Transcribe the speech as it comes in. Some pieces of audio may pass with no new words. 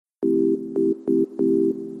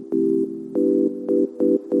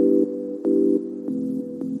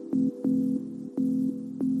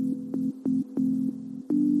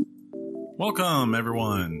Welcome,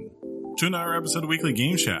 everyone, to another episode of Weekly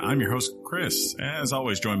Game Chat. I'm your host, Chris, as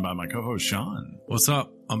always, joined by my co-host, Sean. What's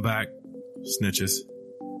up? I'm back. Snitches.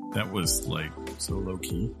 That was, like, so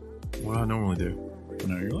low-key. What I normally do. You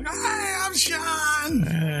know, you're like, hi, I'm Sean!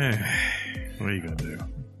 What are you going to do?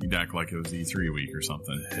 You'd act like it was E3 week or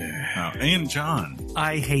something. And John.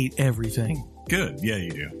 I hate everything. Good. Yeah, you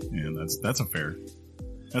do. Yeah, that's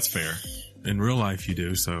fair. In real life, you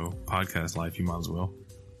do, so podcast life, you might as well.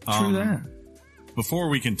 True that. Before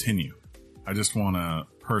we continue, I just want to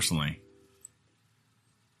personally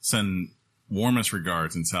send warmest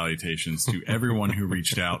regards and salutations to everyone who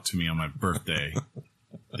reached out to me on my birthday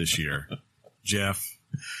this year. Jeff,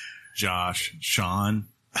 Josh, Sean,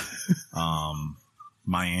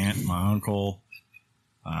 my aunt, my uncle,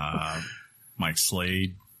 Mike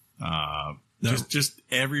Slade, just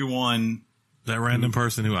everyone. That random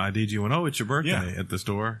person who ID'd you and, it's your birthday at the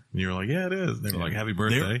store. And you were like, yeah, it is. They were like, happy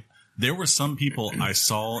birthday. There were some people I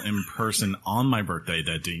saw in person on my birthday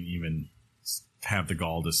that didn't even have the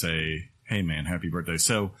gall to say, hey, man, happy birthday.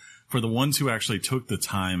 So for the ones who actually took the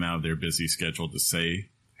time out of their busy schedule to say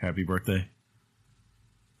happy birthday,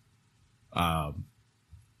 I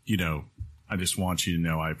just want you to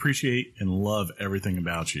know I appreciate and love everything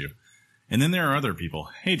about you. And then there are other people.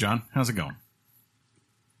 Hey, John, how's it going?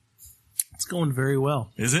 It's going very well.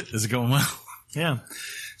 Is it? Is it going well? Yeah.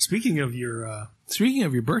 Speaking of your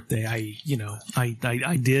birthday,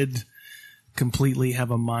 I did completely have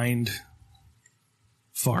a mind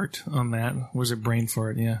fart on that. Was it brain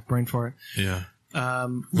fart? Yeah, brain fart. Yeah.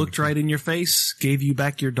 Looked right in your face, gave you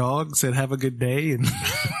back your dog, said have a good day, and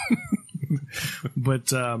but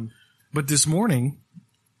this morning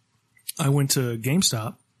I went to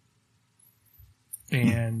GameStop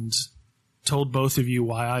and told both of you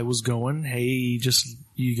why I was going. Hey,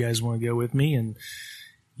 you guys want to go with me? And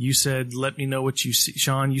you said, let me know what you see.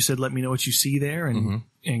 Sean, you said, let me know what you see there. And,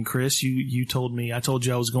 and Chris, you told me, I told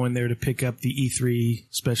you I was going there to pick up the E3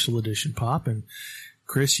 special edition pop. And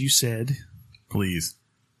Chris, you said, please,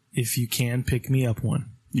 if you can, pick me up one.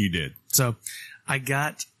 You did. So I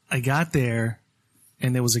got there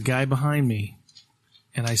and there was a guy behind me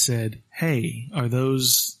and I said, hey, are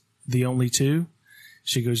those the only two?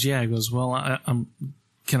 She goes, yeah. I goes, well,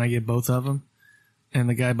 can I get both of them? And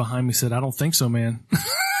the guy behind me said, I don't think so, man.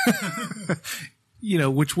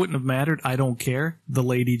 Which wouldn't have mattered. I don't care. The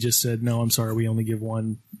lady just said, no, I'm sorry. We only give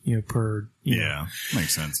one, per. Yeah,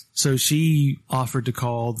 makes sense. So she offered to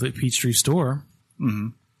call the Peachtree store. Mm-hmm.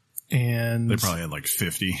 And they probably had like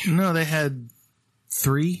 50. No, they had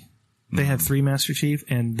 3. They had 3 Master Chief,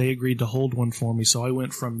 and they agreed to hold one for me. So I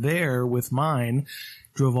went from there with mine,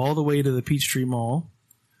 drove all the way to the Peachtree Mall,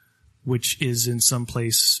 which is in some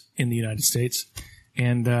place in the United States,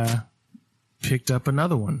 and picked up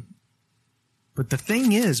another one. But the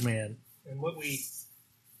thing is, man, and what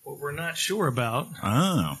we're not sure about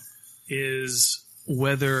is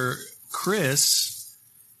whether Chris,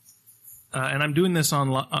 and I'm doing this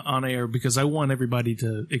on air because I want everybody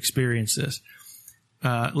to experience this.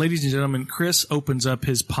 Ladies and gentlemen, Chris opens up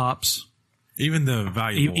his pops. Even the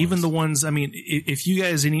valuable even ones. the ones, I mean, if you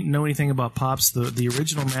guys know anything about pops, the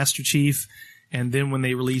original Master Chief, and then when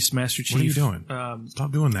they released Master Chief. What are you doing?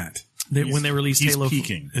 Stop doing that. When they released Halo.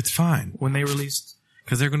 Peeking. It's fine. When they released.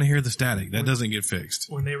 Because they're going to hear the static. That doesn't get fixed.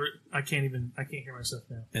 When they I can't hear myself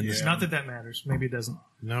now. And it's not that matters. Maybe it doesn't.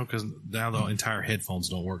 No, because now the entire headphones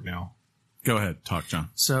don't work now. Go ahead. Talk, John.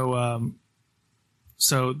 So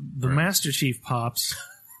the Master Chief pops.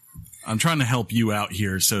 I'm trying to help you out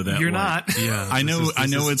here so that you're not. Yeah, I know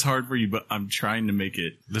it's hard for you, but I'm trying to make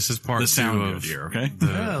it. This is part the of sound good here. Okay.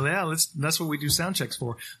 That's what we do sound checks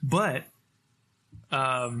for. But,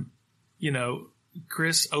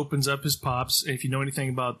 Chris opens up his pops. If you know anything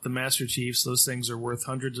about the Master Chiefs, those things are worth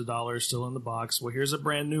hundreds of dollars still in the box. Well, here's a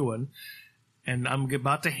brand new one, and I'm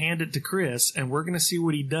about to hand it to Chris, and we're going to see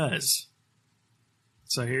what he does.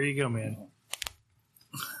 So here you go, man.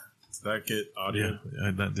 That get audio? Yeah,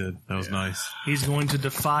 that did. That was nice. He's going to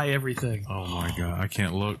defy everything. Oh my God. I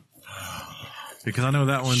can't look. Because I know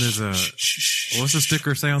that one is what's the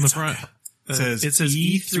sticker say on the front? It says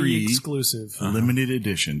E3 exclusive. Limited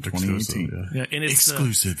edition 2018. Yeah, and it's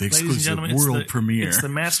exclusive world premiere. It's the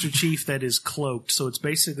Master Chief that is cloaked. So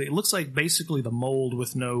it looks like basically the mold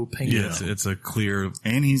with no paint. Yeah, it's a clear.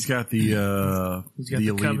 And he's got the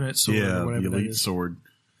elite, Covenant sword. Yeah, the elite sword.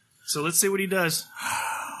 So let's see what he does.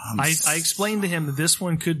 I explained to him that this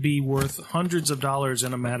one could be worth hundreds of dollars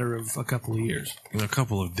in a matter of a couple of years. In a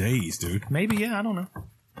couple of days, dude. Maybe, yeah, I don't know.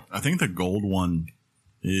 I think the gold one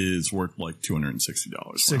is worth like $260.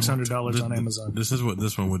 $600 on Amazon. This is what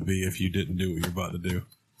this one would be if you didn't do what you're about to do.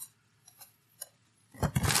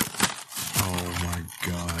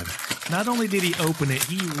 Not only did he open it,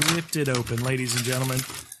 he ripped it open, ladies and gentlemen.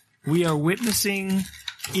 We are witnessing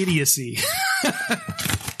idiocy.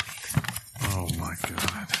 Oh my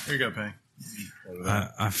God. Here you go, Pay.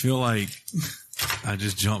 I feel like I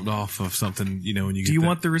just jumped off of something, you know, when you get Do you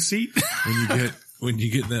want the receipt? when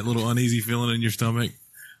you get that little uneasy feeling in your stomach,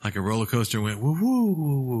 like a roller coaster went woo woo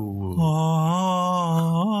woo woo woo.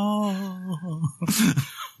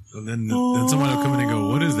 And then somebody will come in and go,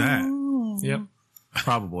 "What is that?" Yep.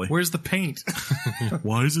 Probably. Where's the paint?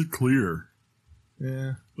 Why is it clear?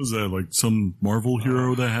 Yeah. Was that like some Marvel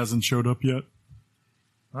hero that hasn't showed up yet?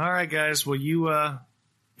 All right, guys. Well, you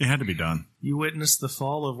It had to be done. you witnessed the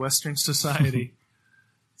fall of Western society.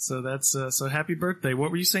 So that's so happy birthday. What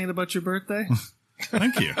were you saying about your birthday?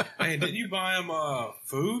 Thank you. Hey, didn't you buy him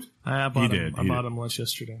food? I bought He him. did. I He bought did. him lunch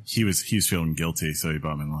yesterday. He was feeling guilty, so he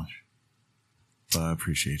bought me lunch. But I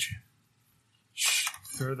appreciate you.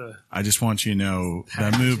 For the I just want you to know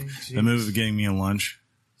that Packaging, move of getting me a lunch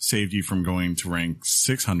saved you from going to rank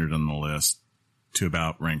 600 on the list to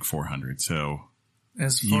about rank 400. So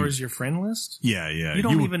as far as your friend list, yeah. you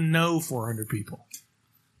don't even know 400 people.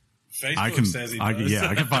 Facebook I can, says he I, does. yeah,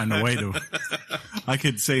 I can find a way to. I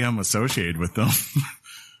could say I'm associated with them.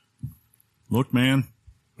 Look, man,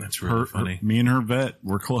 That's really funny. me and her vet,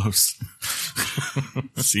 we're close.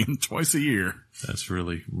 See him twice a year. That's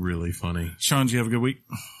really, really funny. Sean, did you have a good week?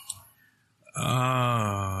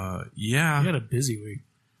 Yeah, You had a busy week.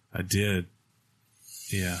 I did.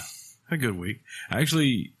 Yeah, a good week.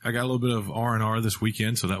 Actually, I got a little bit of R&R this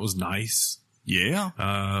weekend, so that was nice.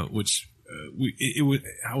 Yeah. Which it was.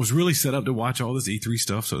 I was really set up to watch all this E3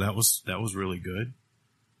 stuff, so that was really good.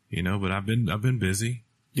 You know, but I've been busy.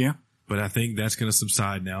 Yeah. But I think that's going to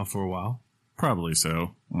subside now for a while. Probably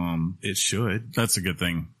so. It should. That's a good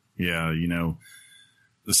thing. Yeah, you know,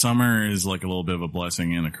 the summer is like a little bit of a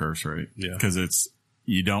blessing and a curse, right? Yeah. Because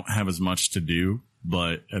you don't have as much to do,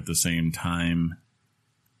 but at the same time,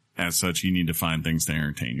 as such, you need to find things to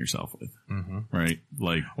entertain yourself with, right?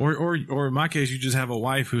 Like Or in my case, you just have a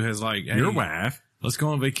wife who has like, hey, your wife. let's go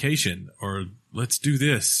on vacation, or let's do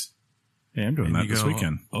this. Yeah, I'm doing And that you this go,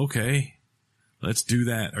 weekend. Okay, let's do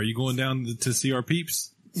that. Are you going down to see our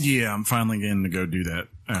peeps? Yeah, I'm finally getting to go do that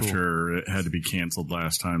after it had to be canceled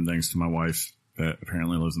last time, thanks to my wife that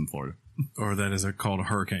apparently lives in Florida. Or that is called a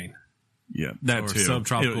hurricane. Yeah, that Or too.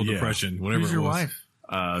 subtropical Yeah. depression, whatever Who's it your was.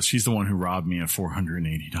 wife? She's the one who robbed me of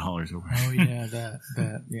 $480 over. Oh yeah, that.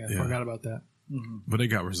 Yeah, I Yeah. forgot about that. But it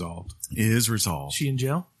got resolved. It is resolved. She in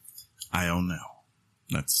jail? I don't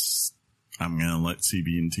know. I'm going to let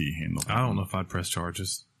CB&T handle that. I don't know if I'd press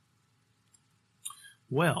charges.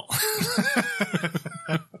 Well,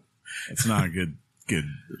 It's not a good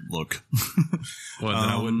look. Well, then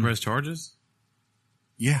I wouldn't press charges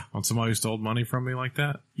Yeah. on somebody who stole money from me like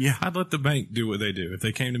that. Yeah. I'd let the bank do what they do. If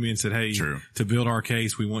they came to me and said, hey, True. to build our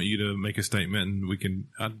case, we want you to make a statement and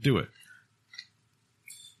I'd do it.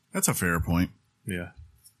 That's a fair point. Yeah.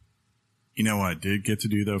 You know what I did get to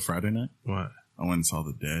do though Friday night? What? I went and saw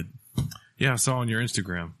The Dead. Yeah, I saw on your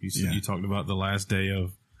Instagram. You said Yeah. you talked about the last day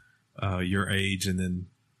of your age, and then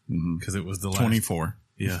because it was the last 24.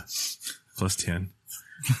 Yeah, plus 10.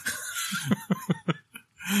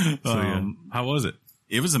 So how was it?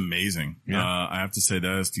 It was amazing. Yeah. I have to say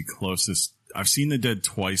that is the closest. I've seen The Dead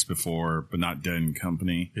twice before, but not Dead in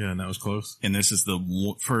Company. Yeah, and that was close. And this is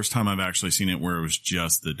the first time I've actually seen it where it was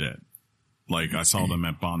just The Dead. Like I saw them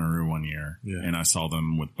at Bonnaroo one year, Yeah. and I saw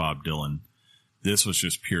them with Bob Dylan. This was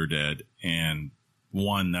just pure Dead, and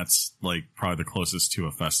one that's like probably the closest to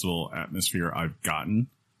a festival atmosphere I've gotten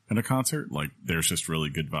at a concert. Like there's just really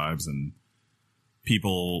good vibes and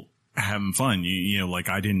people having fun. You know, like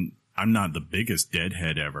I'm not the biggest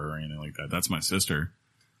Deadhead ever or anything like that. That's my sister,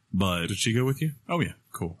 but Did she go with you? oh yeah,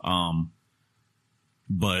 Cool.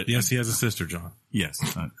 but Yes, he has a sister, John. yes,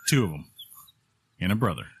 two of them and a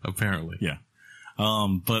brother. Apparently. Yeah.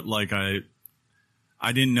 But like I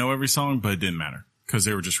didn't know every song, but it didn't matter because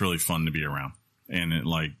they were just really fun to be around. And it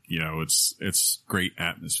like, you know, it's great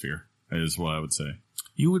atmosphere is what I would say.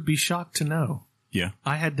 you would be shocked to know Yeah.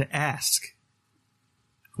 I had to ask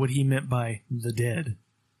what he meant by the dead.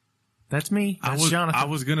 That's me. That's Jonathan. I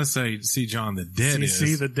was gonna say, see, John, the Dead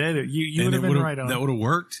see is. the dead. You and would have it been would've- right on. That would have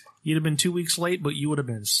worked. You'd have been 2 weeks late, but you would have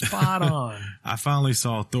been spot on. I finally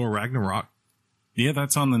saw Thor Ragnarok. Yeah,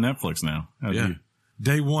 that's on the Netflix now. How'd Yeah. you-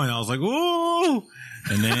 Day one, I was like, "Whoa!"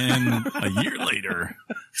 And then a year later.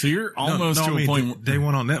 So you're almost to a point. Day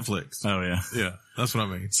one on Netflix. Oh yeah. Yeah, that's what I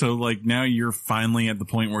mean. So like now you're finally at the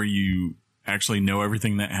point where you actually know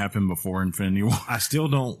everything that happened before Infinity War. I still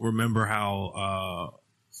don't remember how.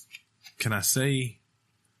 Can I say?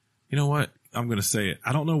 You know what? I'm going to say it.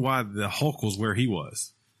 I don't know why the Hulk was where he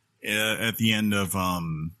was. At the end of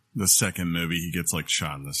the second movie, he gets like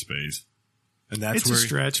shot in the space. And that's It's where a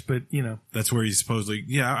stretch, but that's where he supposedly.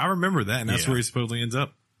 Yeah, I remember that, and that's Yeah. where he supposedly ends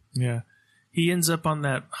up. yeah. He ends up on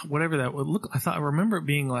that, whatever that would look. I remember it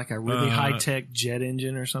being like a really high tech jet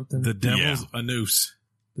engine or something. The Devil's a noose.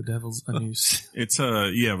 The Devil's a noose. It's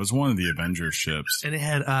it was one of the Avengers ships. And it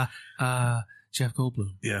had Jeff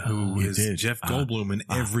Goldblum. Yeah, who is Jeff Goldblum in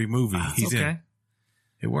every movie he's okay. in.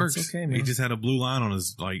 It works. It's okay, man. He just had a blue line on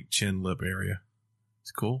his like chin lip area.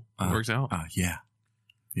 It's cool. It works out. Yeah,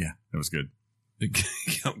 that was good.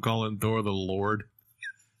 Kept calling Thor the Lord.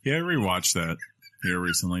 Yeah, I rewatched that here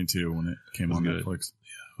recently too when it came on good. Netflix.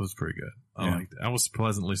 It was pretty good. I Yeah. liked it. I was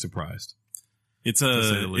pleasantly surprised. It's say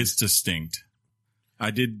the least. it's distinct.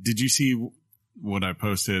 Did you see what I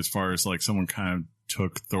posted as far as like someone kind of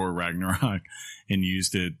took Thor Ragnarok and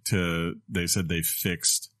used it they said they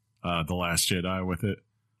fixed The Last Jedi with it?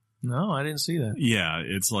 No, I didn't see that. Yeah,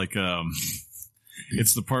 it's like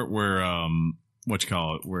it's the part where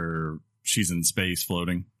where she's in space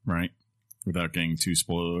floating, right? Without getting too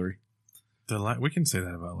spoilery. We can say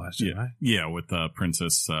that about Last Jedi. Yeah, with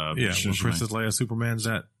Princess Yeah, when Princess Leia Superman's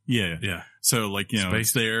that. Yeah. Yeah. So like, Space.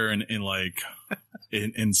 it's there and like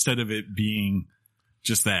instead of it being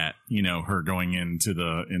just that, her going into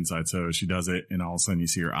the inside, so she does it and all of a sudden you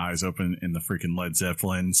see her eyes open and the freaking Led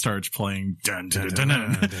Zeppelin starts playing dun, dun, dun,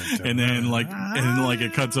 dun, dun. And then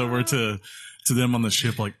it cuts over to them on the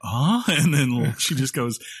ship like, and then she just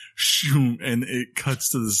goes shoom and it cuts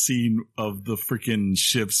to the scene of the freaking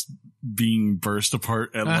ships being burst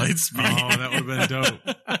apart at light speed. Oh, that would have been dope.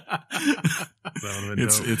 That would have been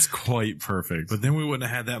dope. It's quite perfect. But then we wouldn't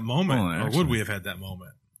have had that moment. Well, or actually- would we have had that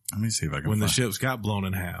moment? Let me see if I can When the find- ships got blown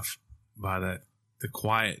in half by the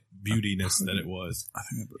quiet beautiness that it was. I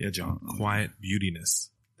think Yeah, John. Quiet beautiness.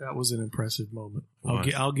 That was an impressive moment.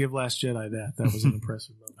 What? I'll give Last Jedi that. That was an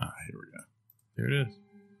impressive moment. here we go. There it is.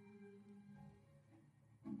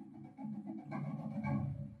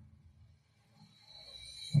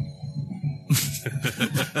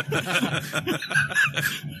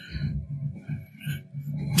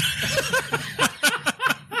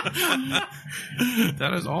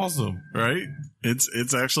 That is awesome. Right?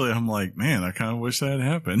 It's actually, I'm like, man, I kind of wish that had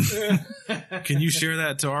happened. Can you share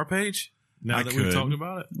that to our page? Now I that could. we've talked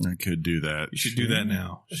about it? I could do that. You should do that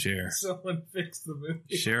now. Share. Someone fixed the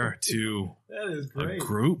movie. Share to That is a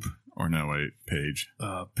group. Or no, wait, page.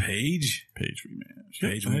 Page. Page we manage.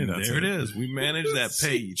 Page. Hey, that's There it is. We manage that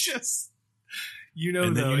page. Just, And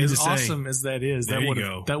then though, you need as to say, awesome as that is, there you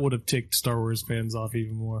go. that would have ticked Star Wars fans off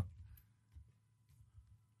even more.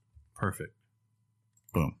 Perfect.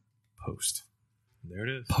 Boom. Post. There it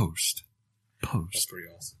is. Post. That's Post. pretty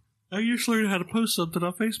awesome. I just learned how to post something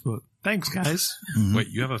on Facebook. Thanks, guys. Wait,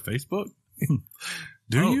 you have a Facebook?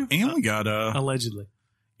 Do Oh, you? And we got Allegedly.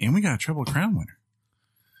 a Triple Crown winner.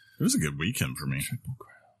 It was a good weekend for me. Triple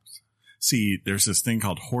Crowns. See, there's this thing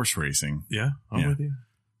called horse racing, Yeah, I'm Yeah. with you.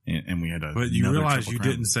 and we had a. But you another realize Triple you Crown.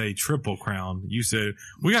 didn't say Triple Crown. You said,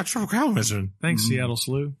 we got Triple Crown missing. Thanks, Seattle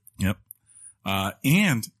Slew. Yep.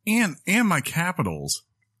 And my Capitals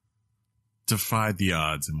defied the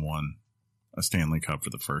odds and won a Stanley Cup for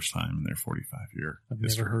the first time in their 45-year I've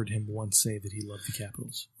history. never heard him once say that he loved the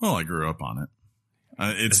Capitals. Well, I grew up on it.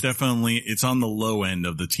 It's definitely, it's on the low end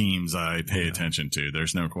of the teams I pay attention to.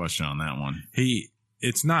 There's no question on that one.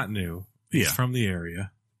 It's not new. He's Yeah. from the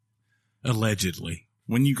area. Allegedly.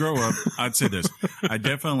 When you grow up, I'd say this. I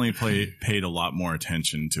definitely paid a lot more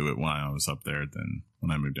attention to it when I was up there than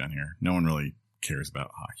when I moved down here. No one really cares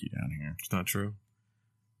about hockey down here. It's not true.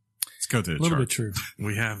 Let's go to A the little chart. bit true.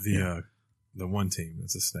 We have the one team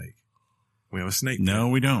that's a snake. We have a snake. No,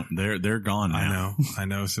 we don't. They're gone now. I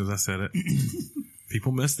know. As soon as I said it,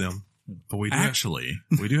 people miss them. But we do Actually,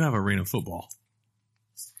 we do have arena football.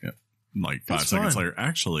 like 5 That's seconds fun. later,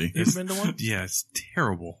 actually, You ever been to one? Yeah, it's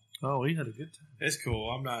terrible. Oh, we had a good time. It's cool.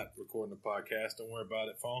 I'm not recording a podcast. Don't worry about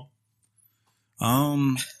it, phone.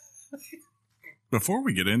 Before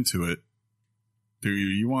we get into it, do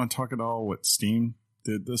you want to talk at all what Steam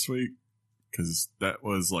did this week? Because that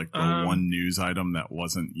was like the one news item that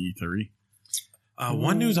wasn't E3.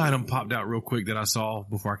 One news item popped out real quick that I saw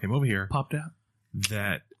before I came over here. Popped out.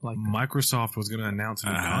 That Like Microsoft was going to announce a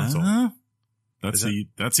new console. That's Is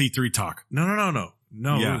that's E3 talk. No.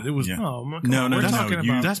 Yeah, it was. yeah. Oh, come No, on. no, We're no, talking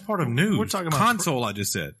you- about. That's part of news. We're talking about- console. I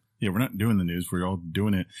just said. Yeah, we're not doing the news. We're all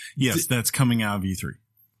doing it. Yes, that's coming out of E3.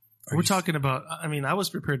 We're talking about. I mean, I was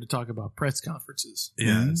prepared to talk about press conferences.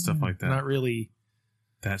 Yeah, and stuff like that. Not really.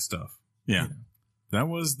 That stuff. Yeah. That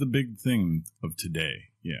was the big thing of today.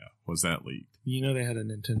 Yeah, was that leaked. You know, they had a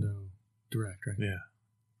Nintendo Direct, right? Yeah.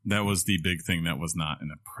 That was the big thing that was not in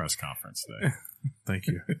a press conference today. Thank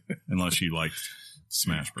you. unless you liked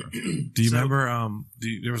Smash Bros. Do you remember?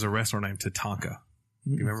 There was a wrestler named Tatanka.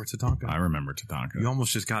 Do you remember Tatanka? I remember Tatanka. You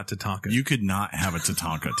almost just got Tatanka. You could not have a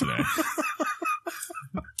Tatanka today.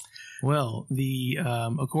 Well, the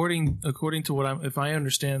according to what if I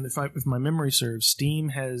understand, if my memory serves, Steam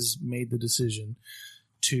has made the decision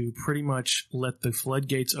to pretty much let the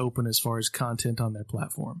floodgates open as far as content on their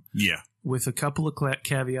platform. Yeah. With a couple of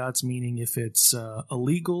caveats, meaning if it's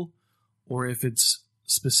illegal or if it's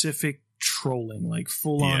specific trolling, like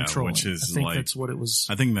full-on trolling. Which is I think like, that's what it was.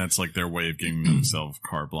 I think that's like their way of giving themselves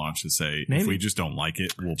carte blanche to say, Maybe. if we just don't like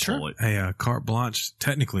it, we'll pull it. Hey, carte blanche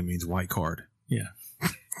technically means white card. Yeah.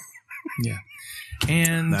 Yeah.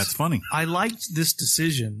 And That's funny. I liked this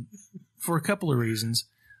decision for a couple of reasons.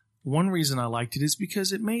 One reason I liked it is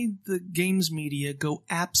because it made the games media go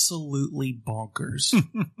absolutely bonkers.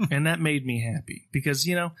 And that made me happy because,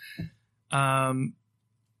 you don't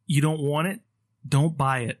want it, don't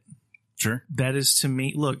buy it. Sure. That is, to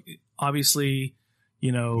me, look, obviously,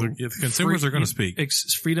 The consumers are going to speak.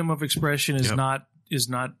 Freedom of expression is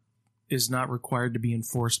not required to be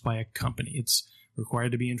enforced by a company. It's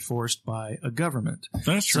required to be enforced by a government.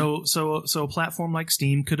 That's true. So a platform like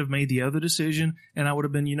Steam could have made the other decision, and I would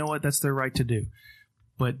have been, you know what, that's their right to do.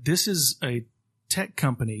 But this is a tech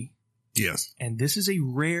company, Yes. and this is a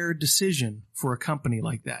rare decision for a company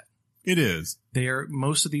like that. It is.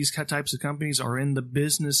 Most of these types of companies are in the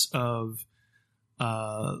business of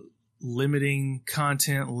limiting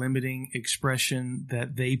content, limiting expression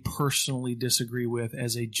that they personally disagree with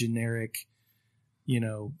as a generic,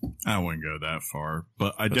 I wouldn't go that far,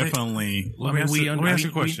 but I definitely. Let me ask you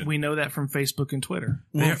a question. We know that from Facebook and Twitter.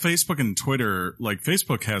 Well, Facebook and Twitter, like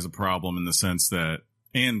Facebook has a problem in the sense that,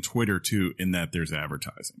 and Twitter too, in that there's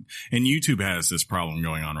advertising. And YouTube has this problem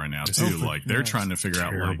going on right now too. Like they're trying to figure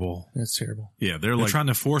out That's terrible. Yeah, They're like trying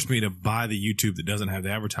to force me to buy the YouTube that doesn't have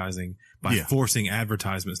the advertising by forcing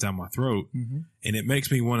advertisements down my throat. Mm-hmm. And it makes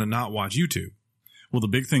me want to not watch YouTube. well, the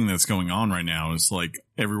big thing that's going on right now is like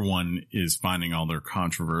everyone is finding all their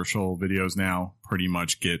controversial videos now pretty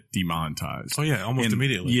much get demonetized. Oh yeah, almost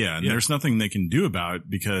immediately. Yeah, and there's nothing they can do about it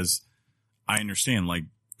because I understand like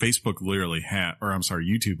Facebook literally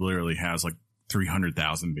YouTube literally has like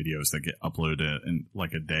 300,000 videos that get uploaded in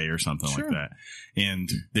like a day or something like that. And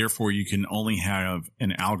therefore you can only have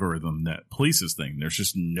an algorithm that polices things. There's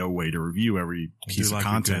just no way to review every piece of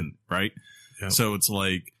content, right? Yep. So it's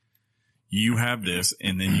like you have this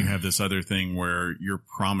and then you have this other thing where you're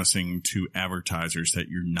promising to advertisers that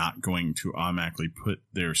you're not going to automatically put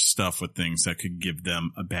their stuff with things that could give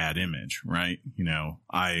them a bad image, right? You know,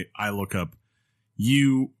 I look up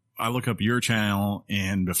your channel,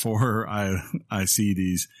 and before I see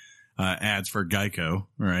these ads for Geico,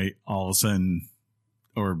 right? All of a sudden,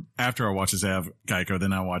 or after I watch this ad for Geico,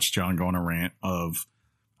 then I watch John go on a rant of,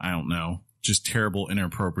 I don't know, just terrible,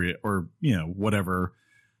 inappropriate, or, you know, whatever,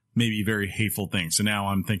 maybe very hateful things. So now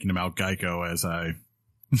I'm thinking about Geico as I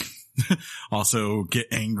also get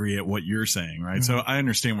angry at what you're saying, right? Mm-hmm. So I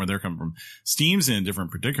understand where they're coming from. Steam's in a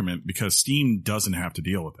different predicament because Steam doesn't have to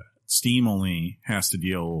deal with that. Steam only has to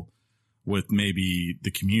deal with maybe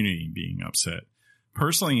the community being upset.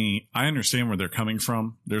 Personally, I understand where they're coming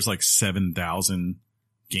from. There's like 7,000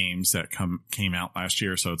 games that came out last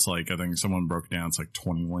year. So it's like, I think someone broke it down. It's like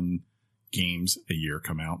 21 games a year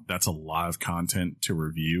come out. That's a lot of content to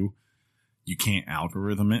review. You can't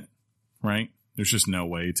algorithm it, right? There's just no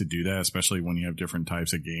way to do that, especially when you have different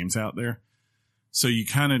types of games out there. So you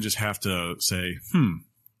kind of just have to say,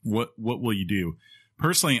 what will you do?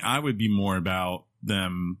 Personally, I would be more about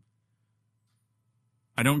them.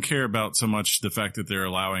 I don't care about so much the fact that they're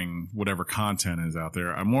allowing whatever content is out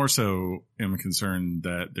there. I more so am concerned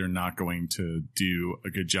that they're not going to do a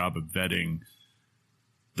good job of vetting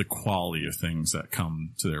the quality of things that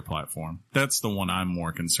come to their platform. That's the one I'm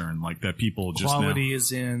more concerned. Like that people just quality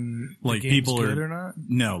is in like the game's people good are, or not?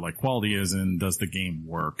 No, like quality is in does the game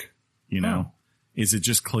work? You know, is it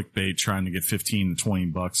just clickbait trying to get $15 to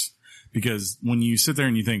 $20? Because when you sit there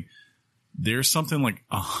and you think there's something like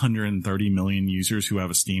 130 million users who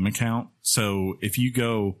have a Steam account. So if you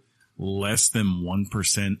go less than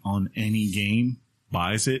 1% on any game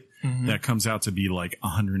buys it, that comes out to be like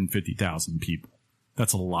 150,000 people.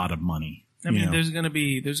 That's a lot of money. I mean, there's going to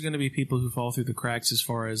be people who fall through the cracks as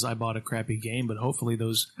far as I bought a crappy game, but hopefully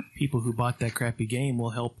those people who bought that crappy game will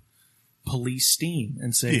help police Steam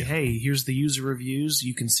and say, hey, here's the user reviews.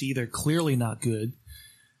 You can see they're clearly not good.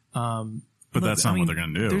 But that's not what they're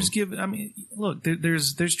going to do.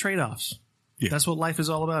 There's trade-offs. Yeah. That's what life is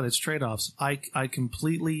all about. It's trade-offs. I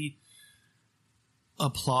completely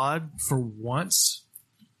applaud for once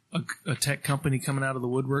a tech company coming out of the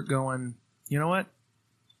woodwork going, you know what?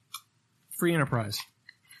 free enterprise.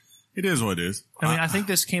 It is what it is. I mean, I think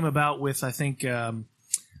this came about with, I think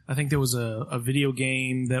there was a video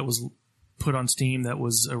game that was put on Steam that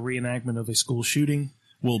was a reenactment of a school shooting.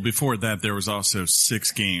 Well, before that, there was also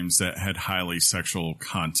 6 games that had highly sexual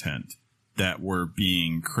content that were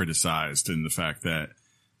being criticized in the fact that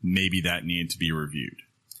maybe that needed to be reviewed,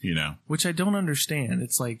 you know? Which I don't understand.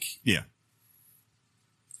 It's like, Yeah.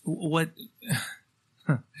 what?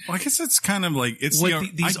 Well, I guess it's kind of like, it's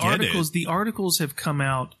These the articles have come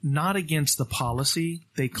out not against the policy.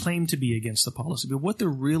 They claim to be against the policy, but what they're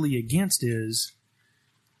really against is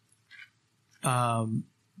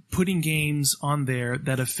putting games on there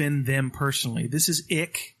that offend them personally. This is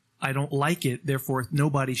ick. I don't like it. Therefore,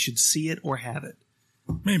 nobody should see it or have it.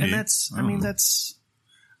 Maybe. And that's, I mean, that's...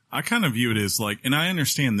 I kind of view it as like, and I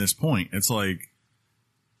understand this point. It's like,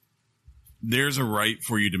 there's a right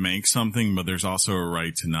for you to make something, but there's also a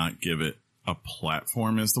right to not give it a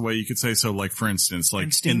platform, is the way you could say. So, like, for instance, like,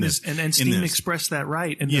 and Steam expressed that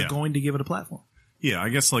right, and they're going to give it a platform. Yeah, I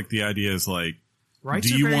guess, like, the idea is, like,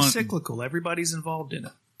 rights are very cyclical. Everybody's involved in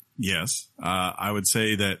it. Yes. I would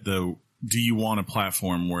say that, though, do you want a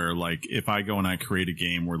platform where, like, if I go and I create a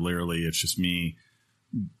game where literally it's just me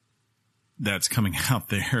that's coming out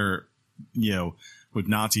there, you know, with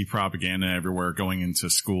Nazi propaganda everywhere, going into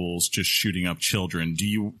schools, just shooting up children, do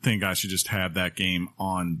you think I should just have that game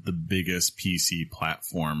on the biggest PC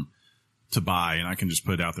platform to buy, and I can just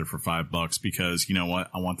put it out there for $5 because, you know what,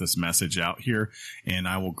 I want this message out here, and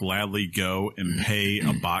I will gladly go and pay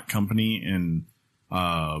a bot company in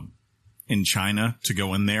China to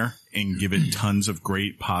go in there and give it tons of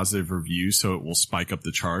great positive reviews so it will spike up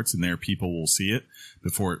the charts and there people will see it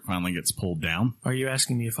before it finally gets pulled down. Are you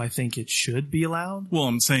asking me if I think it should be allowed? Well,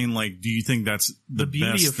 I'm saying, like, do you think that's the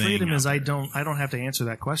beauty best of freedom thing is out I there? don't have to answer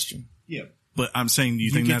that question. Yeah. But I'm saying, do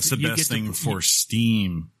you think that's the best thing for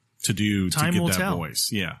Steam to do to get that voice?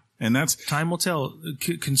 Yeah. And that's time will tell.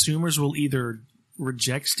 Consumers will either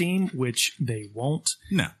reject Steam, which they won't.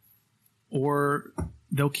 No. Or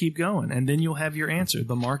they'll keep going, and then you'll have your answer.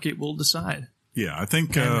 The market will decide. Yeah, I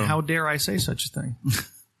think. And how dare I say such a thing?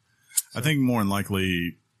 I think more than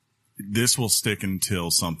likely this will stick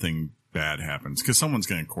until something bad happens because someone's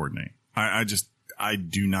going to coordinate. I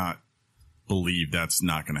do not believe that's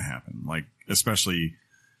not going to happen. Like, especially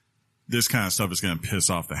this kind of stuff is going to piss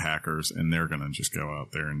off the hackers, and they're going to just go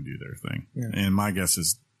out there and do their thing. Yeah. And my guess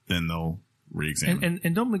is then they'll re-examine.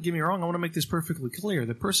 And don't get me wrong, I want to make this perfectly clear.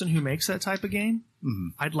 The person who makes that type of game,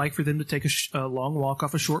 I'd like for them to take a long walk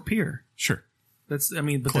off a short pier. Sure. But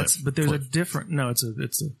there's a different, no, it's a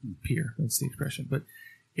pier. That's the expression. But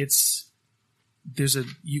two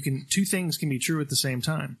things can be true at the same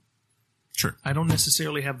time. Sure. I don't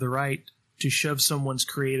necessarily have the right to shove someone's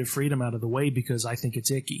creative freedom out of the way because I think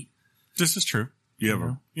it's icky. This is true.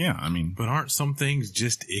 But aren't some things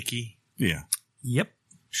just icky? Yeah. Yep.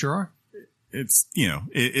 Sure are. It's,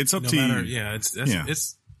 it's up to you. Yeah, it's,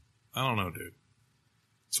 I don't know, dude.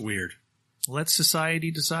 It's weird. Let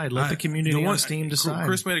society decide. Let the community on Steam decide.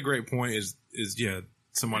 Chris made a great point is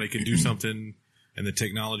somebody can do something and the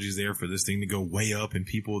technology is there for this thing to go way up and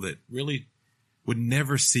people that really would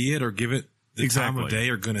never see it or give it the time of day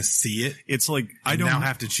are going to see it. It's like, I don't now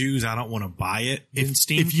have to choose. I don't want to buy it. If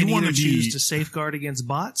Steam can either choose to safeguard against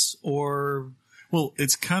bots or... Well,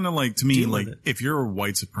 it's kind of like, to me, like, if you're a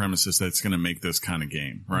white supremacist that's going to make this kind of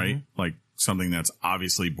game, right? Mm-hmm. Like something that's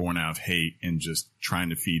obviously born out of hate and just trying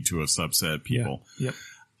to feed to a subset of people. Yeah. Yep.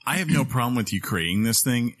 I have no problem with you creating this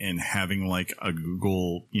thing and having like a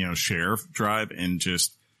Google, share drive and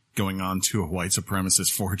just going on to a white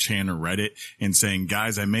supremacist 4chan or Reddit and saying,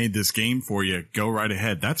 guys, I made this game for you. Go right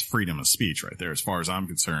ahead. That's freedom of speech right there. As far as I'm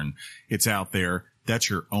concerned, it's out there.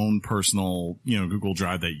 That's your own personal, Google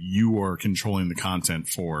Drive that you are controlling the content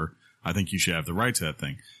for. I think you should have the right to that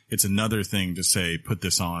thing. It's another thing to say, put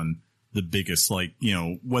this on the biggest, like,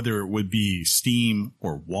 whether it would be Steam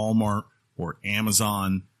or Walmart or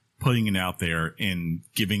Amazon, putting it out there and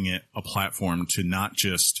giving it a platform to not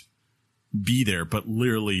just be there, but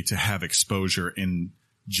literally to have exposure and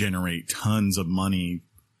generate tons of money,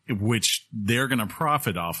 which they're going to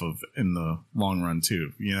profit off of in the long run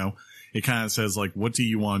too, It kind of says, like, what do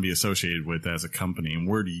you want to be associated with as a company, and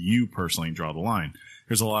where do you personally draw the line?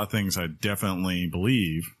 There's a lot of things I definitely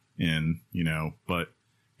believe in,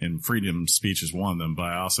 and freedom of speech is one of them, but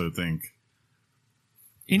I also think...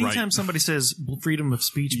 Anytime somebody says freedom of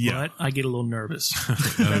speech, but I get a little nervous.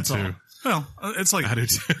 That's all. Well, it's like,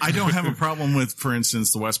 I don't have a problem with, for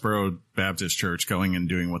instance, the Westboro Baptist Church going and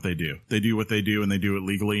doing what they do. They do what they do, and they do it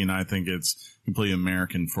legally, and I think it's completely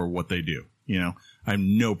American for what they do. I have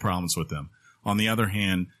no problems with them. On the other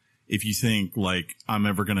hand, if you think like I'm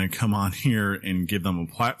ever going to come on here and give them a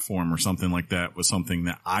platform or something like that with something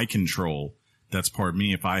that I control, that's part of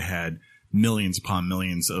me. If I had millions upon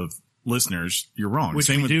millions of listeners, you're wrong. Which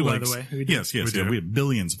Same we with do, like, by the way. We yes, we have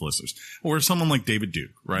billions of listeners. Or someone like David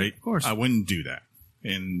Duke, right? Of course. I wouldn't do that.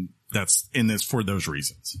 And that's in this for those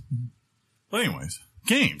reasons. But anyways,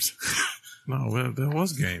 games. No, there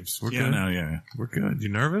was games. We're good. Yeah. We're good. You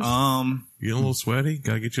nervous? Um, You getting a little sweaty?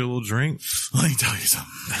 Gotta get you a little drink? let me tell you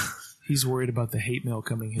something. He's worried about the hate mail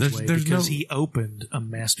coming his There's- way there's because no- he opened a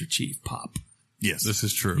Master Chief pop. Yes. This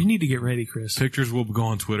is true. You need to get ready, Chris. Pictures will go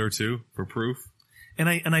on Twitter too for proof. And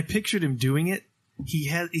I pictured him doing it.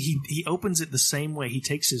 He opens it the same way. He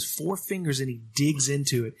takes his 4 fingers and he digs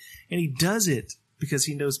into it, and he does it because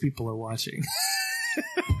he knows people are watching.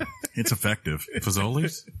 It's effective.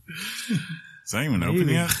 Fazoli's? Is that even open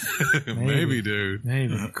Maybe. yet? Maybe, dude.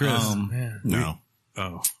 Maybe, Chris. man. No.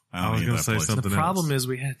 Oh, I don't was eat gonna that say place. The something problem else. is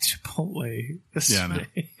we had Chipotle Yeah, I know.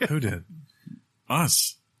 yesterday. Who did?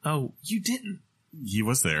 Us. Oh, you didn't? He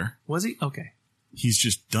was there. Was he? Okay. He's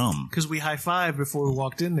just dumb. Because we high-fived before we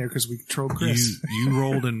walked in there because we trolled Chris. You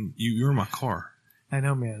rolled and you were in my car. I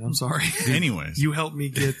know, man. I'm sorry. Anyways, You helped me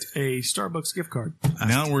get a Starbucks gift card.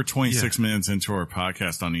 now we're 26 minutes into our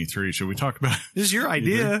podcast on E3. Should we talk about it? This is your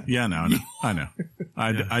idea. Yeah, no, I know.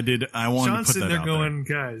 I did. I wanted John's to put sitting that there out going,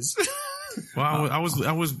 guys. Well, I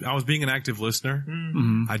was being an active listener.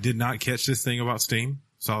 Mm-hmm. I did not catch this thing about Steam,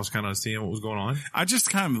 so I was kind of seeing what was going on. I just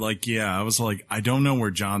kind of like, I was like, I don't know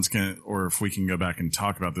where John's going to, or if we can go back and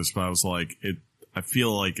talk about this, but I was like, I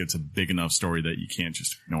feel like it's a big enough story that you can't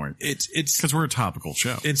just ignore it. It's Because we're a topical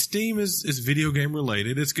show. and Steam is video game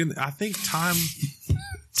related. It's gonna. I think time.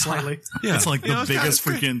 Slightly. Yeah, It's like the it's biggest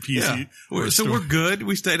kinda- freaking PC. Yeah. So we're good.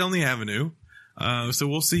 We stayed on the avenue. So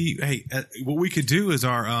we'll see. Hey, what we could do is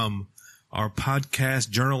our podcast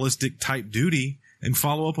journalistic type duty and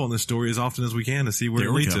follow up on this story as often as we can to see where There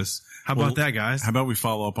it we leads go. us. How Well, about that, guys? How about we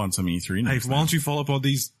follow up on some E3 Hey, next why don't you follow up on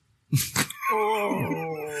these time?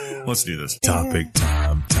 Let's do this. topic?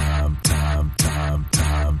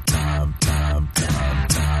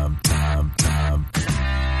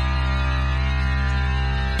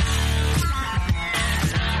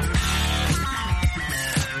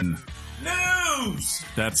 News.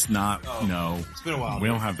 That's not, no. It's been a while. We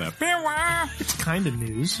don't have that. It's kind of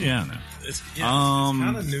news. Yeah, no. It's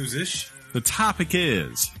kind of newsish. The topic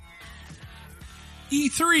is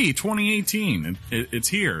E3 2018. It's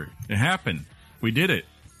here. It happened. We did it.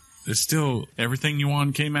 It's still. Everything you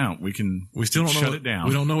want came out. We still don't shut know. it down.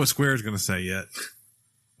 We don't know what Square is going to say yet.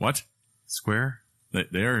 What? Square? They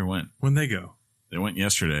already went. When they go? They went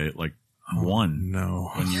yesterday at like 1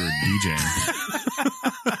 No. when you were DJing.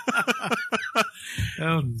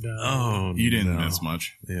 Oh, no. Oh, You didn't no. miss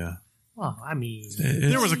much. Yeah. Well, I mean,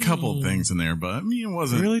 There was a couple of things in there, but I mean, it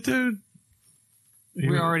wasn't. Really, dude?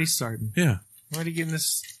 we're already starting. Yeah. We're already getting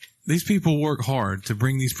this. These people work hard to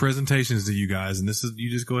bring these presentations to you guys, and this is you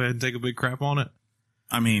just go ahead and take a big crap on it.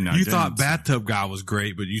 I mean, You thought Bathtub Guy was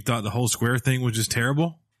great, but you thought the whole Square thing was just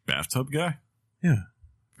terrible? Bathtub Guy? Yeah.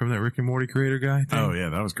 From that Rick and Morty creator guy thing? Oh, yeah,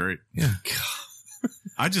 that was great. Yeah.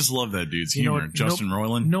 I just love that dude's You know humor. what? Justin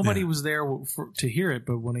Roiland. Nobody was there to hear it,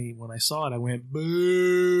 but when I saw it, I went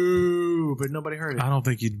boo, but nobody heard it. I don't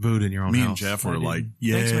think you'd booed in your own Me house. and Jeff I were didn't. like,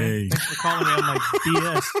 Thanks, man. yay. Thanks for calling me on my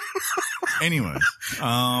BS. Anyway,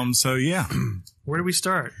 so yeah, Where do we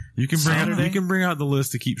start? You can bring out the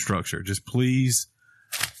list to keep structure. Just please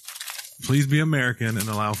be American and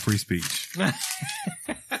allow free speech.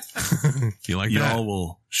 You like that? y'all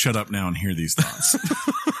will shut up now and hear these thoughts.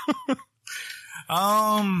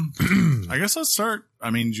 I guess let's start. I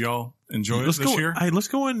mean, did y'all enjoy it this year? Hey, let's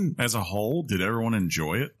go in. As a whole, did everyone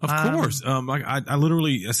enjoy it? Of course. I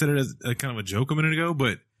literally said it as a kind of a joke a minute ago,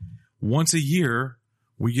 but once a year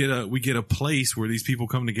we get a place where these people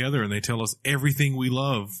come together and they tell us everything we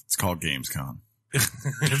love. It's called Gamescom.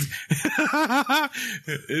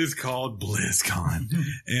 It is called BlizzCon.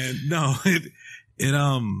 And no,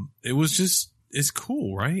 it was just, it's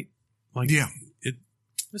cool, right? Like, Yeah.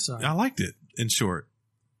 I liked it in short.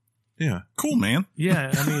 Yeah. Cool, man.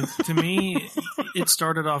 Yeah, I mean, to me, it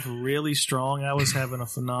started off really strong. I was having a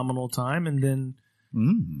phenomenal time, and then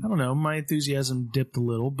I don't know, my enthusiasm dipped a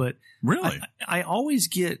little. But Really? I always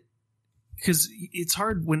get, because it's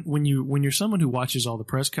hard when you're someone who watches all the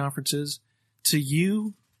press conferences. To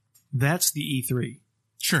you, that's the E3.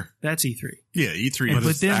 Sure. That's E3. Yeah, E3 But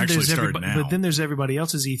is then actually there's started now. But then there's everybody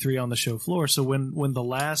else's E3 on the show floor. So when the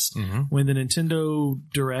last when the Nintendo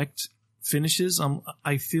Direct finishes,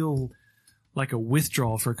 I feel like a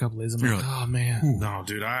withdrawal for a couple of days. I'm You're like, like, oh man, No,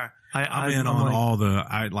 dude, I'm I'm in on like, all the,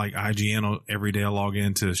 like IGN every day. I log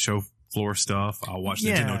in to show floor stuff. I'll watch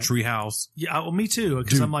Yeah. Nintendo Treehouse. Yeah, well, me too.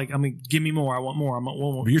 Because Dude. I'm like, give me more. I want more. I want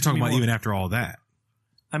more. But you're talking Give me about more. even after all that,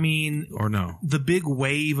 I mean, or no? the big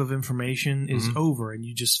wave of information is Mhm. over, and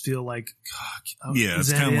you just feel like, God, Yeah, is it's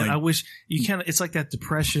that kinda it? like- I wish you kind of. It's like that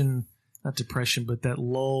depression, not depression, but that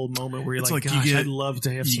lull moment where you're It's like, like you gosh, get- I'd love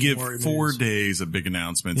to have You some get more 4 news. days of big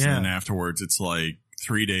announcements, Yeah. and then afterwards it's like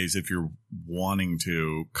 3 days if you're wanting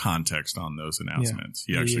to context on those announcements.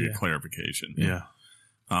 You Yeah, actually yeah, get clarification. Yeah.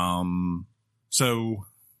 So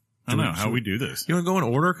I don't know how we do this. You want to go in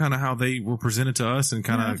order, kind of how they were presented to us, and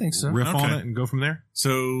kind Yeah, I of think so. riff on Okay. it and go from there.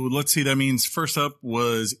 So let's see. That means first up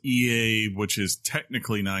was EA, which is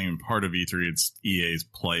technically not even part of E3. It's EA's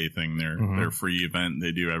Play thing, their free event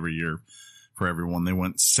they do every year for everyone. They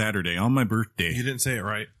went Saturday on my birthday. You didn't say it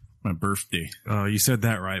right. My birthday. You said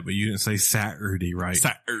that right, but you didn't say Saturday right.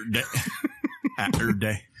 Saturday.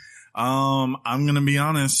 Saturday. I'm gonna be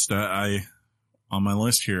honest. I on my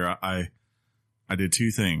list here. I did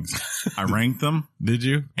 2 things. I ranked them. Did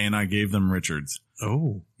you? And I gave them Richards.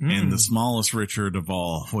 Oh, And the smallest Richard of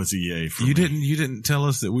all was EA for you me. didn't. You didn't tell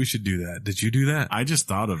us that we should do that. Did you do that? I just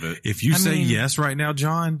thought of it. If you I say mean- yes right now,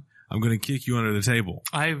 John, I'm going to kick you under the table.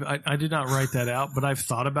 I did not write that out, but I've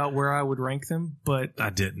thought about where I would rank them. But I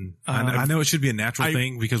didn't. Uh, I know it should be a natural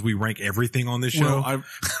thing because we rank everything on this show. Well,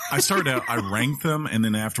 I started out, I ranked them, and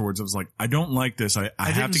then afterwards I was like, I don't like this. I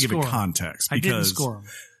have didn't to give score it 'em. context. I didn't Because score them.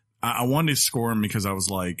 I wanted to score them because I was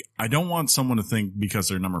like, I don't want someone to think because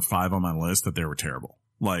they're number 5 on my list that they were terrible.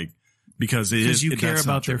 Like, because you care that's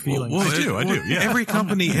not about their true. feelings. Well, I do. Yeah. Every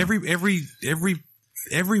company,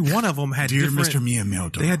 every one of them had Dear different, Mr.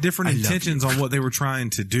 Miyamoto. they had different I love intentions on what they were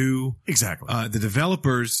trying to do. Exactly. The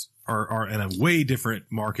developers are in a way different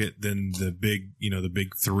market than the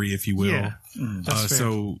big 3, if you will. Yeah, that's fair.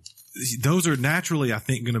 So those are naturally, I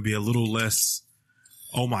think, going to be a little less,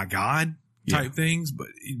 oh my God type things.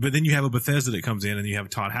 But then you have a Bethesda that comes in, and you have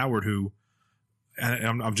Todd Howard, who,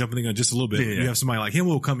 and I'm jumping the gun just a little bit. Yeah. You have somebody like him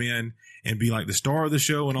who will come in and be like the star of the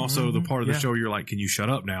show, and also the part of the show you're like, can you shut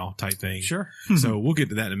up now type thing. Sure. So we'll get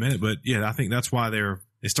to that in a minute. But yeah, I think that's why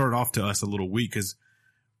it started off to us a little weak, because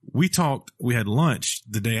we had lunch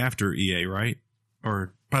the day after EA, right?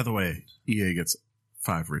 Or By the way, EA gets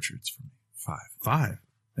 5 Richards from me. 5.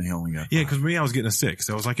 And he only got 5. Yeah, because me, I was getting a 6.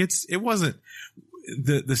 So I was like, it wasn't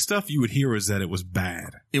the stuff you would hear is that it was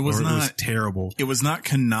bad. It was Or not- It was terrible. It was not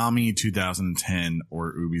Konami 2010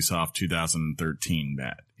 or Ubisoft 2013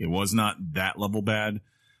 bad. It was not that level bad,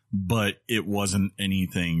 but it wasn't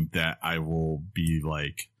anything that I will be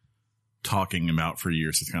like talking about for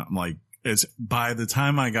years to come. Like, it's by the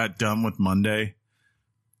time I got done with Monday,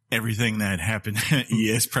 everything that happened at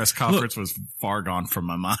EA's press conference was far gone from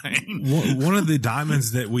my mind. One of the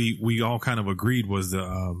diamonds that we all kind of agreed was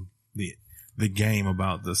the game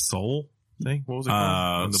about the soul thing. What was it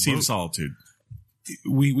called? On the Sea of boat? Solitude.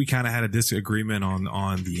 We kind of had a disagreement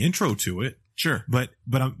on the intro to it. Sure. But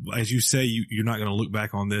as you say, you're not going to look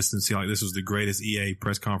back on this and see like this was the greatest EA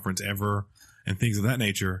press conference ever and things of that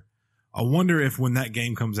nature. I wonder if when that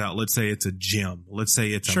game comes out, let's say it's a gem, let's say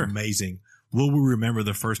it's Sure. amazing, will we remember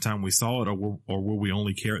the first time we saw it, or will we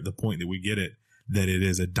only care at the point that we get it, that it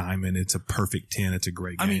is a diamond, it's a perfect 10, it's a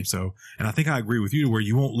great game. I mean- So, and I think I agree with you where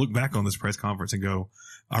you won't look back on this press conference and go,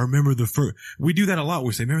 I remember the first, we do that a lot.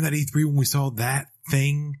 We say, remember that E3 when we saw that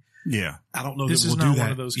thing? Yeah. I don't know This that is we'll not do that.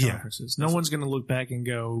 one of those Yeah. conferences. No one's going to look back and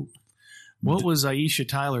go, what was Aisha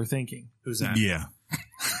Tyler thinking? Who's that? Yeah.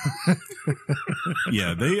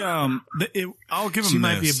 Yeah, I'll give them She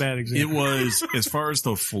might be this. a bad example. It was, as far as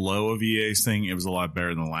the flow of EA's thing, it was a lot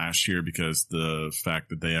better than last year because the fact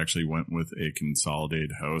that they actually went with a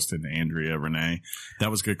consolidated host and Andrea Renee, that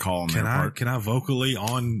was a good call on their part. Can I vocally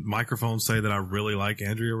on microphone say that I really like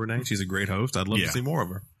Andrea Renee? She's a great host. I'd love Yeah. to see more of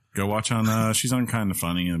her. Go watch on, she's on Kind of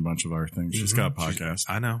Funny and a bunch of other things. She's got a podcast.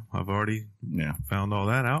 I know. I've already Yeah. found all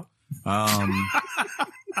that out.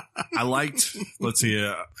 I liked, let's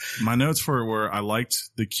see, my notes for it were I liked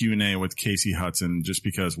the Q&A with Casey Hudson just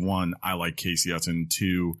because, one, I like Casey Hudson.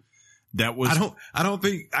 Two, that was, I don't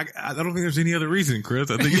think there's any other reason, Chris.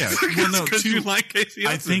 I think Yeah. Well, no, because two- you like Casey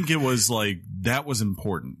I Hudson. think it was like, that was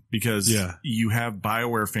important because Yeah. you have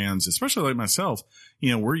BioWare fans, especially like myself,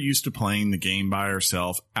 we're used to playing the game by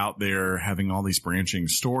ourselves out there having all these branching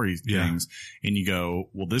story Yeah. things. And you go,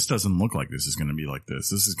 well, this doesn't look like this is going to be like this.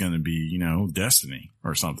 This is going to be, Destiny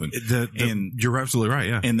or something. And- you're absolutely right.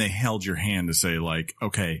 Yeah. And they held your hand to say like,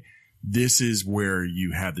 okay, this is where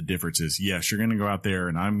you have the differences. Yes, you're going to go out there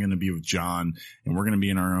and I'm going to be with John and we're going to be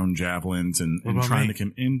in our own javelins and about trying me? to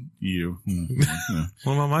come in you. Yeah.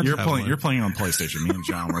 What about my You're javelin? playing on PlayStation. Me and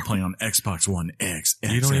John, we're playing on Xbox One X.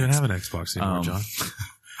 You don't even have an Xbox anymore, Um, John.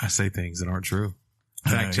 I say things that aren't true.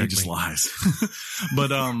 Fact check he just me. lies.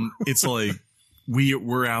 But it's like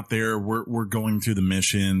we're out there, we're going through the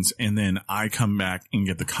missions, and then I come back and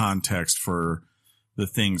get the context for the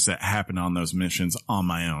things that happen on those missions on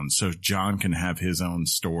my own. So John can have his own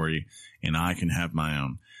story and I can have my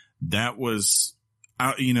own. That was,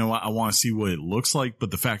 I want to see what it looks like, but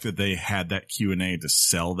the fact that they had that Q&A to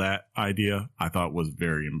sell that idea, I thought was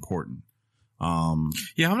very important.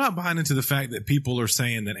 Yeah, I'm not buying into the fact that people are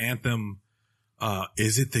saying that Anthem,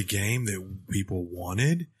 is it the game that people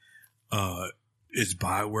wanted? Is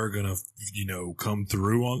BioWare gonna, come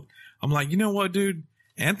through on? I'm like, you know what, dude?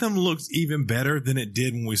 Anthem looks even better than it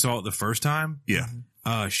did when we saw it the first time. Yeah.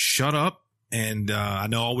 Shut up. And, I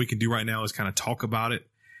know all we can do right now is kind of talk about it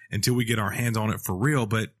until we get our hands on it for real.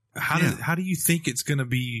 But how do you think it's going to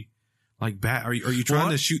be like bad? Are you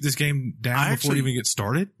trying to shoot this game down before it even gets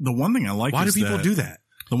started? The one thing I liked Why do people do that?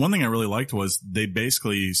 The one thing I really liked was they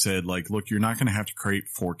basically said, like, look, you're not going to have to create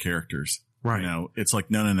 4 characters. Right. It's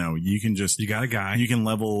like, no. You got a guy. You can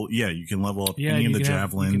level up any of the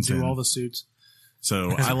javelins. You can do all the suits.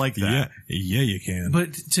 So I like that. Yeah, you can.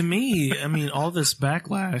 But to me, I mean, all this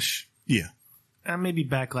backlash. Yeah. Maybe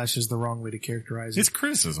backlash is the wrong way to characterize it. It's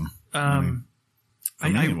criticism.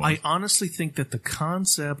 I honestly think that the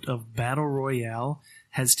concept of Battle Royale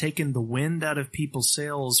has taken the wind out of people's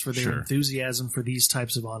sails for their enthusiasm for these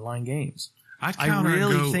types of online games. I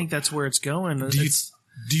really think that's where it's going.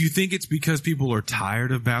 Do you think it's because people are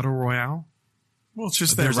tired of Battle Royale? Well, it's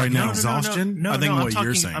just that right now exhaustion. I think what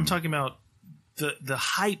you're saying. I'm talking about the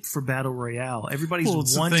hype for Battle Royale.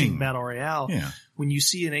 Everybody's wanting Battle Royale. Yeah. When you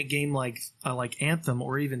see in a game like Anthem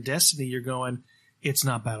or even Destiny, you're going, it's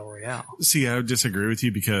not Battle Royale. See, I would disagree with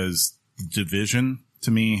you because Division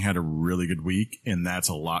to me had a really good week, and that's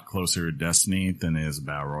a lot closer to Destiny than is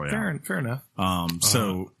Battle Royale. Fair enough.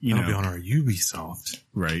 So that'll be on our Ubisoft,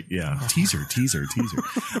 right? Yeah, teaser.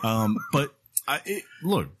 But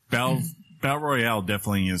look, Battle Royale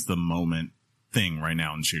definitely is the moment thing right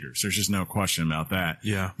now in shooters. There's just no question about that.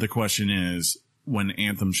 Yeah. The question is when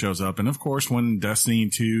Anthem shows up, and of course when Destiny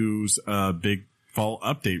 2's big fall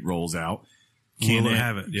update rolls out, will it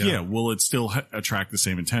have it? Yeah. Will it still attract the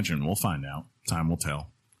same attention? We'll find out. Time will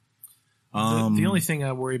tell. The only thing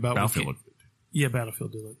I worry about Battlefield looked good. Yeah,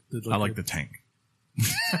 Battlefield did look I like good. the tank.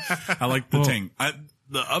 I like the tank.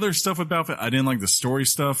 The other stuff with Battlefield, I didn't like the story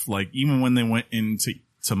stuff. Like even when they went into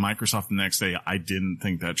Microsoft the next day, I didn't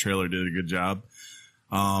think that trailer did a good job.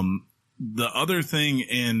 The other thing,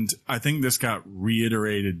 and I think this got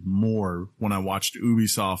reiterated more when I watched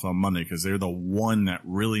Ubisoft on Monday because they're the one that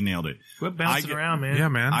really nailed it. Quit bouncing around, man. Yeah,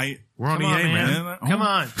 man. We're on EA, man. Come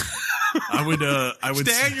on. I would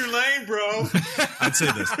stay in your lane, bro. I'd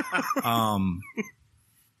say this.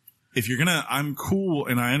 If you're I'm cool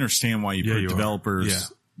and I understand why you put developers.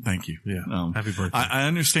 Yeah. Thank you. Yeah. Happy birthday. I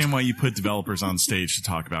understand why you put developers on stage to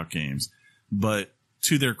talk about games, but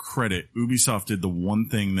to their credit, Ubisoft did the one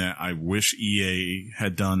thing that I wish EA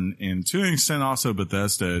had done, and to an extent also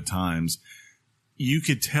Bethesda at times. You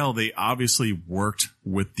could tell they obviously worked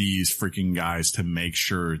with these freaking guys to make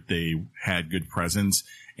sure they had good presence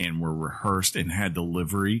and were rehearsed and had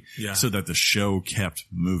delivery so that the show kept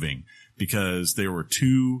moving, because there were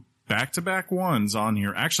 2 back-to-back ones on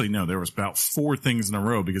here. Actually, no, there was about 4 things in a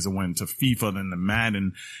row because it went to FIFA, then to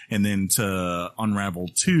Madden, and then to Unravel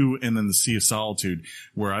 2, and then the Sea of Solitude,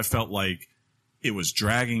 where I felt like it was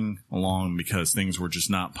dragging along because things were just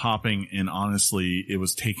not popping, and honestly, it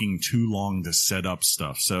was taking too long to set up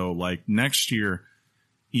stuff. So, like, next year,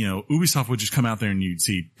 Ubisoft would just come out there and you'd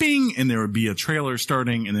see bing, and there would be a trailer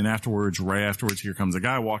starting, and then right afterwards, here comes a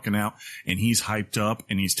guy walking out, and he's hyped up,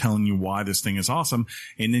 and he's telling you why this thing is awesome,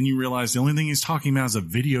 and then you realize the only thing he's talking about is a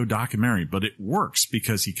video documentary, but it works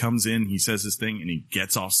because he comes in, he says his thing, and he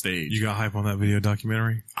gets off stage. You got hype on that video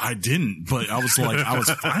documentary? I didn't, but I was like, I was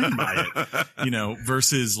fine by it,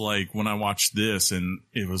 versus like when I watched this, and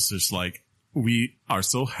it was just like, we are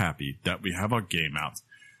so happy that we have our game out,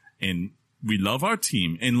 and we love our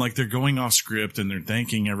team, and like they're going off script and they're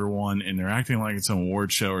thanking everyone and they're acting like it's an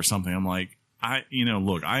award show or something. I'm like,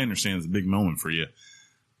 look, I understand it's a big moment for you,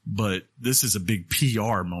 but this is a big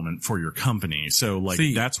PR moment for your company. So like,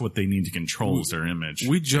 that's what they need to control is their image.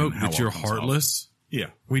 We joke that you're heartless. Yeah,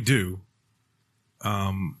 we do.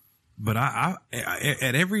 But I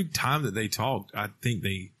at every time that they talked, I think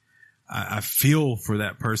I feel for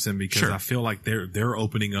that person because I feel like they're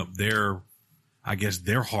opening up their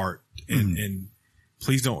heart and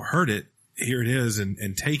please don't hurt it. Here it is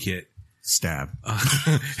and take it. Stab.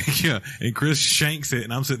 Yeah. And Chris shanks it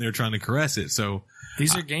and I'm sitting there trying to caress it. So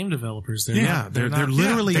these are game developers. They're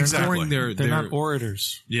literally pouring they're not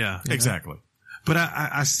orators. Yeah. Exactly. But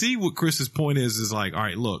I see what Chris's point is like, all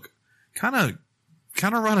right, look, kind of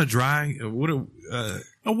run a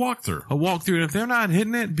walkthrough. And if they're not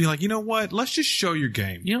hitting it, be like, you know what? Let's just show your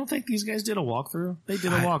game. You don't think these guys did a walkthrough? They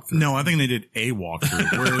did a walkthrough. No, I think they did a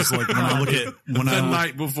walkthrough. Whereas, like, when I look at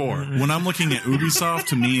night before, when I'm looking at Ubisoft,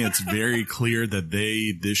 to me, it's very clear that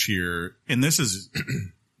they this year, and this is,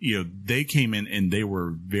 they came in and they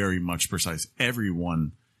were very much precise.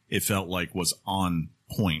 Everyone, it felt like, was on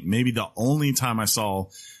point. Maybe the only time I saw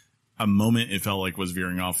a moment it felt like was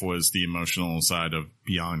veering off was the emotional side of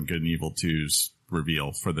Beyond Good and Evil 2's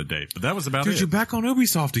reveal for the day. But that was about it. Dude, you're back on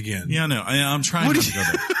Ubisoft again. Yeah, no, I'm trying not to go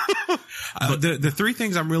there. The three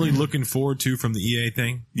things I'm really looking forward to from the EA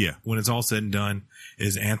thing, when it's all said and done,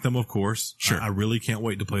 is Anthem, of course. Sure. I really can't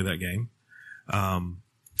wait to play that game.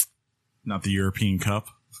 Not the European Cup.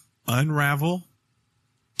 Unravel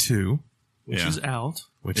 2. Which is out.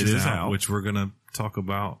 Which is out. Which we're going to talk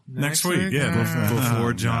about next week.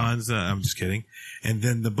 Before John's, I'm just kidding. And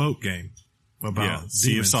then the boat game. About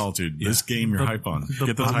Sea of Solitude. Yeah. This game you're hype on.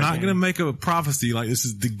 I'm not going to make a prophecy like this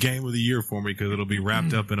is the game of the year for me because it'll be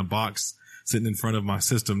wrapped up in a box sitting in front of my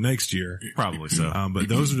system next year. Probably so. But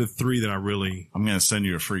those are the three that I really... I'm going to send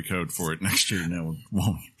you a free code for it next year and then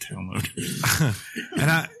won't download it.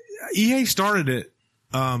 And EA started it.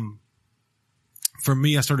 For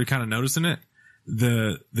me, I started kind of noticing it.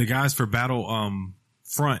 The guys for Battle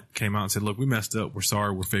Front came out and said, look, we messed up. We're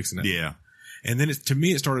sorry. We're fixing it. Yeah. And then to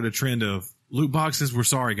me, it started a trend of loot boxes. We're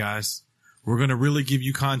sorry, guys. We're going to really give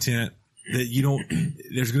you content that you don't,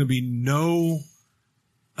 there's going to be no,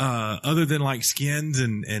 other than like skins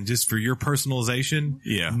and just for your personalization.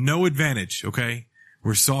 Yeah. No advantage. Okay.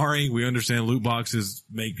 We're sorry. We understand loot boxes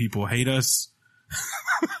make people hate us.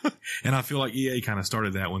 And I feel like EA kind of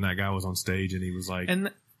started that when that guy was on stage and he was like, go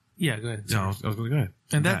ahead. No, I was going to go ahead.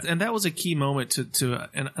 And that was a key moment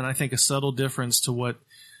and I think a subtle difference to what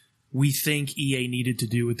we think EA needed to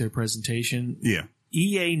do with their presentation. Yeah.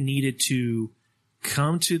 EA needed to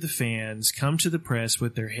come to the fans, come to the press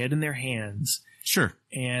with their head in their hands. Sure.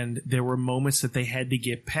 And there were moments that they had to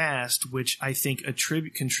get past, which I think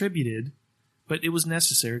contributed, but it was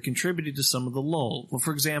necessary, contributed to some of the lull. Well,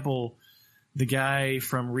 for example, the guy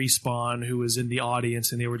from Respawn who was in the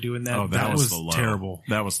audience and they were doing that. Oh, that was the low. Terrible.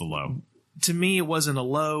 That was the low. To me, it wasn't a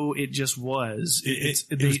low. It just was.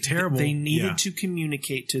 It was terrible. They needed to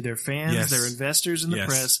communicate to their fans, their investors in the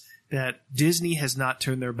press, that Disney has not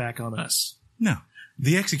turned their back on us. No.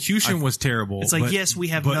 The execution was terrible. It's like, yes, we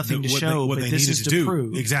have nothing to show, but this is to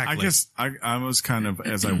prove. Exactly. I guess I was kind of,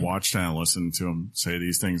 as I watched and I listened to him say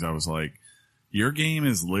these things, I was like, your game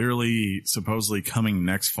is literally supposedly coming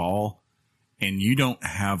next fall. And you don't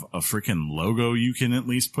have a freaking logo you can at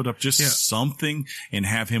least put up, just something, and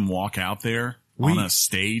have him walk out there on a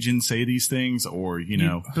stage and say these things, or,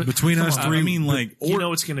 between us three, I mean, like,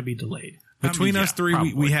 it's going to be delayed. Between us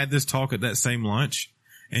three, we had this talk at that same lunch.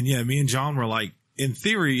 And me and John were like, in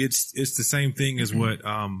theory, it's the same thing as what,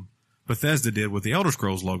 Bethesda did with the Elder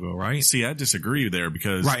Scrolls logo, right? See, I disagree there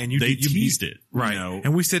because and they teased it. Right.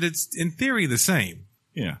 And we said it's in theory the same.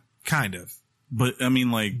 Yeah. Kind of. But I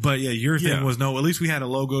mean, like, your thing was no. At least we had a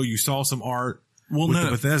logo. You saw some art. Well, with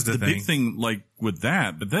the Bethesda thing. Big thing, like with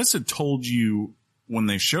that, Bethesda told you when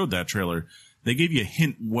they showed that trailer, they gave you a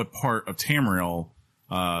hint what part of Tamriel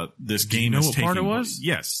this game is taking. What part it was?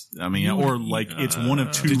 Yes, I mean, or like it's one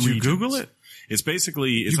of two. Did you regions. Google it? It's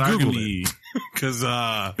basically it's either going to be because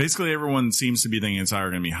basically everyone seems to be thinking it's either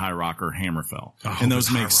going to be High Rock or Hammerfell, and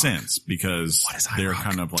those make sense because they're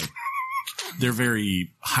kind of like. They're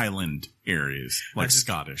very Highland areas, like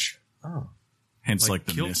Scottish. Oh. Hence, like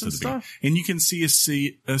the mist of the stuff? And you can see a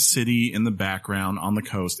city in the background on the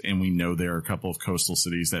coast, and we know there are a couple of coastal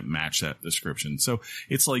cities that match that description. So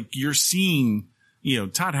it's like you're seeing,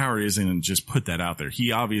 Todd Howard isn't just put that out there.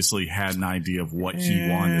 He obviously had an idea of what he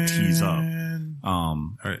wanted to tease up.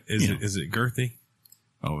 Is it girthy?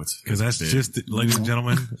 Oh, it's because that's just, ladies and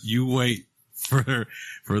gentlemen, you wait. For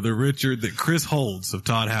the Richard that Chris holds of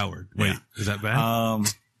Todd Howard. Wait, is that bad?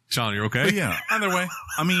 Sean, you're okay? But yeah. Either way,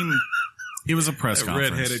 I mean, it was a press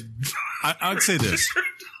conference. Redheaded. I'd say this.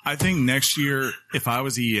 I think next year, if I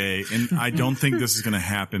was EA, and I don't think this is going to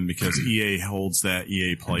happen because EA holds that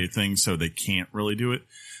EA Play thing, so they can't really do it.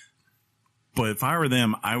 But if I were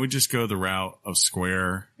them, I would just go the route of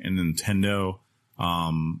Square and Nintendo.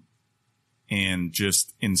 And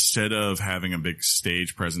just instead of having a big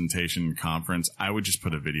stage presentation conference, I would just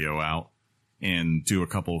put a video out and do a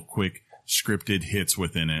couple of quick scripted hits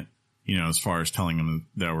within it, as far as telling them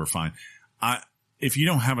that we're fine. If you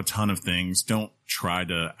don't have a ton of things, don't try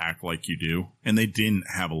to act like you do. And they didn't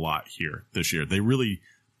have a lot here this year. They really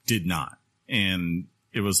did not. And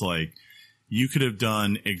it was like, you could have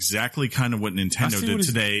done exactly kind of what Nintendo did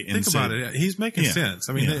today. Think about it. He's making sense.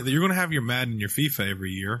 I mean, you're going to have your Madden and your FIFA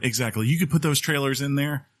every year. Exactly. You could put those trailers in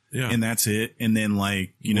there. Yeah. And that's it. And then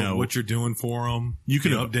what you're doing for them. You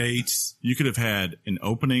could have updates. You could have had an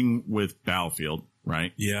opening with Battlefield,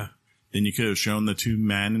 right? Yeah. Then you could have shown the 2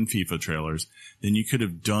 Madden and FIFA trailers. Then you could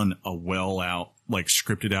have done a well out,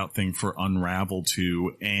 scripted out thing for Unravel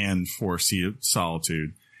 2 and for Sea of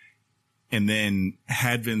Solitude. And then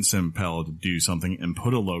had Vincent Pell to do something and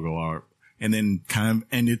put a logo art and then kind of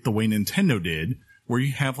end it the way Nintendo did, where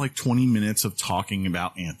you have 20 minutes of talking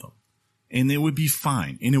about Anthem. And it would be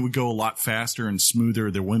fine. And it would go a lot faster and smoother.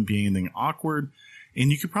 There wouldn't be anything awkward.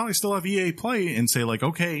 And you could probably still have EA Play and say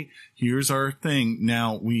okay, here's our thing.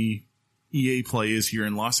 Now EA Play is here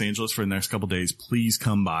in Los Angeles for the next couple of days. Please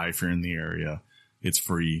come by if you're in the area. It's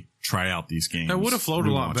free. Try out these games. That would have flowed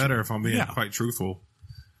a lot better if I'm being quite truthful.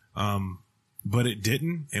 But it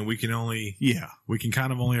didn't, and we can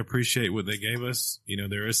kind of only appreciate what they gave us.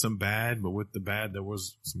 There is some bad, but with the bad, there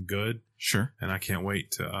was some good. Sure. And I can't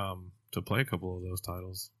wait to play a couple of those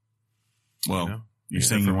titles. Well, you're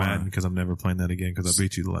saying for Madden because I'm never playing that again because I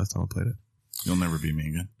beat you the last time I played it. You'll never beat me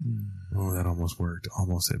again. Oh, that almost worked.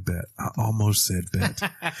 Almost said bet. I almost said bet.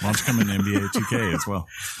 Why don't you come in NBA 2K as well?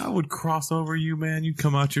 I would cross over you, man. You'd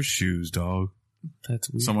come out your shoes, dog.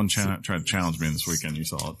 That's weird. Someone tried to challenge me this weekend. You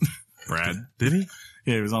saw it. Brad. Did he?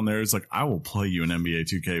 Yeah, he was on there. It was I will play you in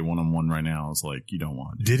NBA 2K one-on-one right now. I was like, you don't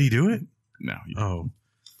want to do Did he do it? No.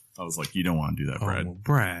 I was like, you don't want to do that, Brad. Oh,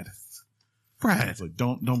 Brad. I was like,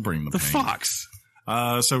 don't bring the pain. Fox.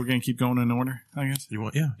 So we're going to keep going in order, I guess. You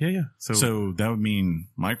want? Yeah. So that would mean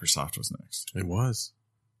Microsoft was next. It was.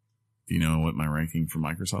 Do you know what my ranking for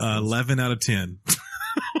Microsoft is? 11 out of 10.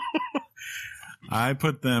 I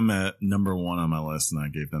put them at number 1 on my list, and I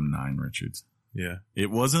gave them 9, Richards. Yeah.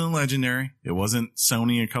 It wasn't legendary. It wasn't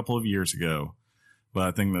Sony a couple of years ago, but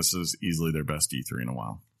I think this is easily their best E3 in a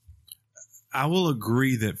while. I will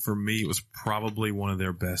agree that for me, it was probably one of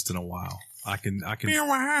their best in a while. I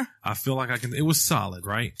feel like I can, it was solid,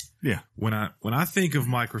 right? Yeah. When I think of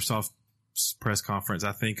Microsoft's press conference,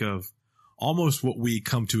 I think of almost what we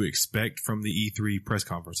come to expect from the E3 press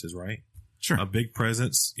conferences, right? Sure. A big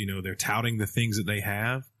presence, they're touting the things that they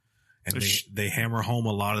have. And they hammer home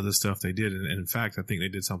a lot of the stuff they did. And in fact, I think they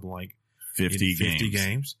did something like 50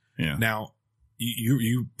 games. Yeah. Now,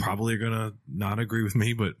 you probably are going to not agree with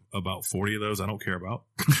me, but about 40 of those I don't care about.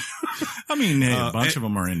 I mean, a bunch of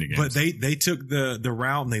them are indie games. But they took the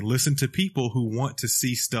route and they listened to people who want to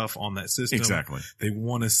see stuff on that system. Exactly. They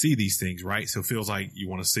want to see these things, right? So it feels like you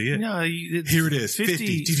want to see it. No, here it is.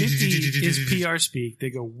 50 is PR speak. They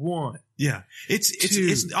go 1. Yeah.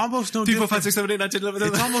 It's almost no 2, 4, 5, 6, 7, 8, 9, 10, 11.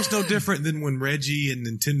 It's almost no different than when Reggie and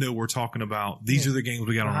Nintendo were talking about these are the games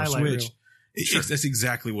we got on our Switch. Sure. That's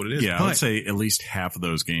exactly what it is. Yeah, I would say at least half of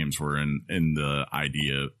those games were in the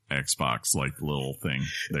Idea Xbox little thing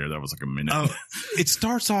there. That was a minute. It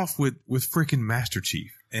starts off with freaking Master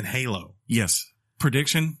Chief and Halo. Yes.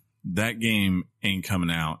 Prediction, that game ain't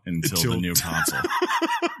coming out until the new console.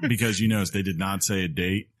 Because they did not say a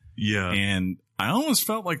date. Yeah. And I almost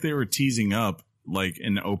felt like they were teasing up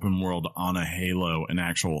an open world on a Halo, an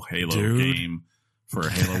actual Halo game for a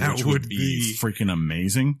Halo, which would be freaking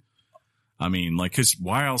amazing. I mean, cause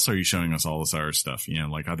why else are you showing us all this other stuff?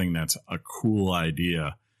 I think that's a cool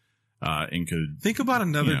idea. And could think about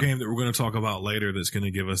another game that we're going to talk about later that's going to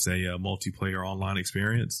give us a multiplayer online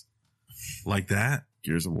experience like that.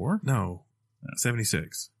 Gears of War? No,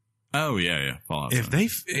 76. Oh yeah. Fallout.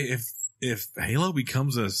 If Halo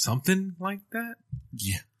becomes a something like that,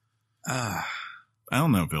 yeah. I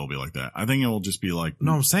don't know if it'll be like that. I think it will just be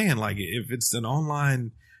no, I'm saying if it's an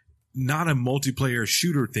online. Not a multiplayer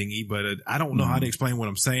shooter thingy, but I don't know how to explain what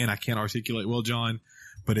I'm saying. I can't articulate well, John.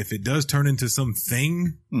 But if it does turn into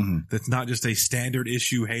something that's not just a standard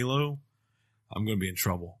issue Halo, I'm going to be in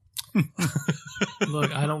trouble.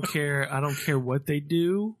 Look, I don't care. I don't care what they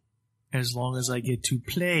do, as long as I get to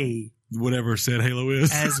play whatever said Halo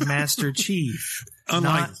is as Master Chief.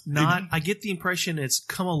 I get the impression it's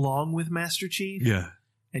come along with Master Chief. Yeah.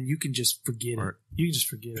 And you can just forget it. You can just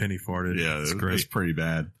forget Penny farted. Yeah, it's great. It's pretty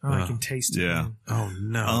bad. Oh, I can taste it. Yeah. Man. Oh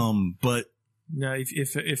no. But no,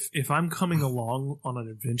 if I'm coming along on an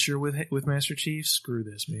adventure with Master Chief, screw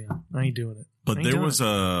this, man. I ain't doing it. But there was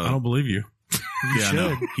I don't believe you. Yeah,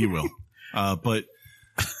 no, he will. But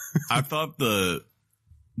I thought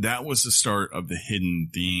that was the start of the hidden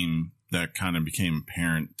theme that kind of became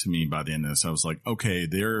apparent to me by the end of this. I was like, okay,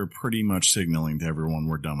 they're pretty much signaling to everyone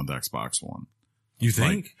we're done with Xbox One. You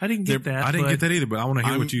think? I didn't get that. I didn't get that either, but I want to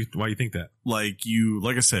hear why you think that. Like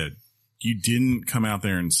I said, you didn't come out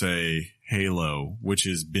there and say Halo, which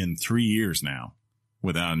has been 3 years now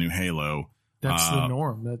without a new Halo. That's the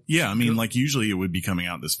norm. Yeah, I mean, like usually it would be coming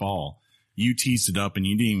out this fall. You teased it up and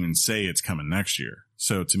you didn't even say it's coming next year.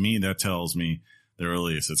 So to me, that tells me the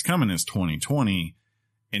earliest it's coming is 2020.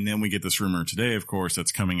 And then we get this rumor today, of course,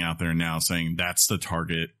 that's coming out there now saying that's the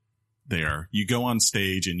target there. You go on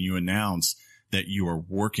stage and you announce that you are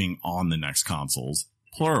working on the next consoles,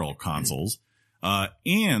 plural consoles.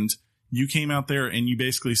 And you came out there and you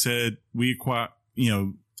basically said, we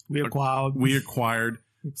acquired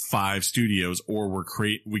 5 studios, or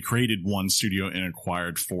we created 1 studio and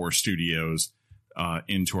acquired 4 studios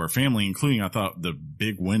into our family, including, I thought the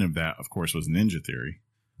big win of that, of course, was Ninja Theory.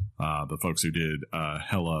 The folks who did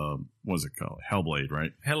what's it called? Hellblade,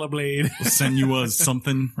 right? Hellblade. Senua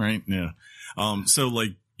something, right? Yeah. So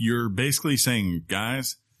like you're basically saying,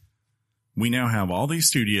 guys, we now have all these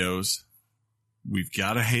studios. We've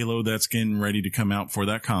got a Halo that's getting ready to come out for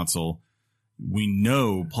that console. We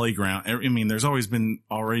know Playground. I mean, there's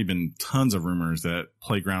already been tons of rumors that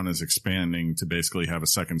Playground is expanding to basically have a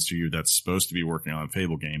second studio that's supposed to be working on a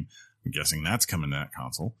Fable game. I'm guessing that's coming to that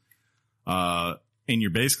console. And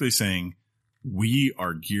you're basically saying we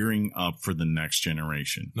are gearing up for the next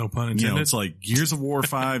generation. No pun intended. You know, it's like Gears of War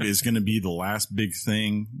 5 is going to be the last big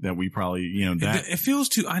thing that we probably, that it feels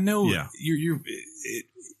too. I know. Yeah.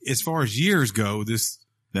 As far as years go,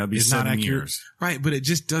 that'd be 7 years, right? But it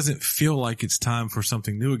just doesn't feel like it's time for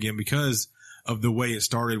something new again because of the way it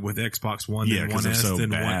started with Xbox One, then One S, so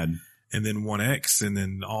then bad. And then One X, and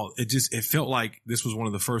then all. It felt like this was one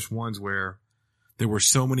of the first ones where there were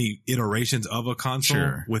so many iterations of a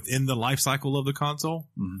console within the life cycle of the console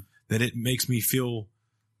that it makes me feel,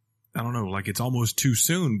 I don't know, like it's almost too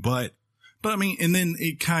soon. But I mean, and then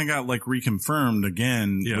it kind of got like reconfirmed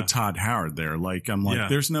again with Todd Howard there. Like, I'm like,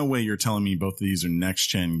 there's no way you're telling me both of these are next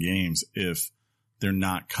gen games if they're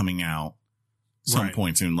not coming out some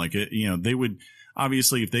point soon. Like they would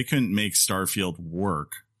obviously, if they couldn't make Starfield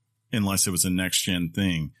work unless it was a next gen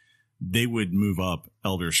thing, they would move up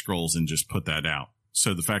Elder Scrolls and just put that out.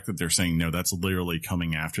 So the fact that they're saying, no, that's literally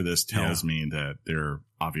coming after this tells me that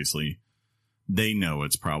they know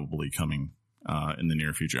it's probably coming in the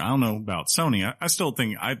near future. I don't know about Sony. I still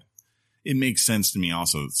think it makes sense to me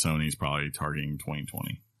also that Sony's probably targeting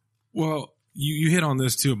 2020. Well, you hit on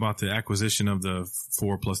this too about the acquisition of the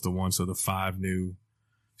 4 plus the 1, so the 5 new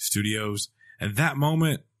studios. At that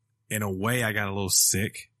moment, in a way, I got a little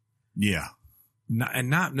sick. Yeah.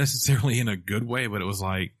 Not necessarily in a good way, but it was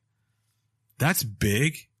like, that's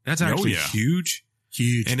big. That's actually huge.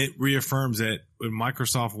 Huge. And it reaffirms that when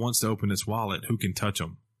Microsoft wants to open its wallet, who can touch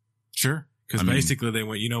them? Sure. Because basically they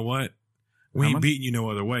went, you know what? We ain't beating you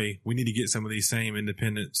no other way. We need to get some of these same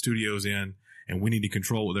independent studios in, and we need to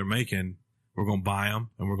control what they're making. We're going to buy them,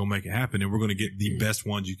 and we're going to make it happen, and we're going to get the best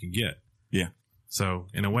ones you can get. Yeah. So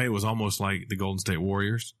in a way, it was almost like the Golden State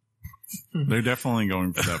Warriors. They're definitely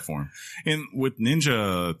going for that form. And with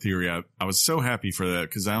Ninja Theory, I was so happy for that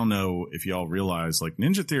because I don't know if y'all realize, like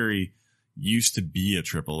Ninja Theory used to be a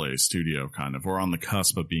AAA studio kind of, or on the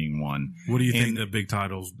cusp of being one. What do you think the big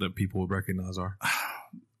titles that people would recognize are?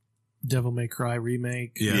 Devil May Cry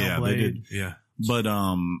remake. Yeah, they did. Yeah. But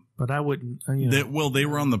I wouldn't. They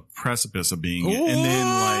were on the precipice of being it. And then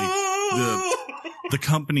like the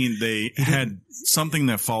company, they had something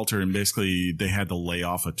that faltered and basically they had to lay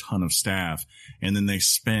off a ton of staff. And then they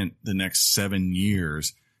spent the next 7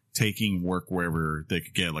 years taking work wherever they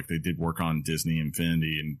could get. Like they did work on Disney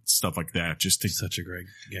Infinity and stuff like that. Just to such a great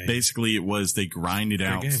game. Basically they grinded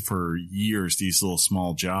out for years these little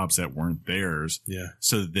small jobs that weren't theirs. Yeah.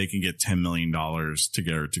 So that they can get $10 million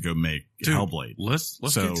together to go make Hellblade. Let's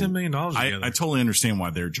get $10 million together. I totally understand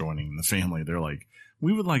why they're joining the family. They're like,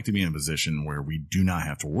 we would like to be in a position where we do not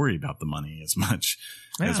have to worry about the money as much.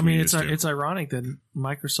 Yeah, I mean, it's ironic that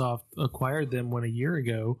Microsoft acquired them when a year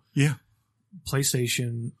ago. Yeah.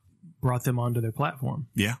 PlayStation brought them onto their platform.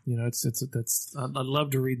 Yeah. I'd love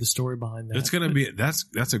to read the story behind that. It's going to be,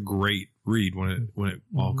 that's a great read when it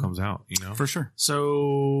all comes out, For sure.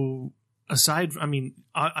 So aside, I mean,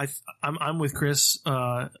 I'm with Chris,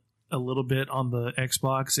 a little bit on the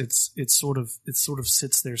Xbox. It sort of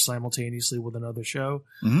sits there simultaneously with another show.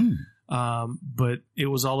 Mm-hmm. But it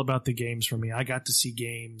was all about the games for me. I got to see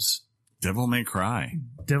games. Devil May Cry.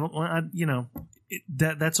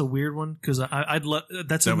 That's a weird one because I'd love.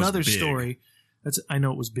 That's another story. I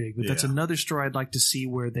know it was big, but that's another story I'd like to see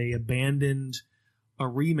where they abandoned a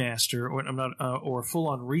remaster or a full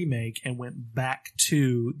on remake and went back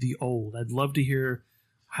to the old. I'd love to hear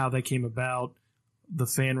how that came about. the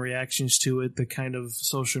fan reactions to it, the kind of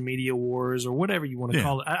social media wars or whatever you want to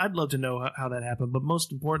call it. I'd love to know how that happened. But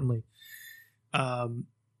most importantly, they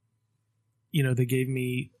gave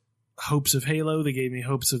me hopes of Halo. They gave me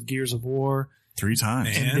hopes of Gears of War. 3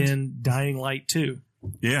 times. And then Dying Light 2.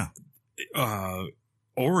 Yeah.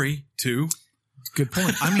 Ori 2. Good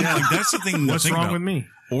point. I mean, like, that's the thing. What's wrong with me?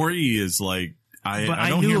 Ori is like, I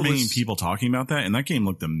don't hear many people talking about that, and that game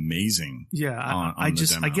looked amazing. Yeah, I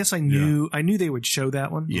guess I knew they would show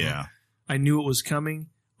that one. Yeah, I knew it was coming.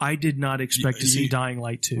 I did not expect to see Dying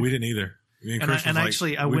Light 2. We didn't either. Me and Chris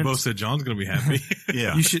we both said John's going to be happy.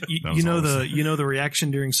 Yeah, you should. You know the reaction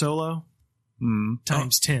during Solo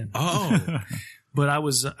times 10. Oh, but I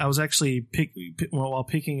was actually while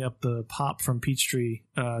picking up the pop from Peachtree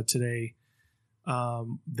today.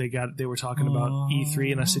 They were talking about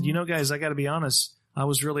E3, and I said, guys, I got to be honest. I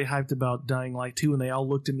was really hyped about Dying Light 2, and they all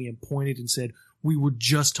looked at me and pointed and said, "We were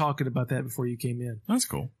just talking about that before you came in." That's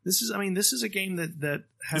cool. This is a game that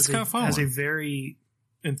has a very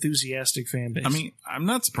enthusiastic fan base. I mean, I'm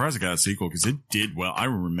not surprised it got a sequel because it did well. I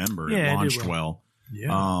remember it launched well.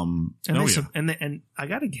 Yeah. And I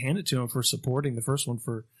got to hand it to them for supporting the first one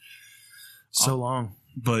for so long.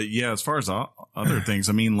 But yeah, as far as other things,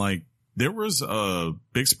 I mean, like, there was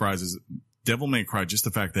big surprises. Devil May Cry, just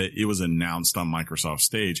the fact that it was announced on Microsoft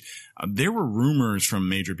stage. There were rumors from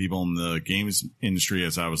major people in the games industry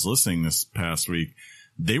as I was listening this past week.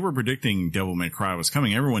 They were predicting Devil May Cry was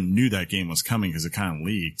coming. Everyone knew that game was coming because it kind of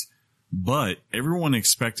leaked. But everyone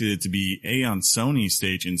expected it to be on Sony's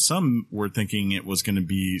stage, and some were thinking it was going to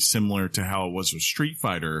be similar to how it was with Street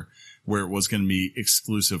Fighter, where it was going to be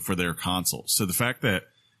exclusive for their console. So the fact that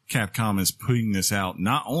Capcom is putting this out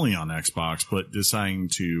not only on Xbox, but deciding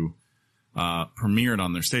to premiere it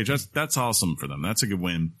on their stage. That's awesome for them. That's a good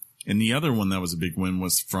win. And the other one that was a big win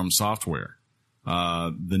was From Software,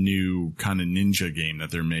 the new kind of ninja game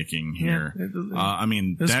that they're making here. I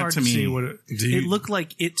mean, that to me, it looked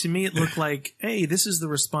like it to me. It looked like, hey, this is the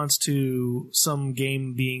response to some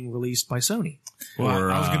game being released by Sony.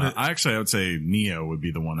 Or I would say Neo would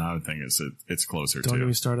be the one I would think it's closer to. Don't get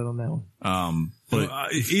me started on that one.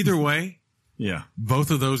 But either way, yeah,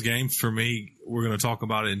 both of those games for me, we're going to talk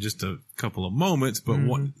about it in just a couple of moments. But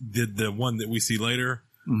the one that we see later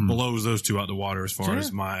blows those two out the water as far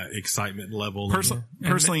as my excitement level.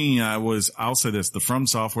 Personally, I'll say this: the From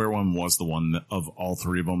Software one was the one of all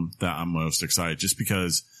three of them that I'm most excited, just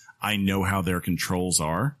because I know how their controls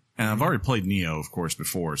are. And I've already played Neo, of course,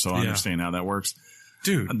 before, so I understand how that works.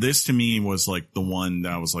 Dude, this to me was like the one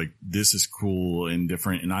that I was like, this is cool and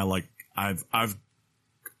different. And I've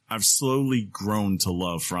slowly grown to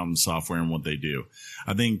love From Software and what they do.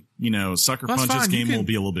 I think, Sucker Punch's game will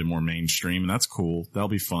be a little bit more mainstream, and that's cool. That'll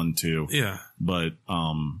be fun too. Yeah. But,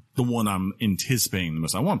 the one I'm anticipating the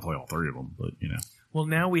most, I want to play all three of them, but Well,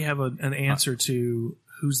 now we have an answer to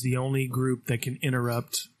who's the only group that can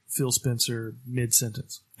interrupt Phil Spencer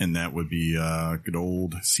mid-sentence. And that would be good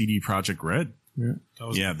old CD Projekt Red.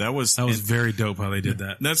 Yeah, that was very dope how they did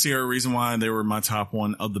that. That's the other reason why they were my top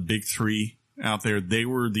one of the big three out there. They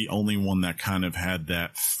were the only one that kind of had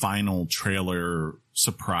that final trailer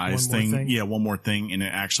surprise thing. Yeah, one more thing, and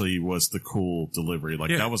it actually was the cool delivery. Like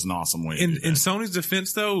that was an awesome way. In Sony's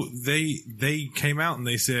defense, though, they came out and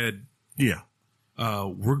they said, "Yeah,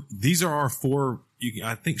 these are our four."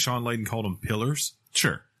 I think Sean Layden called them pillars.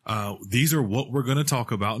 Sure. These are what we're going to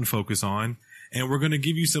talk about and focus on. And we're going to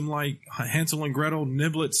give you some like Hansel and Gretel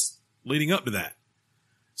niblets leading up to that.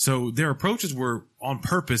 So their approaches were on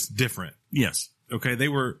purpose different. Yes. Okay. They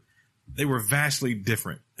were vastly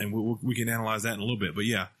different, and we can analyze that in a little bit. But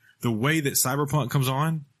yeah, the way that Cyberpunk comes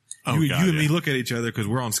on, you and me look at each other because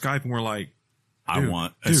we're on Skype and we're like,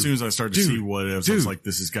 as soon as I started to see what it was, I was like,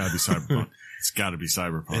 this has got to be Cyberpunk. It's got to be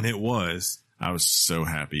Cyberpunk. And it was. I was so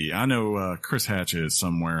happy. I know Chris Hatch is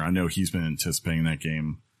somewhere. I know he's been anticipating that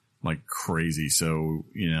game like crazy. So,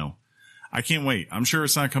 I can't wait. I'm sure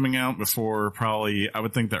it's not coming out before probably, I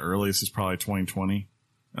would think the earliest is probably 2020.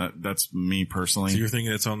 That's me personally. So you're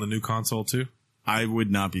thinking it's on the new console too? I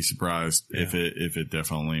would not be surprised if it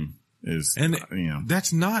definitely is. And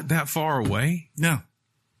that's not that far away. No.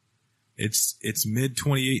 It's mid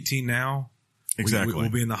 2018 now. Exactly. We'll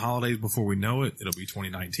be in the holidays before we know it. It'll be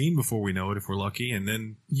 2019 before we know it if we're lucky. And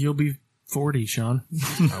then you'll be 40, Sean.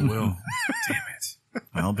 I will. Damn it.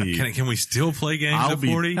 I'll be. Can we still play games at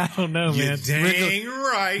 40? I don't know, man. Dang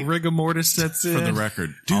right. Rigor mortis sets in. For the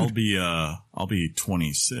record, dude, I'll be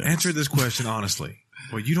 26. Answer this question honestly.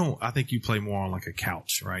 Well, I think you play more on like a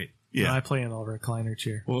couch, right? Yeah. No, I play in a recliner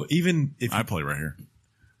chair. Well, even if I play right here.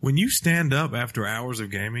 When you stand up after hours of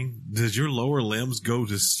gaming, does your lower limbs go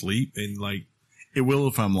to sleep and like It will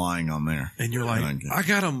if I'm lying on there. And you're like, I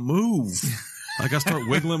gotta move. Like I start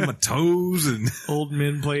wiggling my toes and old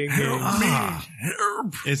men playing games.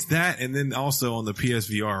 Help. It's that, and then also on the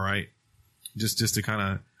PSVR, right? Just to kind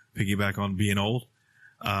of piggyback on being old.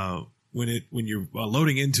 When you're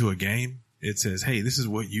loading into a game, it says, "Hey, this is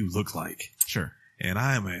what you look like." Sure. And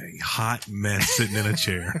I am a hot mess sitting in a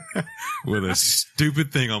chair with a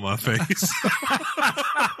stupid thing on my face.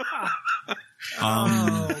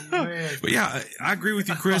 Oh man! But yeah, I agree with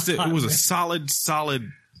you, Chris. It was a solid.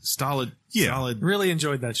 Really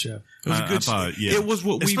enjoyed that show. It was a good show. Yeah. It was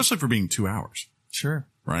what we, especially for being 2 hours, Sure.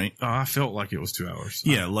 right? I felt like it was 2 hours.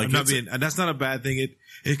 Yeah, like I'm not being, that's not a bad thing.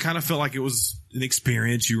 It kind of felt like it was an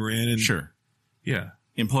experience you were in. And Sure. yeah.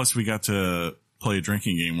 And plus, we got to play a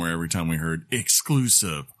drinking game where every time we heard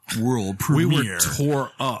exclusive world We premiere, were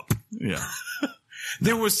tore up. yeah,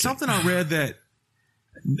 There was something I read that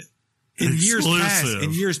in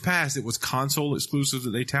years past, it was console exclusives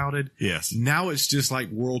that they touted. yes, Now it's just like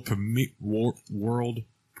world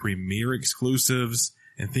premiere exclusives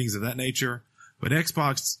and things of that nature. But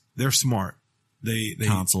Xbox, they're smart. They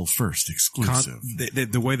console first exclusive.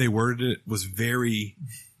 the way they worded it was very,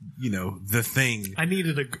 the thing. I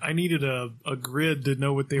needed a grid to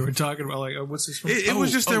know what they were talking about. Like, what's this from? It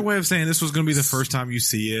was just their way of saying this was going to be the first time you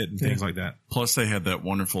see it and things like that. Plus, they had that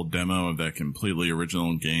wonderful demo of that completely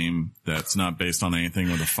original game that's not based on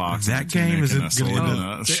anything with a fox. That and a tunic game is and a gonna sword be-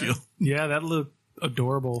 and a shield. Yeah, that looked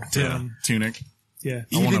adorable. Yeah, tunic. Yeah.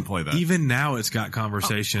 I want to play that. Even now, it's got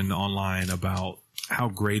conversation online about how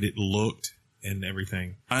great it looked and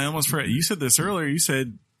everything. I almost forgot. You said this earlier. You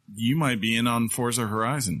said you might be in on Forza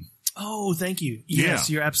Horizon. Oh, thank you. Yes,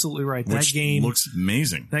 Yeah. you're absolutely right. Which That game looks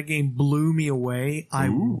amazing. That game blew me away.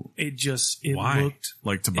 Ooh. It Why? looked.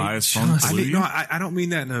 Like Tobias It Funk just- blew you? I don't mean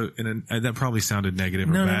that in a that probably sounded negative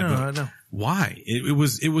or No, bad. no. Why? It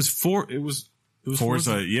was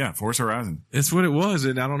Forza, yeah, Forza Horizon. It's what it was,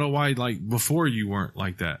 and I don't know why. Like before, you weren't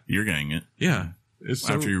like that. You're getting it. Yeah, it's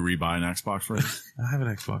so, After you rebuy an Xbox for it. I have an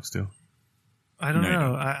Xbox still. I don't No, you know.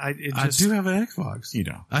 don't. I do have an Xbox. You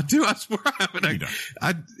don't. I do. I swear I have an You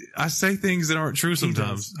Xbox. I say things that aren't true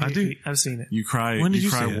sometimes. I do. I've seen it. You cry. When did you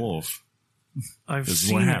cry see it? wolf. I've This is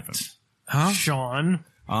seen what it. happened. Huh? Sean.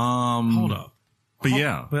 Hold up. But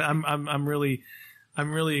yeah, But I'm really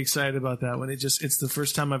excited about that one. It's the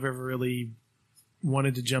first time I've ever really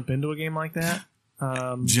wanted to jump into a game like that.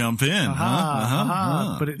 jump in,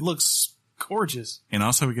 huh? But it looks gorgeous, And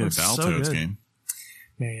also we get a Looks so Battletoads good. game.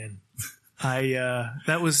 man. That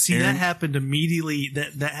Aaron- happened immediately.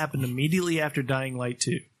 That happened immediately after Dying Light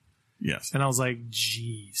 2. Yes. And I was like,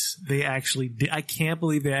 geez, they actually did. I can't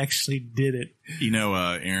believe they actually did it. You know,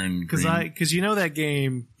 Aaron Green. Because that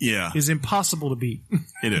game yeah, is impossible to beat.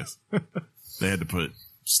 it is. They had to put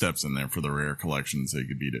steps in there for the rare collection so you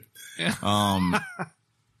could beat it. Yeah.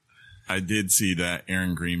 I did see that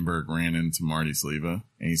Aaron Greenberg ran into Marty Sleva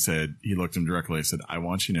and he looked him directly. I said, I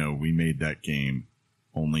want you to know we made that game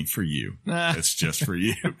only for you. It's just for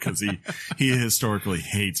you. Cause he historically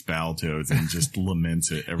hates Battletoads and just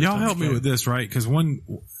laments it every Y'all time. help me with this, right? Because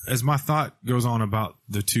as my thought goes on about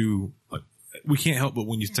the two, we can't help but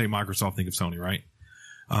when you say Microsoft, think of Sony, right?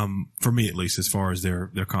 For me, at least, as far as their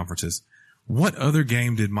conferences. What other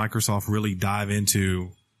game did Microsoft really dive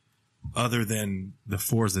into other than the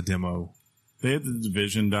Forza demo? They had the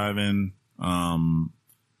Division dive in.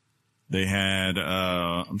 They had,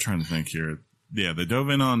 I'm trying to think here. Yeah, they dove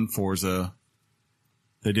in on Forza.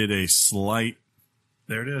 They did a slight.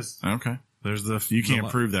 There it is. Okay. There's the. You can't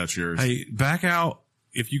prove that's yours. Hey, back out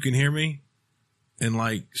if you can hear me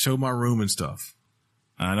and show my room and stuff.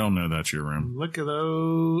 I don't know that's your room. Look at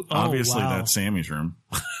those. Oh, Obviously, wow. that's Sammy's room.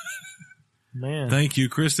 Man. Thank you.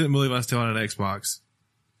 Chris didn't believe I was still on an Xbox.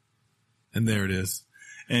 And there it is.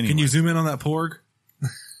 Anyway, Can you zoom in on that Porg?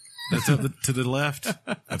 That's up to the left.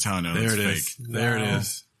 that's how I know There it's it fake. is. There it Wow.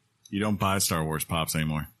 is. You don't buy Star Wars pops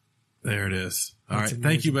anymore. There it is. All right. That's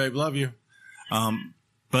Thank you, babe. Love you.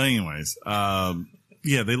 But anyways,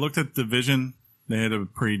 yeah, they looked at Division. They had a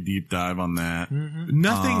pretty deep dive on that.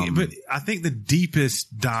 Nothing, but I think the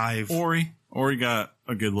deepest dive. Ori got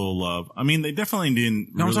a good little love. I mean, they definitely didn't.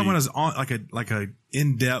 No, I'm really, talking about as like a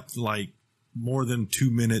in depth, more than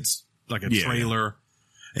 2 minutes, like a Yeah. trailer,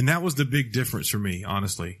 and that was the big difference for me,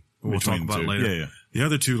 honestly. We'll talk Between about the it two. later. Yeah. The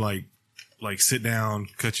other two, like sit down,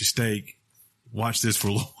 cut your steak, watch this for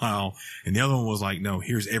a little while, and the other one was like, no,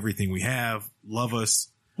 here's everything we have, love us.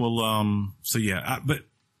 Well, So yeah, but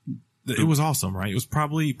it was awesome, right? It was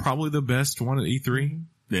probably the best one at E3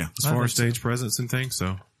 yeah. as far as stage presence and things.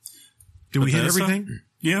 So, did we hit Bethesda? everything?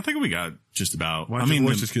 Yeah, I think we got just about. Why I mean,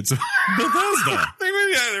 voice just get so Bethesda. I think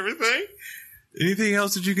we got everything. Anything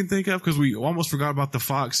else that you can think of? Because we almost forgot about the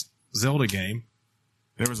Fox Zelda game.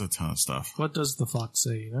 There was a ton of stuff. What does the fox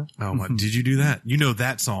say, you know? Oh, my, did you do that? You know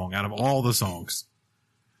that song out of all the songs.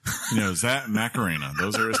 That Macarena.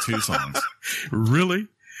 Those are his 2 songs. Really?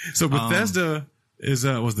 So Bethesda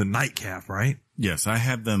was the nightcap, right? Yes, I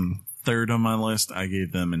had them 3rd on my list. I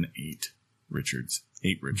gave them an 8 Richards.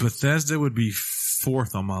 8 Richards. Bethesda would be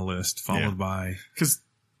 4th on my list, followed by... Because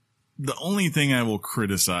the only thing I will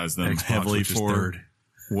criticize them Xbox, heavily for 3rd.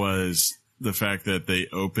 was the fact that they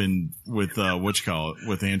opened with,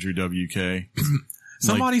 with Andrew WK.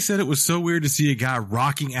 Somebody said it was so weird to see a guy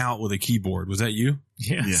rocking out with a keyboard. Was that you?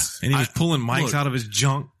 Yes. And he was pulling mics out of his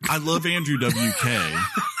junk. I love Andrew WK.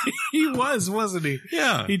 He was, wasn't he?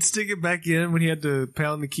 Yeah. He'd stick it back in when he had to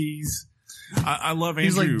pound the keys. I love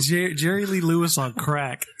Andrew. He's like Jerry Lee Lewis on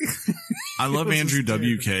crack. I love was Andrew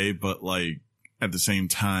hysterical. WK, but like at the same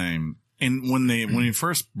time, and when he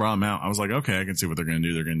first brought him out, I was like, okay, I can see what they're going to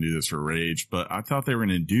do. They're going to do this for Rage, but I thought they were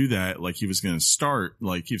going to do that. Like he was going to start,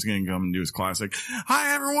 like he was going to come and do his classic.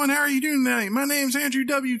 Hi everyone. How are you doing tonight? My name's Andrew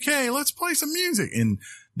WK. Let's play some music. And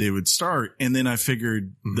they would start. And then I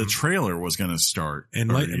figured the trailer was going to start. And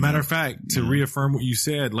matter of fact, to reaffirm what you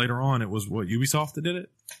said later on, it was what Ubisoft that did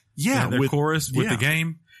it. Yeah. Their chorus with the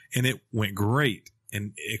game, and it went great.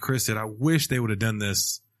 And Chris said, I wish they would have done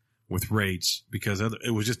this with Rage because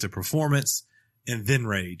it was just a performance and then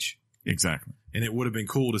Rage. Exactly. And it would have been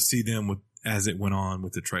cool to see them as it went on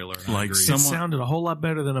with the trailer. Like It sounded a whole lot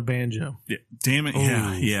better than a banjo. Yeah, damn it.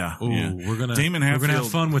 Yeah. We're going to have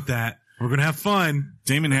fun with that. We're going to have fun.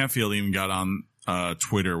 Damon Hatfield even got on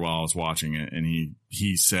Twitter while I was watching it, and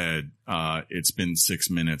he said it's been 6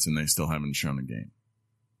 minutes and they still haven't shown a game.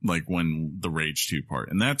 Like when the Rage 2 part.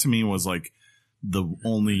 And that to me was like the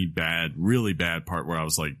only really bad part where I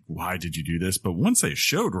was like, why did you do this? But once they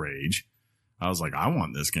showed Rage, I was like, I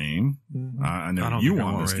want this game. Mm-hmm. I know you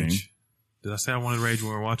want this Rage. game. Did I say I wanted Rage when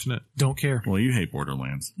we were watching it? Don't care. Well, you hate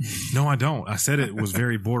Borderlands. No, I don't. I said it was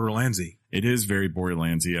very Borderlandsy. It is very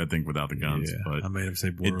Borderlandsy, I think, without the guns. Yeah, but I made him say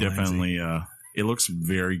Borderlandsy. it definitely, it looks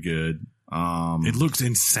very good. It looks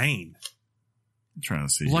insane. I'm trying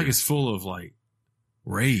to see. Like here. it's full of like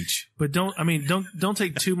rage. But don't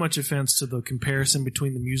take too much offense to the comparison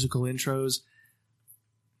between the musical intros.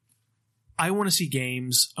 I want to see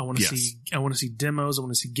games. I want to see demos. I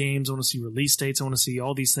want to see games. I want to see release dates. I want to see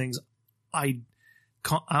all these things. I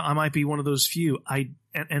might be one of those few.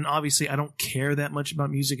 And obviously I don't care that much about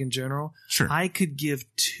music in general. Sure. I could give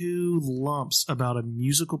 2 lumps about a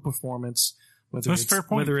musical performance,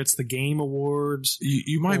 whether it's the Game Awards.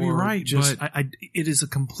 You might be right, but it is a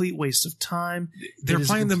complete waste of time. They're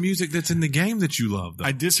playing the music that's in the game that you love, though.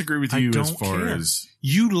 I disagree with you as far as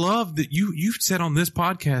you love that. You've said on this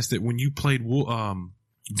podcast that when you played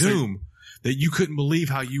Doom, that you couldn't believe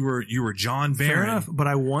how you were John Barron. Fair enough, but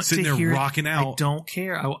I want sitting to there hear rocking out. I don't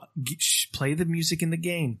care. Play the music in the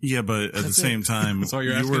game. Yeah, but at the same time,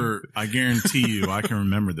 I guarantee you, I can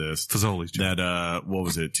remember this. Fazoli's that, what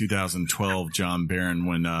was it, 2012 John Barron,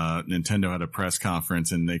 when Nintendo had a press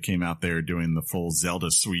conference and they came out there doing the full Zelda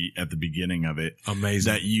suite at the beginning of it.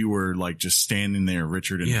 Amazing. That you were like just standing there,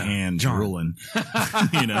 Richard in hand, drooling.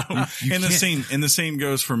 And the same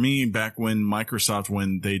goes for me back when Microsoft,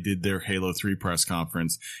 when they did their Halo 3 press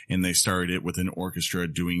conference and they started it with an orchestra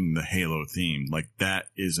doing the Halo theme. Like that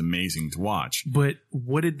is amazing to watch. But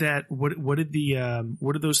what did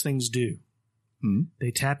those things do?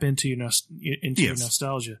 They tap into your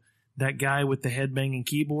nostalgia. That guy with the headbanging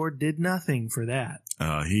keyboard did nothing for that.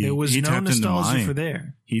 There was no nostalgia for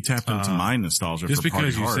there. He tapped into my nostalgia just for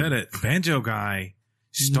because you hard. said it. Banjo Guy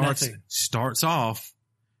starts off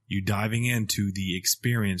you diving into the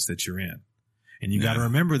experience that you're in. And you got to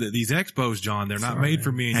remember that these expos, John, they're not made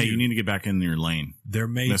for me and you need to get back in your lane. They're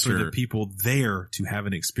made for the people there to have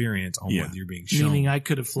an experience on what you're being shown. Meaning I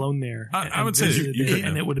could have flown there. I would say you could,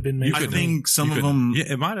 and it would have been made. I think some of them.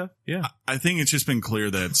 Yeah, it might have. Yeah. I think it's just been clear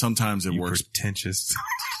that sometimes it works. Pretentious.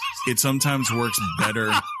 It sometimes works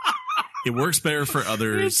better. It works better for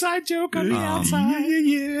others. Inside joke on the outside.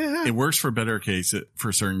 Yeah. It works for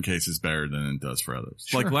certain cases better than it does for others.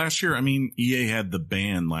 Sure. Like last year, I mean, EA had the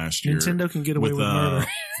ban last year. Nintendo can get away with murder.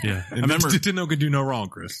 Yeah. I remember Nintendo can do no wrong,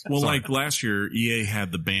 Chris. Well, like last year, EA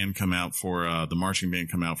had the band come out for, the marching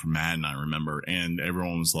band come out for Madden, I remember. And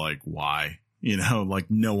everyone was like, why? You know,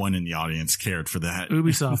 like no one in the audience cared for that.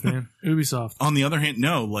 Ubisoft, man. Ubisoft. On the other hand,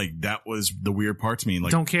 no, like that was the weird part to me.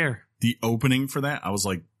 Like, don't care. The opening for that, I was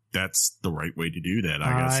like, that's the right way to do that,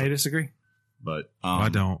 I guess. I disagree. But I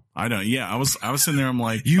don't. Yeah, I was sitting there. I'm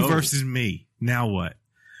like, you versus me. Now what?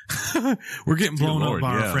 We're getting blown up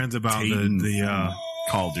by our friends about the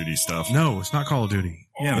Call of Duty stuff. No, it's not Call of Duty.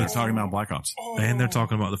 Yeah, they're talking about Black Ops. And they're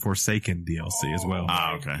talking about the Forsaken DLC as well.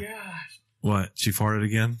 Ah, okay. What? She farted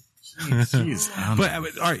again? Jeez. But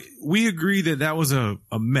all right, we agree that was a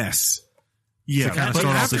mess. Yeah, to kind of but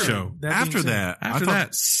start off the after- show. After that, After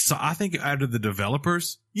that, so I think out of the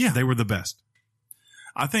developers, yeah, they were the best.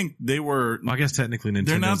 I think they were I guess technically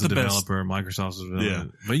They're not Nintendo's the the best. developer, Microsoft's the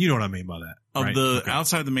developer. But you know what I mean by that. of right? the Okay.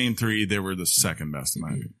 outside the main three. They were the second best in my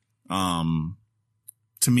opinion.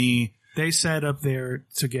 To me, They sat up there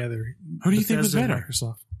together. Who do you think was Bethesda and better?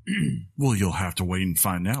 Microsoft. well, you'll have to wait and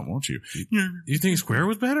find out, won't you? You think Square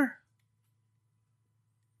was better?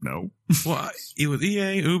 No. Well, it was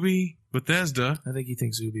EA, Ubi, Bethesda. I think he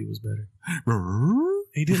thinks Ubi was better.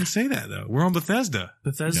 He didn't say that though. We're on Bethesda.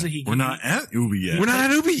 Bethesda, We're not at Ubi yet. We're not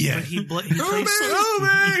at Ubi But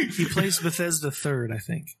yet. he placed Bethesda third, I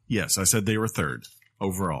think. Yes, I said they were third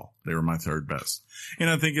overall. They were my third best. And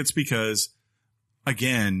I think it's because,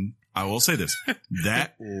 again, I will say this.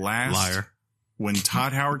 That last, Liar. when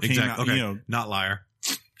Todd Howard came out, Okay. you know, Not liar.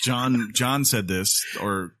 John said this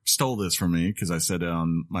or stole this from me because I said it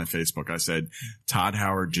on my Facebook. I said Todd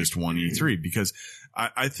Howard just won E3 because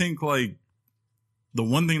I think like the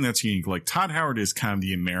one thing that's unique, like Todd Howard is kind of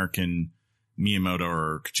the American Miyamoto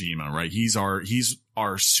or Kojima, right? He's our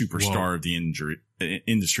superstar of the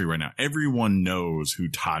industry right now. Everyone knows who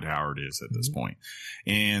Todd Howard is at this point.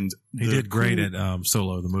 And He did great at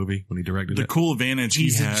Solo, the movie, when he directed the it. cool advantage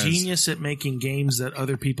He's he a has. genius at making games that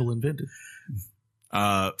other people invented.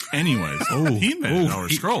 Anyways, he invented Elder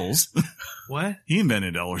Scrolls. What? He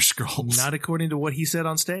invented Elder Scrolls. Not according to what he said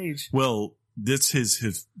on stage. Well, that's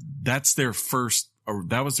that's their first, or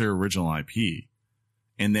that was their original IP.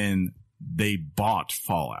 And then they bought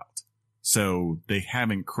Fallout. So they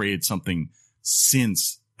haven't created something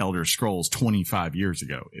since Elder Scrolls 25 years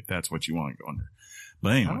ago, if that's what you want to go under.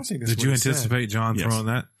 But I anyway, don't think that's Did what you he said. anticipate John Yes. throwing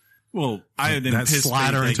that? well, I didn't That anticipate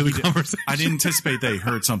slider that into he the did- conversation. I didn't anticipate they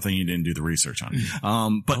heard something you didn't do the research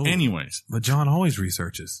on. But Oh. anyways, But John always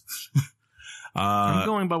researches. I'm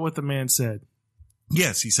going by what the man said.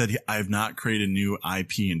 yes, he said, I have not created a new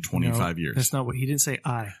IP in 25 No, years. That's not what he didn't say.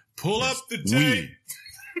 Pull up the We.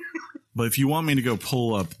 But if you want me to go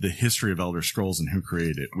pull up the history of Elder Scrolls and who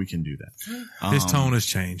created it, we can do that. His tone has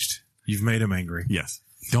changed. You've made him angry. Yes.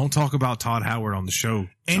 Don't talk about Todd Howard on the show. John.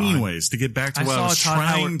 Anyways, to get back to I what I saw was a Todd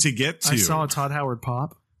trying Howard- to get to. I saw a Todd Howard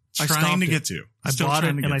pop. I trying stomped to it. get to. I Still bought it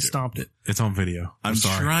trying to and get I to. stomped it. It's on video. I'm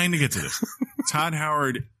sorry. trying to get to this. Todd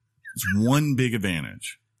Howard is one big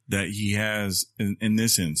advantage that he has in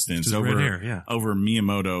this instance His red hair, yeah. over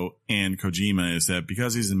Miyamoto and Kojima is that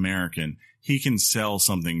because he's American, he can sell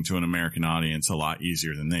something to an American audience a lot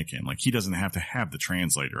easier than they can. Like he doesn't have to have the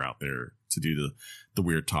translator out there to do the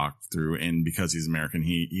weird talk through. And because he's American,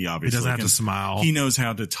 he He obviously doesn't have can- to smile. he knows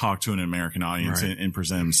how to talk to an American audience Right. and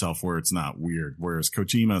present himself where it's not weird. Whereas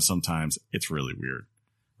Kojima, sometimes it's really weird.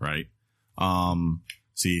 Right.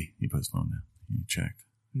 See, he put his phone down. He checked.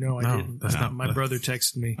 No, I No, didn't. that's not. My brother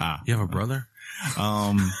texted me. You have a brother?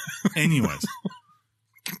 Anyways,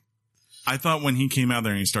 I thought when he came out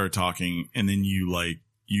there and he started talking and then you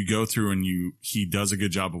go through and he does a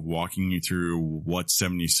good job of walking you through what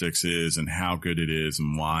 76 is and how good it is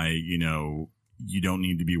and why, you don't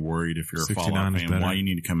need to be worried if you're a 69 Fallout is fan, better. why you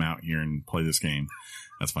need to come out here and play this game.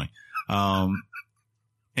 That's fine.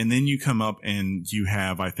 And then you come up and you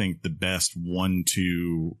have, I think, the best 1,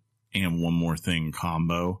 2, and one more thing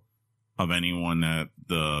combo of anyone at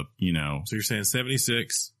So you're saying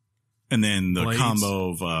 76? and then the Blades.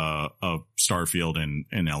 combo of Starfield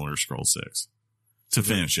and Elder Scrolls 6 to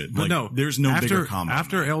finish it. But Like, no, there's no bigger combo.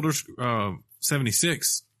 After Elder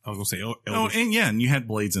 76, I was going to say Elder. and you had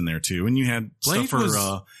Blades in there too, and you had Blades stuff for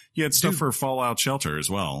was- you had stuff Dude. for Fallout Shelter as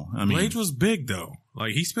well. I mean, Blades was big though.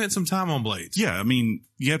 Like he spent some time on Blades. yeah, I mean,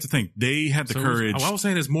 you have to think they had the So it was- courage. I was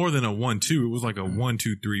saying it's more than a 1-2. It was like a 1,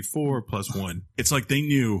 2, 3, 4 plus 1. It's like they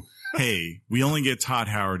knew, hey, we only get Todd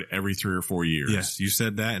Howard every 3 or 4 years. Yes, you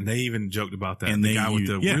said that, and they even joked about that. And the they guy with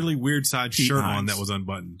used- the yeah. really weird side Pete shirt on Hines. that was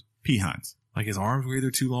unbuttoned. P. Hines. Like his arms were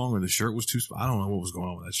either too long or the shirt was too. I don't know what was going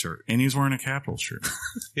on with that shirt. And he's wearing a Capitals shirt.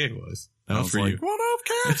 Yeah, it was. I That was was for like, you. what up,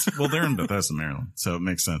 Caps? Well, they're in Bethesda, Maryland, so it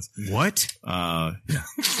makes sense. What? Yeah.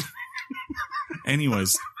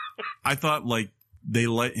 Anyways, I thought like they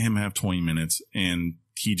let him have 20 minutes and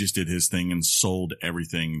he just did his thing and sold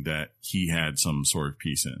everything that he had some sort of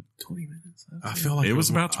piece in. 20 minutes. I feel like It was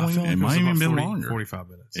about 20 I feel like it might was even about been 40 longer. 45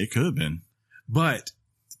 minutes. It could have been. But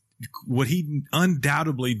what he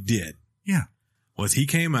undoubtedly did, Yeah. was he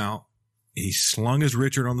came out, he slung his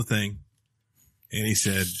Richard on the thing, and he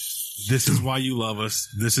said, "This is why you love us.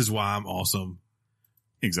 This is why I'm awesome.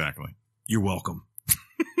 Exactly. You're welcome."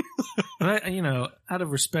 But out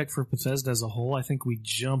of respect for Bethesda as a whole, I think we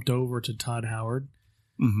jumped over to Todd Howard.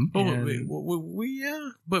 Mm-hmm.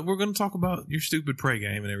 But we're going to talk about your stupid Prey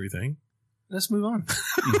game and everything. Let's move on.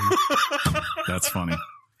 That's funny.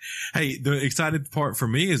 Hey, the excited part for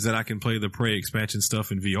me is that I can play the Prey expansion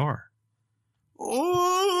stuff in VR.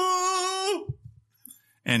 Oh!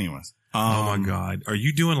 Anyways. Oh my God. Are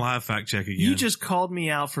you doing live fact check again? You just called me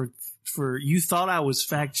out for you thought I was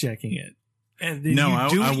fact checking it. And then I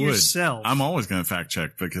would. yourself. I'm always going to fact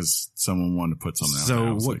check because someone wanted to put something out.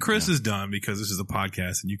 So what Chris has done, because this is a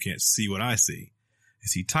podcast and you can't see what I see,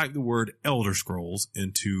 is he typed the word Elder Scrolls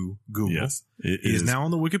into Google. Yes, it is now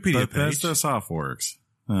on the Wikipedia Bethesda page. Softworks.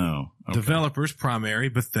 Oh, okay. Developers primary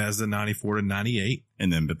Bethesda 94 to 98,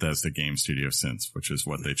 and then Bethesda Game Studio since, which is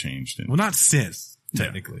what they changed. Well, not since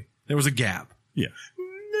technically. There was a gap. Yeah,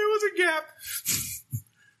 there was a gap.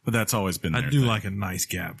 But that's always been there. I do like a nice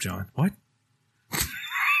gap, John. What?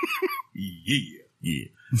 Yeah.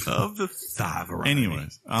 Of the thigh variety.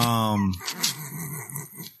 Anyways,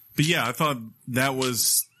 but yeah, I thought that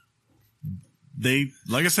was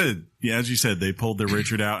like I said, yeah, as you said, they pulled their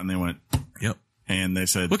Richard out and they went, yep. And they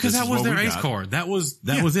said, because that was their ace card. That was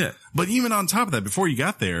it. But even on top of that, before you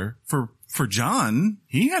got there, for John,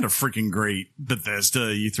 he had a freaking great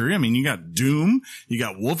Bethesda E3. I mean, you got Doom, you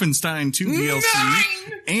got Wolfenstein 2 DLC,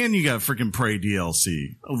 and you got freaking Prey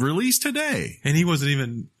DLC released today. And he wasn't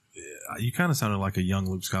even. You kind of sounded like a young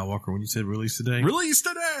Luke Skywalker when you said release today. Release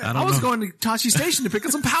today. I was going to Tachi Station to pick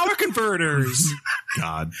up some power converters.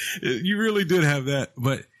 God, you really did have that,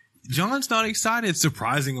 but. John's not excited,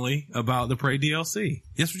 surprisingly, about the Prey DLC.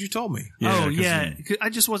 That's what you told me. Yeah,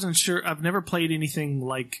 I just wasn't sure. I've never played anything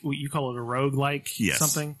like what you call it, a roguelike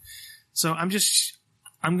something. So I'm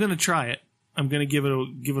going to try it. I'm going to give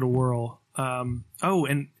it a whirl. And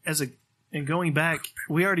going back,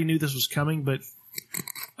 we already knew this was coming, but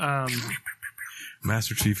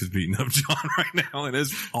Master Chief is beating up John right now, and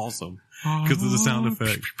it's awesome because of the sound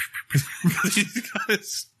effect. He's got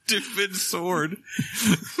his stupid sword.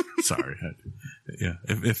 Sorry. Yeah,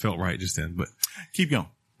 it felt right just then, but keep going.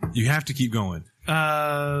 You have to keep going.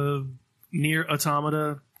 Nier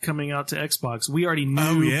Automata coming out to Xbox. We already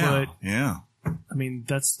knew, but yeah. I mean,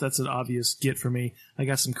 that's an obvious get for me. I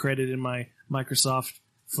got some credit in my Microsoft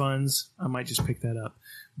funds. I might just pick that up.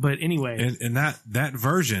 But anyway. And that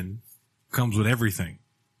version comes with everything.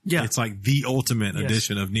 Yeah. It's like the ultimate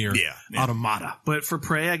edition of Nier Automata. But for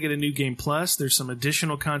Prey, I get a new game plus. There's some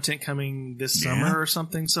additional content coming this summer or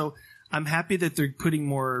something. So I'm happy that they're putting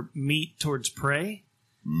more meat towards Prey.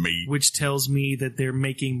 Which tells me that they're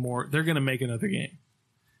making more. They're going to make another game.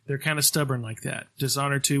 They're kind of stubborn like that.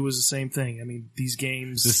 Dishonored 2 was the same thing. I mean, these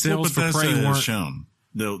games. The sales for Prey weren't shown.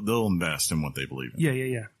 They'll invest in what they believe in.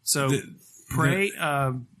 Yeah. So Prey,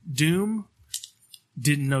 Doom,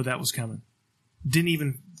 didn't know that was coming.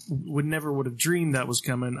 Would never have dreamed that was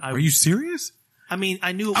coming. Are you serious? I mean,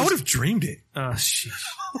 I knew it was. I would have dreamed it.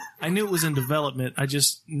 I knew it was in development. I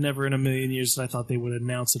just never in a million years I thought they would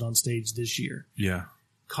announce it on stage this year. Yeah.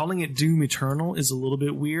 Calling it Doom Eternal is a little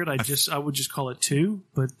bit weird. I would just call it 2,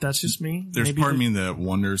 but that's just me. There's part of me that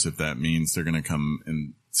wonders if that means they're going to come,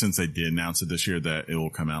 and since they did announce it this year, that it will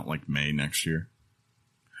come out like May next year.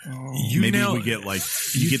 We get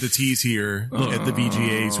you get the tease here at the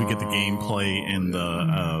VGAs, we get the gameplay and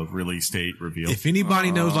the release date reveal. If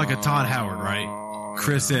anybody knows like a Todd Howard, right?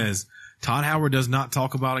 Chris says Todd Howard does not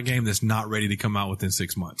talk about a game that's not ready to come out within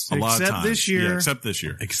 6 months. A lot of times. This year. Yeah, except this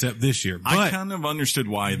year. But I kind of understood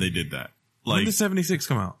why they did that. When did 76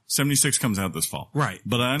 come out? 76 comes out this fall. Right.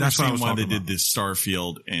 But I understand why they did this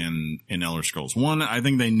Starfield and Elder Scrolls. One, I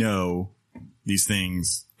think they know these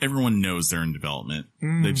things. Everyone knows they're in development.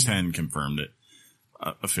 They just hadn't confirmed it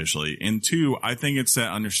officially. And two, I think it's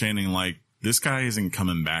that understanding like this guy isn't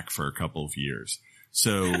coming back for a couple of years.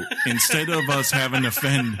 So instead of us having to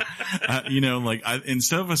fend,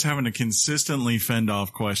 instead of us having to consistently fend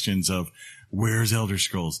off questions of where's Elder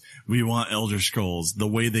Scrolls? We want Elder Scrolls the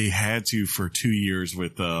way they had to for 2 years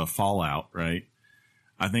with Fallout, right?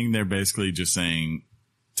 I think they're basically just saying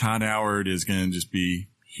Todd Howard is going to just be,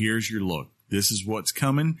 here's your look. This is what's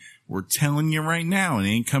coming. We're telling you right now, it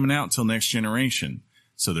ain't coming out till next generation.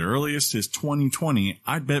 So the earliest is 2020.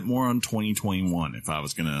 I'd bet more on 2021 if I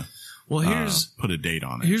was going to put a date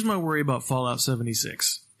on it. Here's my worry about Fallout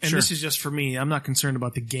 76. And this is just for me. I'm not concerned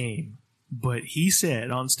about the game. But he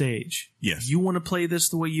said on stage, yes, you want to play this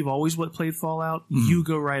the way you've always played Fallout? You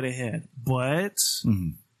go right ahead. But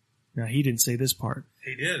now he didn't say this part.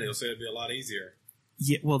 He did. He'll say it'd be a lot easier.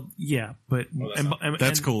 Yeah, well, yeah, but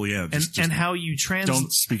that's cool. Yeah, and how you translate.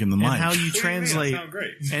 Don't speak in the mic. And how you translate.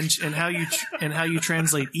 And how you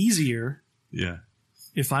translate easier. Yeah.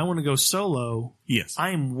 if I want to go solo, Yes. I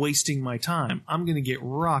am wasting my time. I'm going to get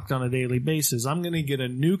rocked on a daily basis. I'm going to get a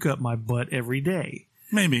nuke up my butt every day.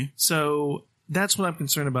 Maybe. So that's what I'm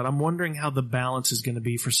concerned about. I'm wondering how the balance is going to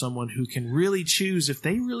be for someone who can really choose, if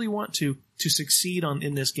they really want to succeed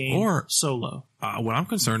in this game Or solo. What I'm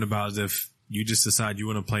concerned about is if you just decide you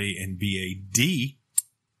want to play and be a D,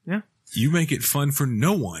 Yeah. you make it fun for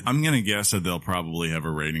no one. I'm going to guess that they'll probably have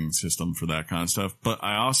a rating system for that kind of stuff. But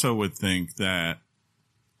I also would think that,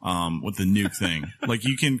 with the nuke thing, like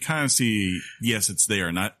you can kind of see, yes, it's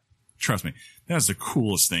there. Not, trust me, that's the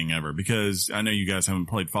coolest thing ever, because I know you guys haven't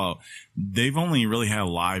played Fallout. They've only really had a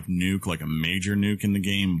live nuke, like a major nuke in the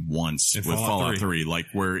game once with Fallout 3, like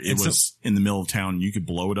where it was in the middle of town. You could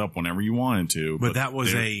blow it up whenever you wanted to. But that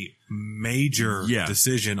was a major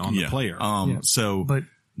decision on the player. So But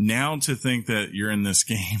now to think that you're in this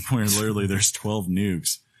game where literally there's 12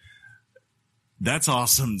 nukes, that's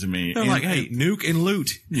awesome to me. They're like, hey, nuke and loot.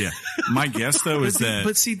 Yeah. My guess though is that,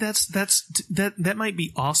 But see, that might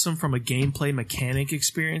be awesome from a gameplay mechanic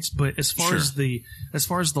experience, but as far as the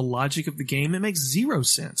logic of the game, it makes zero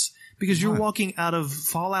sense because you're walking out of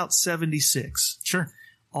Fallout 76. sure.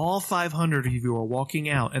 All 500 of you are walking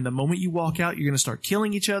out, and the moment you walk out, you're going to start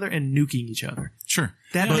killing each other and nuking each other. Sure.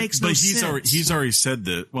 That makes no sense. He's already said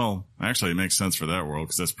that. Well, actually, it makes sense for that world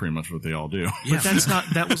because that's pretty much what they all do. But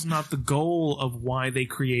that was not the goal of why they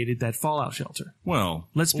created that Fallout shelter. Well,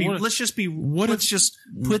 Let's just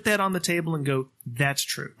put that on the table and go, that's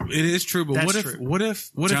true. It is true, but That's what if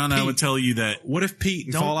John, Pete, I would tell you that. what if Pete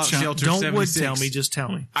in Don't- Fallout John, Shelter don't 76? would tell me, just tell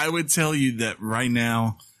me. I would tell you that right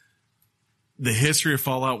now, the history of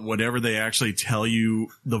Fallout, whatever they actually tell you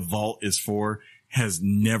the vault is for, has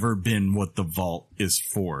never been what the vault is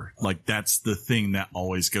for. Like, that's the thing that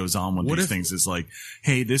always goes on with these things is like,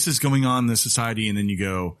 hey, this is going on in this society. And then you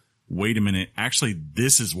go, wait a minute. Actually,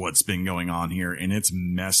 this is what's been going on here. And it's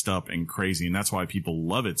messed up and crazy. And that's why people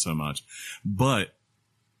love it so much. But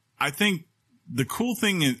I think the cool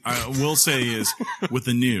thing I will say is with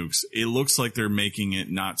the nukes, it looks like they're making it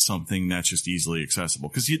not something that's just easily accessible,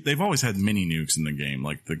 because they've always had mini nukes in the game,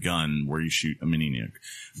 like the gun where you shoot a mini nuke.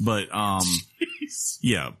 But,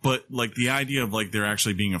 yeah, but like the idea of like there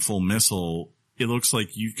actually being a full missile, it looks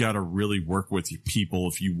like you've got to really work with your people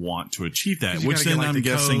if you want to achieve that, which then I'm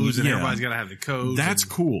guessing, and everybody's got to have the codes. That's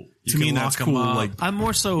cool. To can me, that's lock 'em cool. up. Like, I'm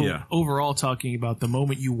more so overall talking about the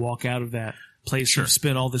moment you walk out of that place, you've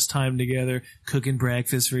spent all this time together, cooking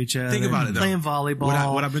breakfast for each other. Think about it, though. Playing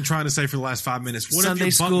volleyball. What I've been trying to say for the last 5 minutes. What Sunday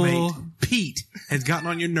if your school. bunkmate, Pete, has gotten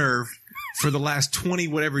on your nerve for the last 20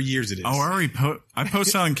 whatever years it is? oh, I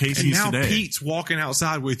posted on and Casey's now today. Pete's walking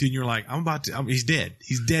outside with you and you're like, he's dead.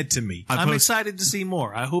 He's dead to me. I'm excited to see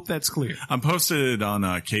more. I hope that's clear. I posted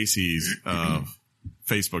on Casey's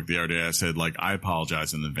Facebook the other day. I said, like, I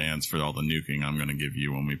apologize in advance for all the nuking I'm going to give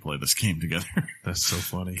you when we play this game together. That's so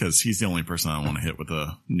funny. Because he's the only person I want to hit with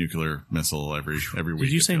a nuclear missile every week.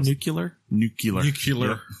 Did you say nuclear? Nuclear. Nuclear.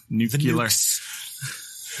 Yep. Nuclear.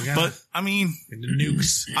 But, I mean, And the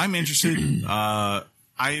nukes. I'm interested.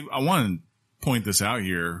 I want to point this out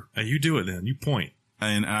here. You do it then. You point.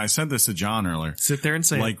 And I said this to John earlier. Sit there and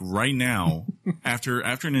say, Like right now, after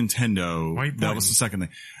Nintendo, Why you that pointing? was the second thing.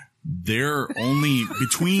 They're only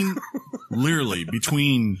between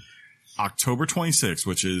October 26th,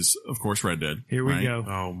 which is of course Red Dead. here we right? go.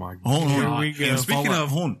 Oh my Hold god. on. we go. And Speaking Fallout- of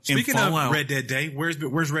hold on. Speaking And of Fallout, Red Dead Day,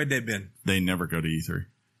 where's Red Dead been? they never go to E3.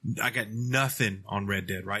 I got nothing on Red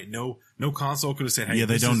Dead, right? No console could have said, hey, Yeah,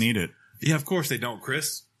 they this don't is- need it. Yeah, of course they don't,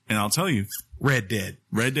 Chris. And I'll tell you, Red Dead.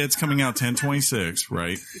 Red Dead's coming out 10/26,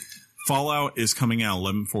 right? Fallout is coming out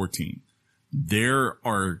 11/14. There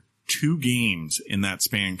are 2 games in that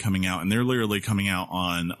span coming out, and they're literally coming out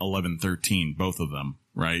on 11/13, both of them,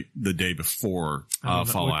 right? The day before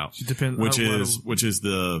Fallout, which is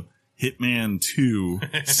the Hitman 2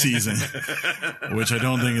 season, which I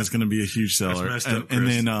don't think is going to be a huge seller. That's messed up, and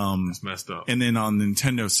Chris. then That's messed up. and then on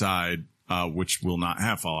Nintendo side, which will not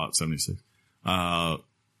have Fallout 76,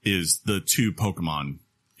 is the 2 Pokemon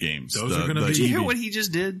games. Those are gonna be- Did you hear EV. what he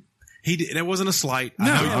just did? He did. That wasn't a slight. No, I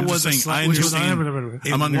know I'm it just wasn't saying, I a slight. understand.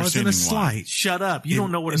 It I'm wasn't understanding a why. slight. Shut up. You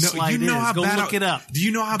don't know what a slide you know is. how Go bad look it up. Do you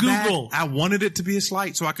know how Google. bad I wanted it to be a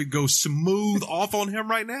slight so I could go smooth off on him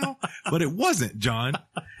right now? But it wasn't, John.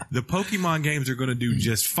 The Pokemon games are going to do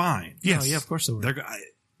just fine. Yes. Oh, yeah, of course they will.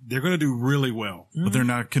 They're going to do really well. But they're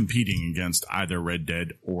not competing against either Red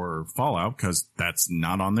Dead or Fallout because that's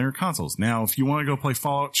not on their consoles. Now, if you want to go play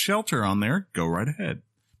Fallout Shelter on there, go right ahead.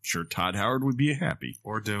 Sure, Todd Howard would be happy.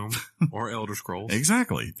 Or Doom. Or Elder Scrolls.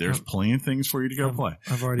 Exactly. There's plenty of things for you to go play.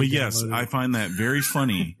 I've already But yes, downloaded I it. find that very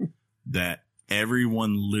funny that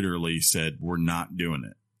everyone literally said we're not doing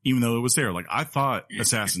it. even though it was there. Like, I thought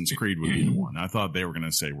Assassin's Creed would be the one. I thought they were going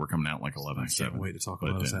to say we're coming out like 11/7. I can't wait to talk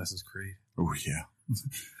about Assassin's Creed. Oh yeah.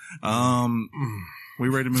 We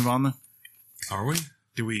ready to move on then? Are we?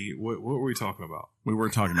 What were we talking about? We were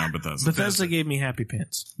talking about Bethesda. Bethesda gave me happy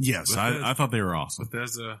pants. Yes, I thought they were awesome.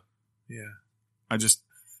 Bethesda, yeah. I just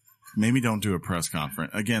maybe don't do a press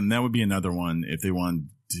conference again. That would be another one if they wanted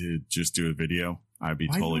to just do a video. I'd be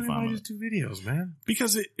totally fine with it. Just do videos, man.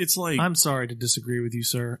 Because it's like, I'm sorry to disagree with you,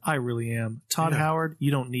 sir. I really am. Todd Howard,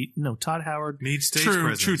 you don't need Todd Howard needs stage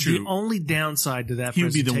presence. True. The only downside to that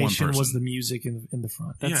presentation was the music in the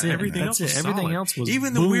front. That's it. Everything else was Everything solid. else was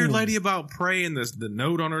even the weird lady about Prey and the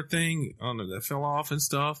note on her thing that fell off and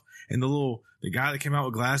stuff, and the guy that came out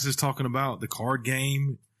with glasses talking about the card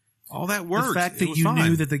game. All that worked. The fact that you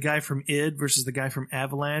knew that the guy from id versus the guy from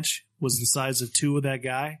Avalanche was the size of two of that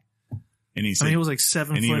guy. And he said, he was like 7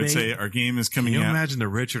 foot. And he would 8. say, "Our game is coming out." Can you imagine the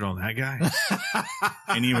Richard on that guy?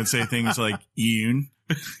 And he would say things like, "Yoon."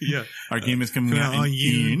 Yeah. Our game is coming out on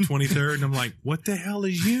Yoon 23rd. And I'm like, what the hell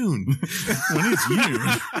is Yoon? When is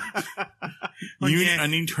Yoon? Yoon, I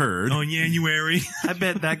need turd. On January. I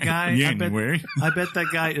bet that guy. January. I bet that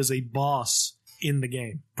guy is a boss in the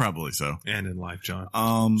game. Probably so. And in life,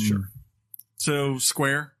 John. Sure. So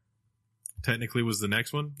Square technically was the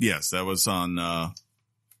next one. Yes, that was on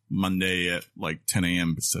Monday at like 10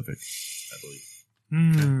 a.m. Pacific, I believe.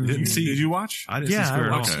 Did you watch? I didn't see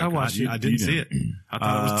Square. I watched it. I didn't see it. I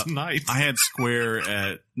thought it was tonight. I had Square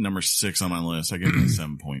at number 6 on my list. I gave it a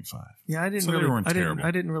 7.5. Yeah, I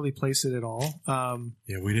didn't really place it at all.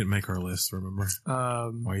 Yeah, we didn't make our list. Remember? Why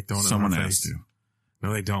are you throwing someone it in our has face? to.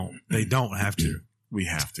 No, they don't. They don't have to. We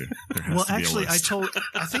have to. There has well, to be actually, a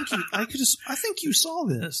list. I think you saw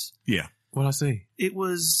this. Yeah. What'd I say? It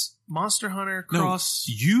was Monster Hunter Cross.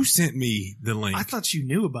 No, you sent me the link. I thought you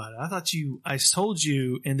knew about it. I told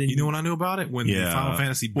you, and then you know when I knew about it? When the Final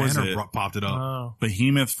Fantasy banner popped it up. Oh.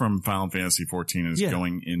 Behemoth from Final Fantasy 14 is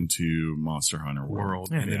going into Monster Hunter World.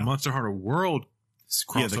 Yeah. And then Monster Hunter World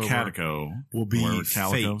crossover the Calico will be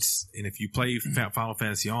Calico. Fate. And if you play Final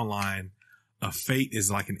Fantasy Online, a Fate is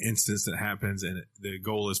like an instance that happens, and the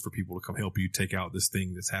goal is for people to come help you take out this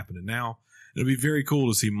thing that's happening now. It'll be very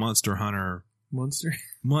cool to see Monster Hunter. Old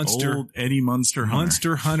Eddie Munster Hunter.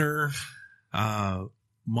 Monster Hunter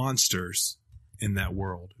monsters in that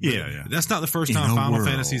world. Yeah. That's not the first time Final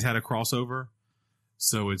Fantasy's had a crossover.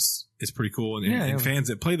 So it's pretty cool. And fans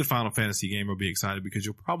that play the Final Fantasy game will be excited because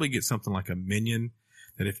you'll probably get something like a minion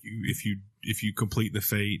that if you complete the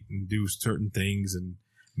Fate and do certain things and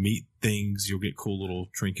meet things, you'll get cool little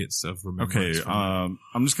trinkets of remembrance. Okay,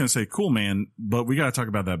 I'm just gonna say cool, man, but we gotta talk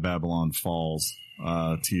about that Babylon Falls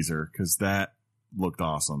teaser because that looked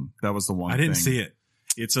awesome. That was the one. I didn't see it.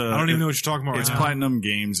 I don't even know what you're talking about. It's right now. Platinum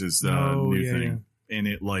Games is the new thing, and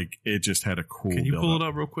it just had a cool. Can you pull it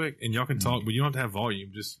up real quick and y'all can talk, but you don't have to have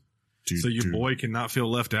volume, just so your boy cannot feel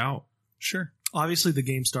left out. Sure. Obviously, the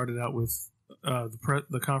game started out with.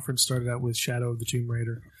 The conference started out with Shadow of the Tomb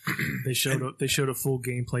Raider. They showed a full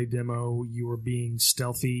gameplay demo. You were being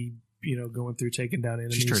stealthy, going through, taking down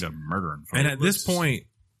enemies. Just straight up murdering folks. And at this point,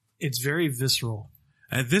 it's very visceral.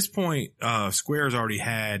 At this point, Square's already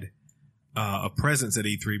had a presence at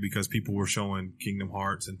E3 because people were showing Kingdom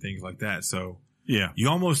Hearts and things like that. So yeah, you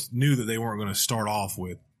almost knew that they weren't going to start off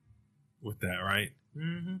with that, right?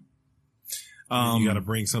 Mm-hmm. You got to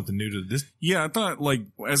bring something new to this. Yeah, I thought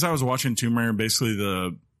as I was watching Tomb Raider, basically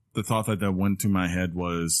the thought that went through my head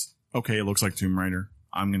was, okay, it looks like Tomb Raider.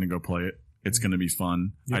 I'm going to go play it. It's going to be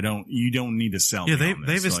fun. Yep. You don't need to sell. Yeah, me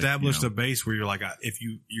they've established a base where you're like, if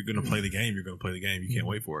you're going to play the game, you're going to play the game. You can't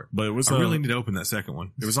wait for it. But it was. I really need to open that second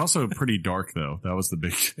one. It was also pretty dark though. That was the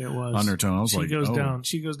big undertone. I was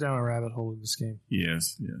She goes down a rabbit hole in this game.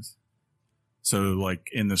 Yes. So,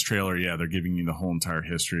 in this trailer, they're giving you the whole entire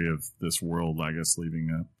history of this world, I guess,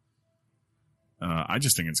 leaving up. I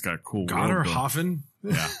just think it's got a cool Goddard Hoffen?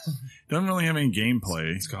 Yeah. Doesn't really have any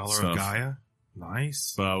gameplay. Scholar of Gaia?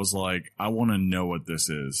 Nice. But I was like, I want to know what this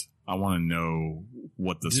is. I want to know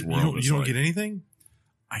what this world is. You don't get anything?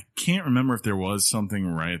 I can't remember if there was something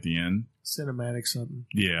right at the end. Cinematic something.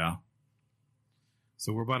 Yeah.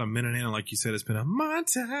 So we're about a minute in, and like you said, it's been a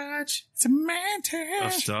montage. It's a montage.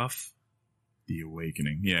 Of stuff. The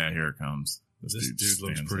Awakening. Yeah, here it comes. This dude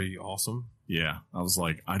looks pretty awesome. Yeah. I was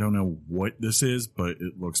like, I don't know what this is, but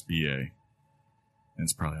it looks BA. And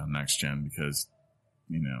it's probably on next gen because,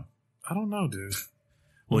 I don't know, dude.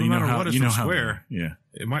 Well, no matter what, it's from Square. Yeah.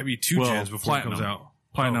 It might be two gens before it comes out.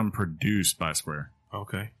 Platinum produced by Square.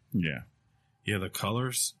 Okay. Yeah. Yeah, the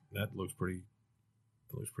colors, that looks pretty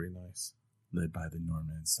nice. Led by the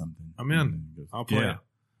Norman something. I'm in. I'll play it.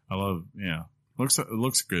 I love, it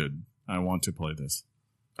looks good. I want to play this.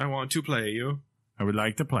 I want to play you. I would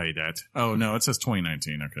like to play that. Oh, no, it says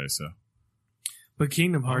 2019. Okay, so. But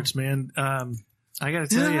Kingdom Hearts, man, I gotta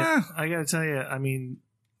tell you, I mean,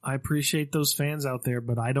 I appreciate those fans out there,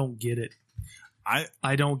 but I don't get it.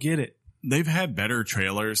 I don't get it. They've had better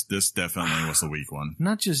trailers. This definitely was the weak one.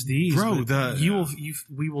 Not just these, bro.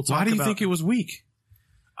 We will talk. Why do you about, think it was weak?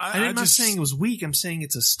 I'm not saying it was weak. I'm saying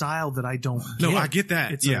it's a style that I don't get. No, I get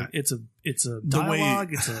that. It's a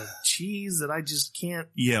dialogue. It's a cheese that I just can't.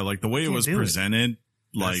 Yeah, like the way it was presented.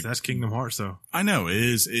 Like that's Kingdom Hearts, though. I know it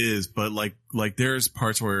is, but like there's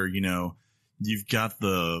parts where you've got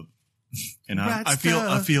the, and I feel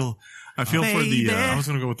for the. I was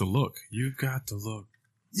gonna go with the look. You got the look.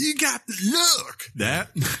 You got the look. That.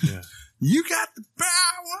 Yeah. You got the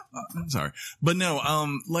power. I'm sorry, but no.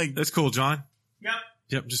 Like that's cool, John.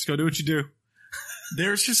 Yep. Just go do what you do.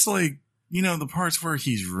 There's just like the parts where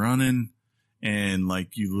he's running. And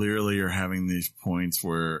like you literally are having these points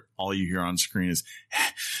where all you hear on screen is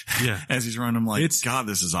as he's running. I'm like, God,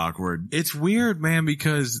 this is awkward. It's weird, man,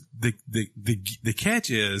 because the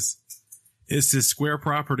catch is it's this Square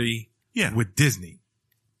property with Disney.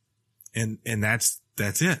 And that's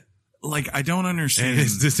it. Like I don't understand. And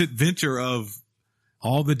it's this adventure of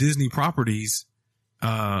all the Disney properties.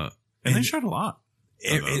 And they showed a lot.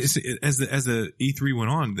 As the E3 went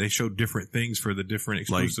on, they showed different things for the different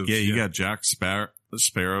exclusives. Like, you got Jack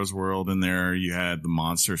Sparrow's World in there. You had the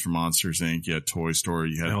monsters from Monsters Inc. You had Toy Story.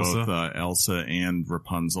 You had both Elsa and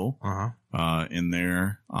Rapunzel in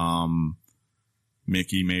there.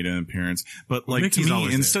 Mickey made an appearance, but like Mickey's to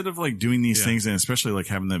me, instead of like doing these things, and especially like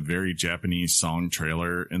having that very Japanese song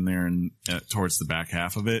trailer in there and towards the back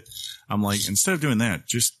half of it, I'm like, instead of doing that,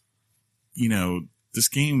 just this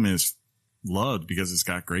game is loved because it's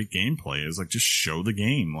got great gameplay. It's like, just show the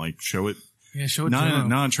game, like show it. Yeah, show it.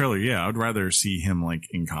 Not a trailer. Yeah, I'd rather see him like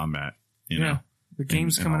in combat. You know, the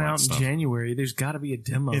game's coming out in January. There's got to be a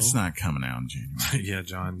demo. It's not coming out in January. Yeah,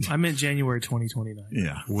 John. I meant January 2029.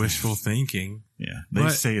 Yeah, wishful thinking. Yeah, they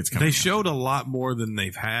say it's coming. They showed a lot more than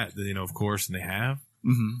they've had. Of course, and they have.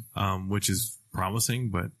 Mm-hmm. Which is promising.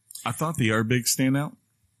 But I thought the other big standout,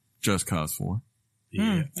 Just Cause 4.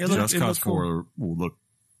 Yeah, Just Cause 4 will look.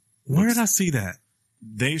 Where did I see that?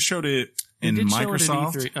 They showed it in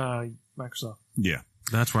Microsoft. Show it at E3, Microsoft. Yeah.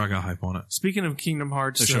 That's where I got hype on it. Speaking of Kingdom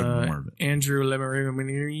Hearts, Andrew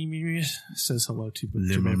Lemery says hello to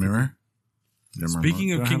Lemery.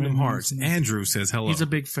 Speaking of Kingdom Hearts, Andrew says hello. He's a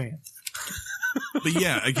big fan. But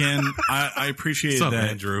yeah, again, I appreciate that.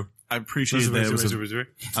 Andrew? I appreciate that.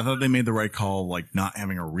 I thought they made the right call, like not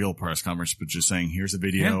having a real press conference, but just saying, here's a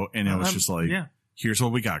video. And it was just like, here's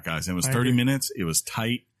what we got, guys. And it was 30 minutes. It was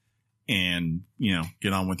tight. And,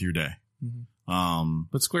 get on with your day. Mm-hmm.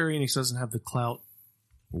 But Square Enix doesn't have the clout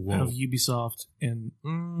of Ubisoft and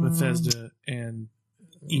Bethesda and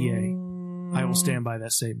EA. I will stand by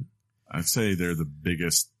that statement. I'd say they're the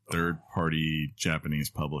biggest third-party Japanese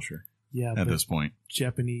publisher at this point.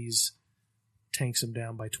 Japanese tanks them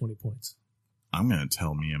down by 20 points. I'm going to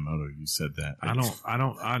tell Miyamoto you said that.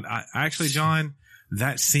 I actually, John,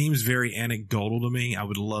 that seems very anecdotal to me. I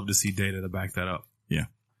would love to see data to back that up. Yeah.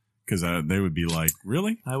 Because they would be like,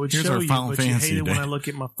 really? I would show you, but you hate it when I look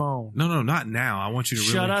at my phone. No, not now. I want you to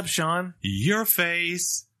Shut up, Sean. Your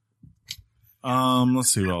face.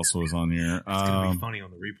 Let's see what else was on here. It's going to be funny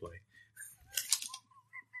on the replay.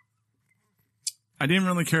 I didn't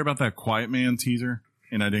really care about that Quiet Man teaser,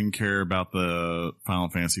 and I didn't care about the Final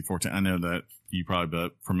Fantasy 14. I know that you probably,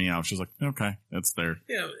 but for me, I was just like, okay, that's there.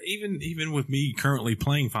 Yeah, even with me currently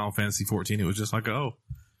playing Final Fantasy 14, it was just like, oh,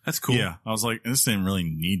 that's cool. Yeah, I was like, this didn't really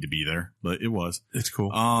need to be there, but it was. It's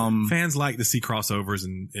cool. Fans like to see crossovers,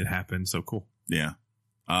 and it happened, so cool. Yeah.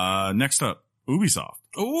 Next up, Ubisoft.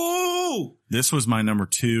 Oh! This was my number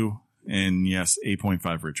 2, and yes,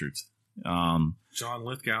 8.5 Richards. John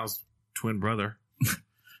Lithgow's twin brother.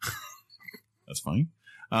 That's funny.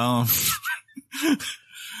 You don't think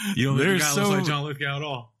the guy looks like John Lithgow at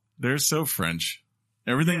all? They're so French.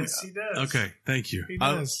 Everything. Yes, he does. Okay, thank you. He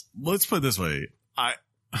does. Let's put it this way.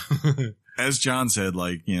 As John said,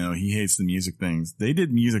 like, he hates the music things. They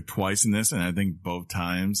did music twice in this, and I think both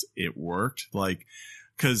times it worked. Like,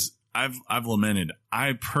 cause I've lamented,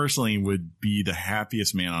 I personally would be the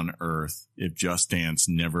happiest man on earth if Just Dance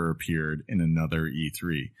never appeared in another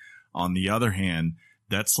E3. On the other hand,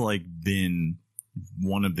 that's like been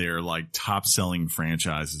one of their like top selling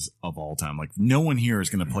franchises of all time. Like, no one here is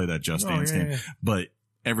going to play that Just Dance game, but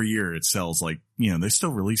every year it sells like, they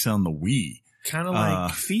still release it on the Wii. Kind of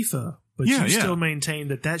like FIFA, But you still maintain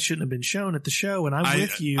that shouldn't have been shown at the show, and I'm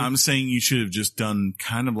with you. I'm saying you should have just done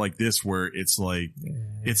kind of like this, where it's like,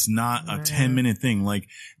 it's not a 10-minute thing. Like,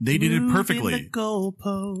 they did it perfectly. The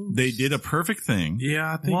goalpost. They did a perfect thing.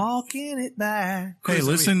 Yeah, I think. Walking it back. Hey,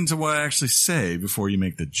 listen to what I actually say before you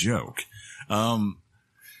make the joke.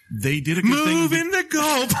 They did a good thing. Moving the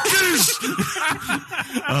goalpost.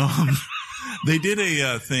 They did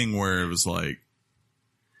a thing where it was like,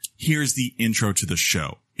 here's the intro to the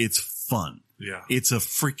show. It's fun. Yeah. It's a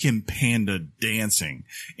freaking panda dancing.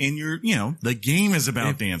 And the game is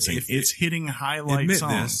about dancing. It's hitting highlight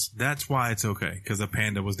songs. That's why it's okay. Because the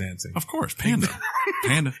panda was dancing. Of course, panda.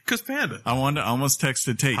 Panda. Because panda. I almost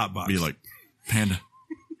texted Tate. Hotbox. Be like, panda.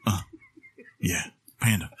 Yeah,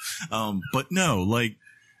 panda. But no, like,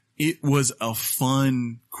 it was a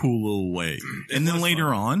fun, cool little way. And then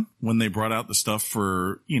later on, when they brought out the stuff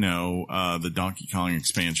for, the Donkey Kong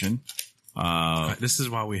expansion. This is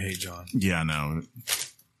why we hate John. Yeah, no.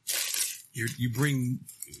 You bring,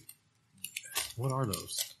 what are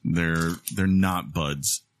those? They're not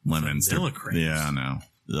buds, lemons. Vanilla crepes. Yeah, I know.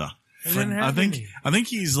 Ugh. I think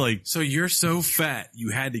he's like, so you're so fat you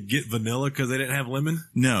had to get vanilla because they didn't have lemon?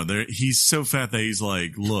 no, he's so fat that he's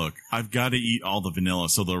like, look, I've got to eat all the vanilla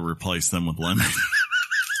so they'll replace them with lemon.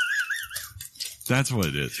 That's what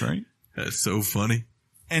it is, right? That's so funny.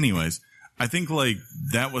 Anyways, I think like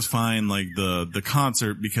that was fine, like the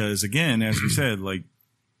concert, because again, as we said, like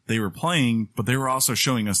they were playing, but they were also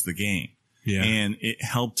showing us the game. Yeah. And it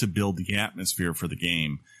helped to build the atmosphere for the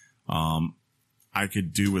game. I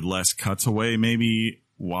could do with less cuts away maybe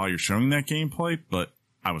while you're showing that gameplay, but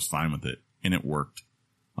I was fine with it and it worked.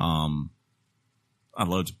 I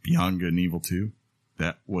loved Beyond Good and Evil 2.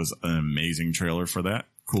 That was an amazing trailer for that.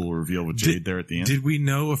 Cool reveal with Jade there at the end. Did we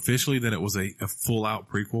know officially that it was a full out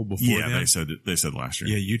prequel before? Yeah, then? they said last year.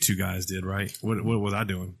 Yeah, you two guys did, right? What was I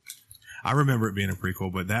doing? I remember it being a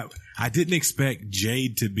prequel, but I didn't expect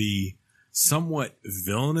Jade to be somewhat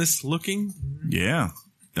villainous looking. Yeah.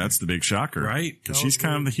 That's the big shocker. Right? Because she's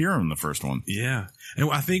kind of the hero in the first one. Yeah. And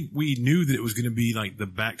I think we knew that it was going to be like the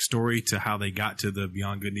backstory to how they got to the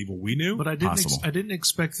Beyond Good and Evil we knew. But I didn't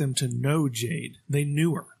expect them to know Jade. They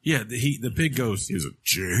knew her. Yeah. The pig goes, Is it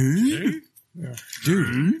Jade? Yeah.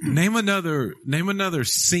 Dude, name another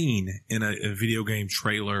scene in a video game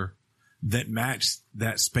trailer that matched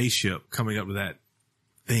that spaceship coming up to that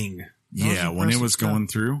thing. Yeah, when it was going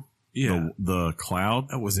through. Yeah. The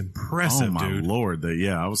cloud. That was impressive, oh, my dude. Lord.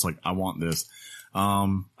 I was like, I want this.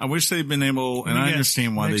 I wish they'd been able, and I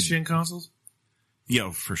understand why next gen consoles?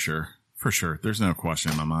 Yeah, for sure. For sure. There's no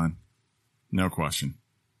question in my mind. No question.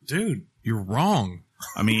 Dude, you're wrong.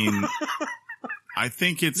 I mean, I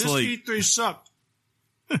think it's this like. E3 sucked.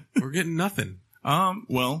 We're getting nothing.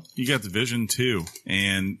 Well, you got the Vision too.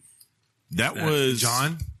 And that was.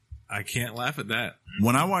 John, I can't laugh at that.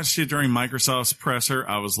 When I watched it during Microsoft's presser,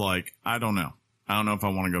 I was like, I don't know. I don't know if I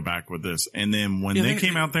want to go back with this. And then when they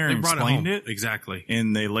came out there and explained it. Exactly.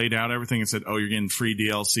 And they laid out everything and said, oh, you're getting free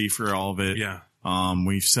DLC for all of it. Yeah.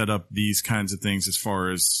 We've set up these kinds of things as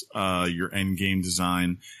far as, your end game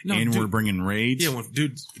design. We're bringing raids. Yeah.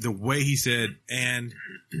 Dude, the way he said, and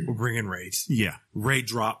we're bringing raids. Yeah. Raid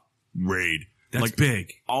drop. Raid. That's like,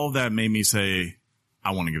 big. All of that made me say,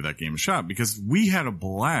 I want to give that game a shot because we had a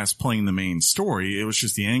blast playing the main story. It was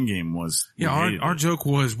just the end game was. Yeah, our joke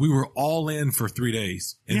was we were all in for 3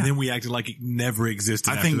 days and then we acted like it never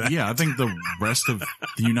existed. I think the rest of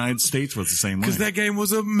the United States was the same way. Because that game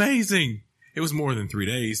was amazing. It was more than 3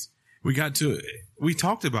 days. We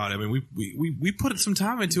talked about it. I mean, we put some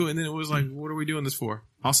time into it and then it was like, what are we doing this for?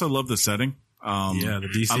 Also love the setting. The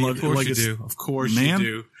DC. Of course you do. Of course you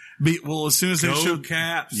do. Well, as soon as they showed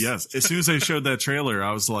Caps. Yes. As soon as they showed that trailer,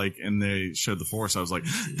 I was like, and they showed the Force, I was like,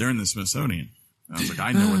 they're in the Smithsonian. And I was like,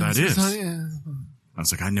 I know where that is. I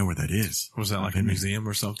was like, I know where that is. Was that like a museum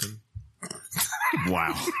or something?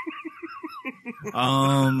 Wow.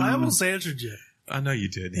 I almost answered you. I know you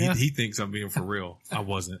did. Yeah. He thinks I'm being for real. I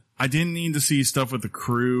wasn't. I didn't need to see stuff with the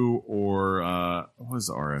crew or, what was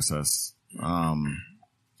the RSS?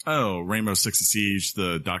 Rainbow Six Siege,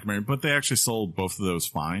 the documentary, but they actually sold both of those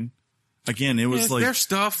fine. Again, it was like their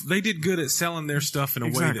stuff. They did good at selling their stuff in a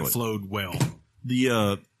way that flowed well.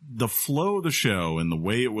 The flow of the show and the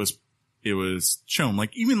way it was shown,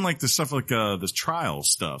 like even like the stuff like this trial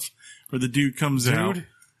stuff where the dude comes out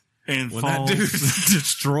and when falls. that dude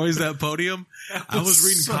destroys that podium. I was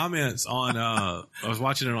reading comments on. I was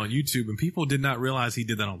watching it on YouTube, and people did not realize he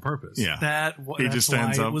did that on purpose. Yeah, he just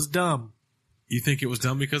stands up. It was dumb. You think it was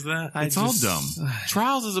dumb because of that? It's all dumb.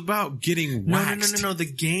 Trials is about getting waxed. No. The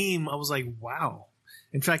game, I was like, wow.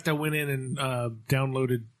 In fact, I went in and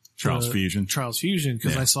downloaded Trials Fusion. Trials Fusion,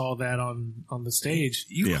 because I saw that on the stage.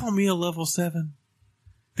 You call me a level 7?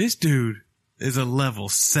 This dude is a level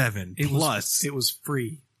 7 plus. It was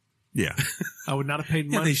free. Yeah. I would not have paid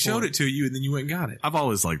money. They showed it to you, and then you went and got it. I've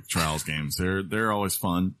always liked Trials games. They're always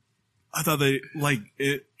fun. I thought they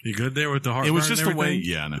it. You good there with the heart? It was just the way.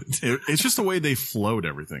 Yeah, no. It's just the way they flowed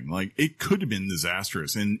everything. Like it could have been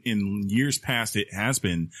disastrous, and in years past it has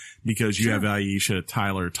been because you have Aisha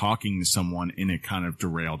Tyler talking to someone, and it kind of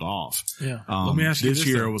derailed off. Yeah. Let me ask you this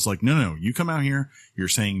year. It was like, no, you come out here, you're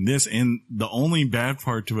saying this, and the only bad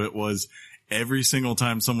part to it was every single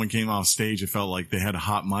time someone came off stage, it felt like they had a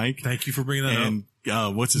hot mic. Thank you for bringing that up.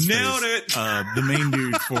 And what's his Nailed face? it. The main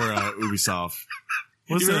dude for Ubisoft.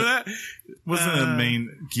 You remember that? Wasn't the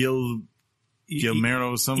main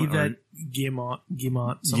Guillermo something? Guillemot,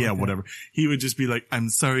 yeah, whatever. He would just be like, "I'm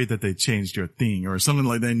sorry that they changed your thing," or something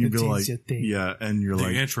like that. And you'd be like, "Yeah," and you're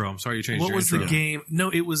like, "Intro." I'm sorry you changed. What was intro. the game? No,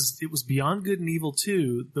 it was Beyond Good and Evil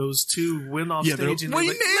 2. Those two went off stage and we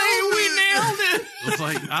nailed it. It's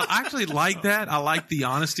like I actually like that. I like the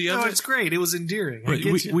honesty of it. No, it's great. It was endearing. But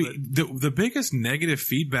the biggest negative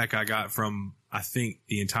feedback I got from I think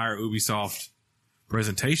the entire Ubisoft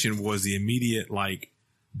presentation was the immediate like,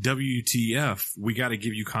 WTF, we got to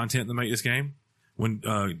give you content to make this game. When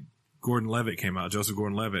Gordon-Levitt came out, Joseph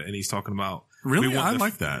Gordon-Levitt, and he's talking about really, I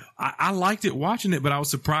like that. I liked it watching it, but I was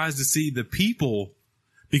surprised to see the people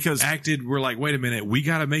because were like, wait a minute, we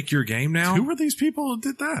got to make your game now. Who were these people who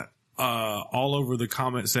did that? All over the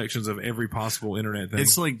comment sections of every possible internet thing.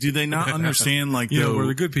 It's like, do they not understand like where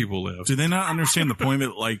the good people live? Do they not understand the point of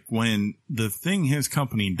it? Like when the thing his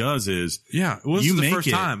company does is this is the first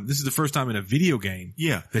time. This is the first time in a video game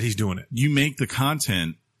that he's doing it. You make the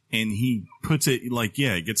content and he puts it like,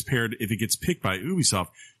 it gets paired. If it gets picked by Ubisoft,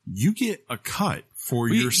 you get a cut for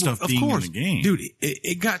your stuff being in the game. Dude,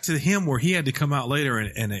 it got to him where he had to come out later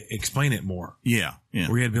and explain it more. Yeah.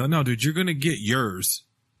 Where he had to be like, no, dude, you're going to get yours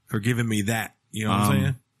for giving me that. You know what I'm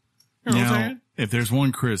saying? You know what I'm saying? If there's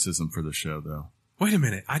one criticism for the show, though. Wait a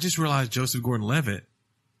minute. I just realized Joseph Gordon-Levitt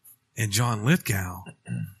and John Lithgow,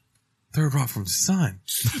 third rock from the sun.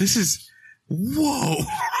 This is, whoa.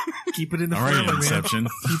 Keep it in the family, family, Inception.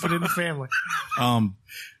 Keep it in the family.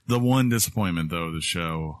 The one disappointment, though, of the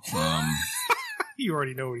show. You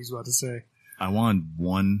already know what he's about to say. I wanted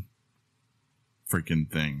one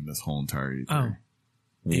freaking thing this whole entire E3. Oh.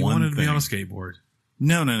 He wanted to be on a skateboard.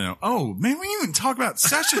 No. Oh, man, we didn't even talk about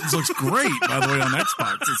Sessions. Looks great, by the way, on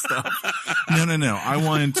Xbox and stuff. No. I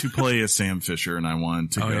wanted to play as Sam Fisher, and I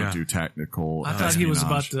wanted to go do tactical. I thought he was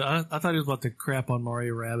about to crap on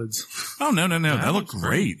Mario Rabbids. Oh, no. That looked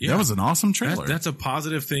great. Yeah. That was an awesome trailer. That's a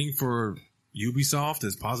positive thing for Ubisoft.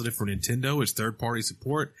 It's positive for Nintendo. It's third-party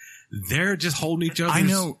support. They're just holding each other. I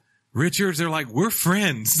know. Richards, they're like, we're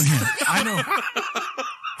friends.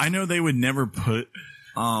 I know they would never put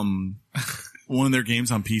one of their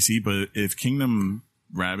games on PC, but if Kingdom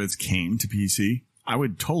Rabbids came to PC, I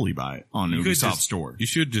would totally buy it on Ubisoft Store. You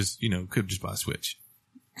should just, could just buy a Switch.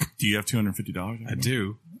 Do you have $250? I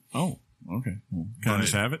do. Oh, okay. Well, can I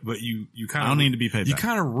just have it? But you kind of, I don't need to be paid back. You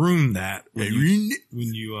kind of ruined that when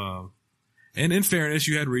you and in fairness,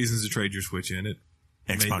 you had reasons to trade your Switch in.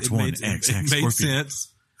 Xbox One X made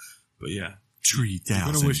sense. But yeah. 3,000.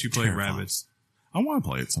 I'm going to wish you played Rabbids. I want to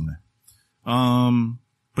play it someday.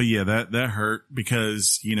 But yeah, that hurt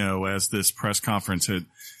because, as this press conference had,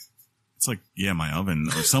 it's like, my oven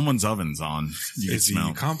or someone's oven's on. You Is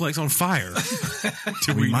the complex on fire?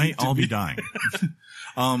 We might all be dying.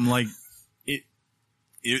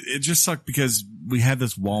 It just sucked because we had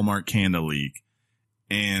this Walmart Canada leak.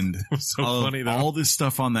 And so funny, though. All this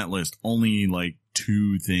stuff on that list, only like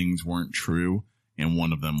 2 things weren't true, and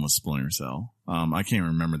one of them was Splinter Cell. I can't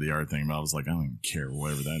remember the other thing, but I was like, I don't even care,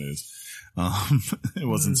 whatever that is. It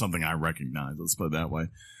wasn't something I recognized. Let's put it that way.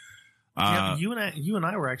 You and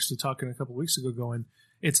I were actually talking a couple weeks ago, going,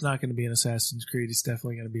 it's not going to be an Assassin's Creed. It's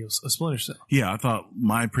definitely going to be a Splinter Cell. Yeah, I thought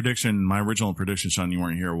my original prediction, Sean, you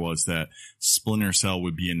weren't here, was that Splinter Cell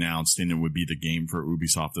would be announced and it would be the game for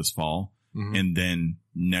Ubisoft this fall. Mm-hmm. And then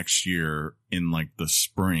next year in like the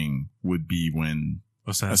spring would be when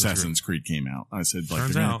Assassin's Creed came out. I said,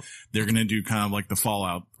 like, they're going to do kind of like the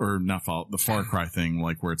Fallout or not Fallout, the Far Cry thing,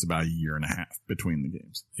 like where it's about 1.5 years between the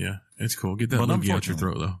games. Yeah, it's cool. Get that loogie out your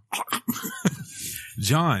throat, though.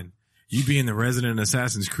 John, you being the resident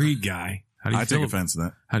Assassin's Creed guy, how do you feel? I take offense to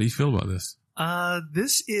that. How do you feel about this?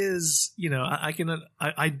 This is,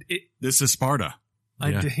 this is Sparta.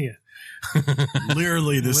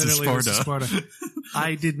 Literally, this is Sparta.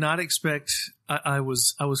 I did not expect. I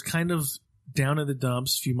was kind of down in the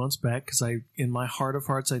dumps a few months back because in my heart of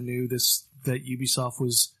hearts, I knew that Ubisoft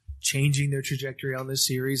was changing their trajectory on this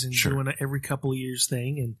series and doing an every couple of years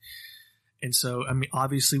thing. And so, I mean,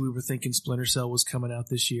 obviously we were thinking Splinter Cell was coming out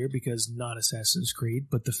this year because not Assassin's Creed,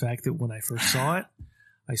 but the fact that when I first saw it,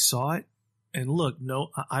 I saw it. And look,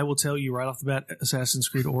 I will tell you right off the bat, Assassin's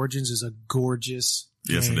Creed Origins is a gorgeous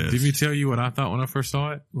Yes, game. it is. Did me tell you what I thought when I first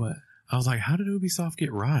saw it? What? I was like, how did Ubisoft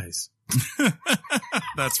get Rise?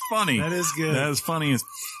 That's funny. That is good. That is funny as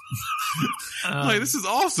Like, this is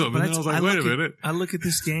awesome. But And then I was like, wait a minute. I look at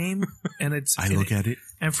this game and it's... I look at it.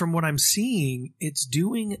 And from what I'm seeing, it's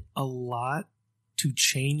doing a lot to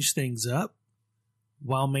change things up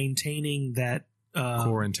while maintaining that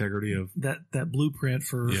Core integrity of that blueprint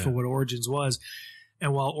for what Origins was.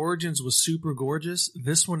 And while Origins was super gorgeous,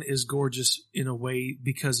 this one is gorgeous in a way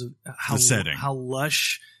because of how The setting. how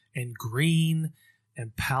lush and green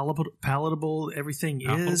and palatable everything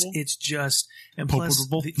is. It's just, and plus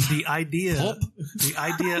the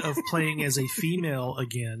idea of playing as a female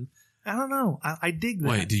again. I don't know. I dig that.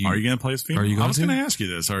 Wait, are you going to play as female? I was going to ask you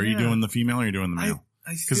this. Are you doing the female or are you doing the male?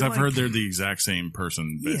 Because I've heard they're the exact same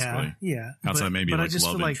person, basically. Yeah. Outside maybe like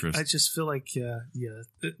love interest. I just feel like, Do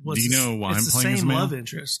you know why I'm playing as It's the a same male? love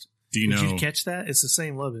interest. Do you know? Did you catch that? It's the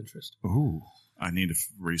same love interest. Ooh, I need to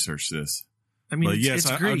research this. I mean, but it's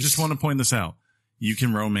I just want to point this out. You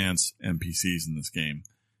can romance NPCs in this game.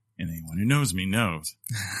 And anyone who knows me knows.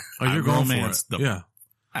 You're going for it.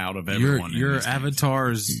 Out of everyone. Your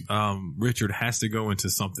avatar's Richard has to go into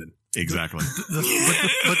something. Exactly.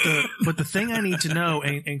 But the thing I need to know,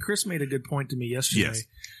 and Chris made a good point to me yesterday. Yes.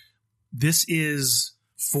 This is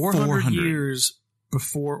 400 years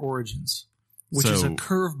before Origins, which is a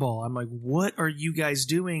curveball. I'm like, what are you guys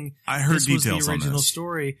doing? I heard this details was the original on this.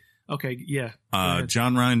 story. Okay, yeah.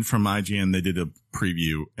 John Ryan from IGN, they did a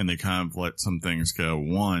preview and they kind of let some things go.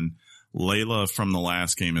 One, Layla from the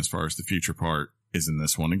last game, as far as the future part, is in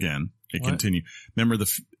this one again. It continues. Remember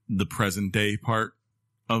the present day part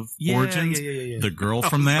of Origins? Yeah. The girl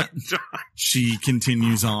from that, she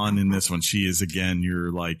continues on in this one. She is again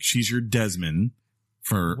she's your Desmond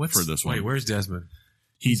for this one. Wait, where's Desmond?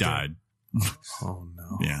 He died. Oh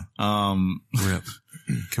no. Yeah. Rip.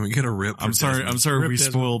 Can we get a rip? I'm sorry Rip we Desmond.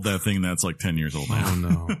 spoiled that thing that's like 10 years old now.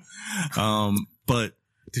 Oh no. But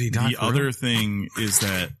did he die? The other thing is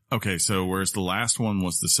that, okay, so whereas the last one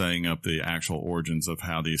was the setting up the actual origins of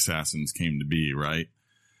how the assassins came to be, right?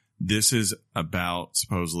 This is about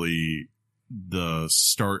supposedly the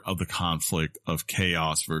start of the conflict of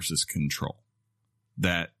chaos versus control.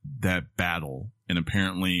 That battle. And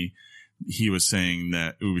apparently he was saying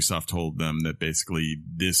that Ubisoft told them that basically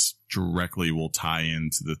this directly will tie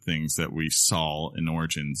into the things that we saw in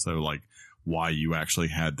Origins. So like why you actually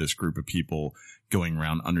had this group of people going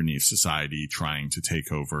around underneath society trying to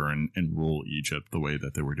take over and rule Egypt the way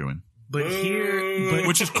that they were doing.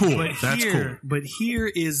 Which is cool. That's cool. But here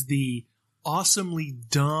is the awesomely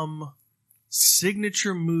dumb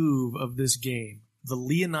signature move of this game. The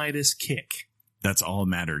Leonidas kick. That's all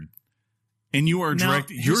that mattered. And you are now,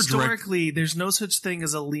 historically, there's no such thing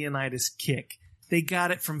as a Leonidas kick. They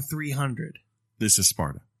got it from 300. This is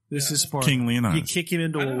Sparta. This is Sparta. King Leonidas. You kick him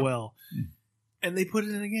into a well. And they put it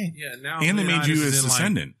in a game. Yeah, now and they made you his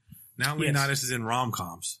descendant. Now Leonidas is in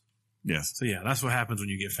rom-coms. Yes. So yeah, that's what happens when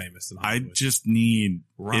you get famous. I just need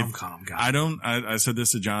rom-com guy. I said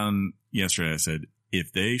this to John yesterday. I said,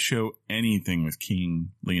 if they show anything with King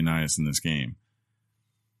Leonidas in this game,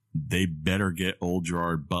 they better get old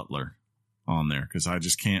Gerard Butler on there. Cause I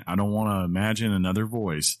don't want to imagine another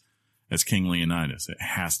voice as King Leonidas. It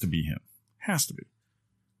has to be him. Has to be.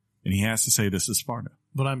 And he has to say this is Sparta.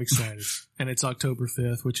 But I'm excited. And it's October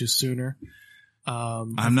 5th, which is sooner.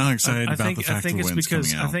 I'm not excited about the fact that when's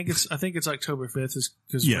coming out. I think it's October 5th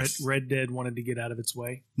because Red Dead wanted to get out of its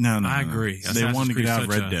way. No, I agree. They wanted to get out of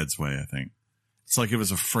Red Dead's way, I think. It's like it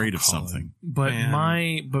was afraid of something. But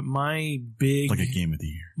my big, like a game of the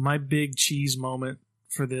year. My big cheese moment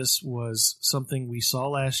for this was something we saw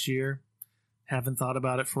last year. Haven't thought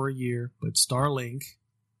about it for a year, but Starlink.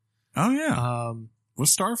 Oh yeah. With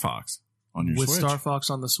Star Fox on your Switch. With Star Fox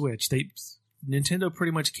on the Switch. Nintendo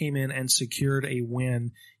pretty much came in and secured a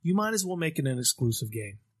win. You might as well make it an exclusive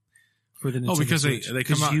game for the Nintendo because Switch. they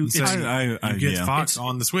come out and say, you get Fox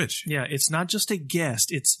on the Switch. Yeah, it's not just a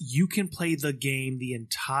guest. It's you can play the game, the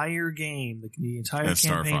entire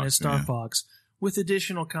campaign as Star Fox with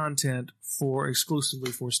additional content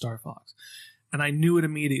exclusively for Star Fox. And I knew it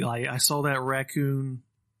immediately. I saw that raccoon.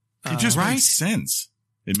 It just made sense.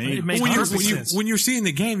 It made perfect sense. When you're seeing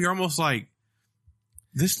the game, you're almost like,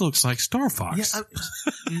 this looks like Star Fox. Yeah,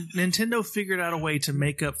 Nintendo figured out a way to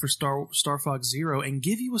make up for Star Fox Zero and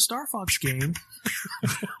give you a Star Fox game.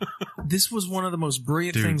 This was one of the most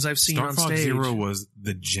brilliant things I've seen on stage. Star Fox Zero was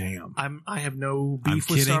the jam. I have no beef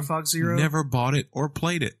with Star Fox Zero. Never bought it or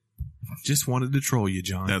played it. Just wanted to troll you,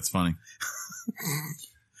 John. That's funny.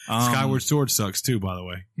 Skyward Sword sucks too, by the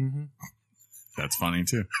way. Mm-hmm. That's funny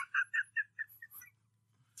too.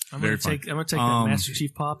 I'm gonna take that Master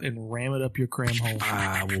Chief Pop and ram it up your cram hole.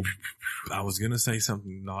 I was gonna say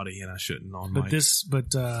something naughty and I shouldn't on but mic.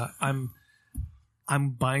 I'm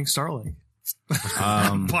buying Starlink.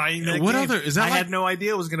 Buying that what game. Other is that? I had no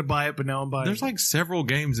idea I was gonna buy it, but now I'm buying. There's like several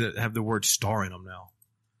games that have the word "star" in them now.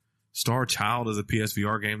 Star Child is a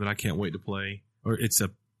PSVR game that I can't wait to play, or it's a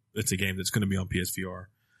game that's going to be on PSVR.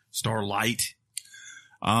 Starlight.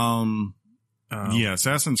 Yeah,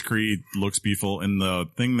 Assassin's Creed looks beautiful, and the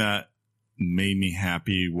thing that made me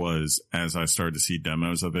happy was as I started to see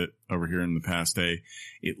demos of it over here in the past day,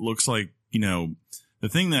 it looks like, the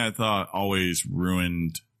thing that I thought always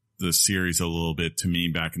ruined the series a little bit to me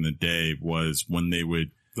back in the day was when they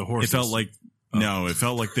would, the horses. It felt like, it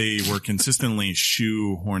felt like they were consistently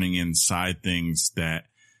shoehorning inside things that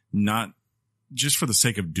not just for the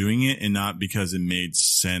sake of doing it and not because it made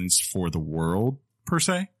sense for the world per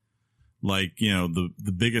se. Like,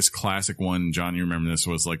 the biggest classic one, John, you remember this,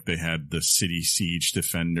 was like they had the City Siege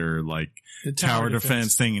Defender, like the tower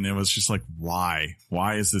defense thing. And it was just like, why?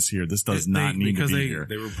 Why is this here? This does not need to be here.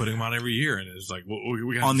 They were putting them on every year. And it's like,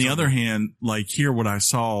 we got on the other hand, like here, what I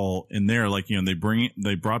saw in there, like,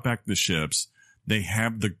 they brought back the ships. They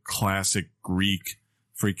have the classic Greek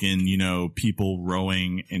freaking, people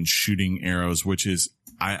rowing and shooting arrows, which is,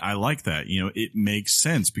 I like that. It makes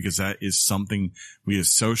sense because that is something we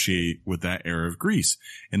associate with that era of Greece.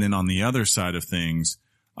 And then on the other side of things,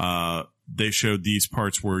 they showed these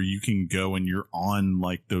parts where you can go and you're on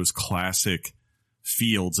like those classic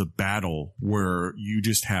fields of battle where you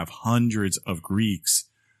just have hundreds of Greeks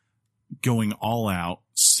going all out,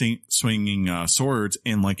 swinging swords.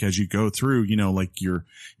 And like as you go through, like you're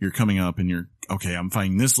coming up and okay, I'm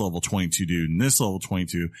fighting this level 22 dude and this level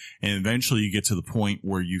 22. And eventually you get to the point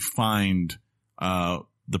where you find,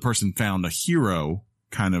 the person found a hero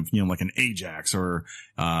kind of, like an Ajax or,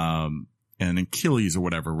 an Achilles or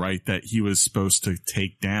whatever, right? That he was supposed to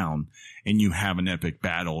take down and you have an epic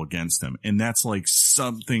battle against him. And that's like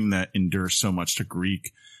something that endures so much to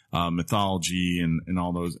Greek, mythology and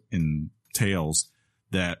all those tales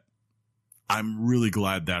that I'm really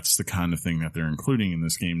glad that's the kind of thing that they're including in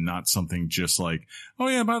this game, not something just like, oh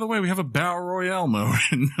yeah, by the way, we have a battle royale mode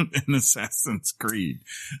in Assassin's Creed.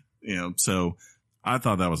 So I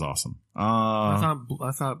thought that was awesome.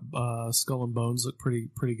 I thought Skull and Bones looked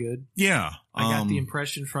pretty good. Yeah. I got the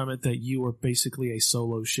impression from it that you were basically a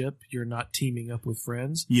solo ship. You're not teaming up with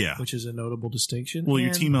friends. Yeah. Which is a notable distinction. Well,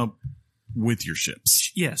 you team up with your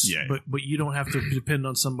ships. Yes. Yeah. But you don't have to depend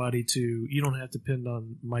on you don't have to depend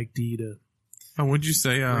on Mike D to what'd you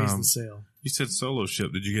say? Raise the sail. You said solo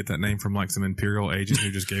ship. Did you get that name from like some Imperial agent who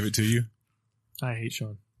just gave it to you? I hate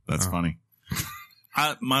Sean. That's funny.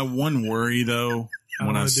 My one worry though, I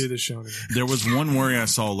want to do this show again. There was one worry I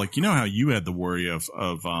saw, like, how you had the worry of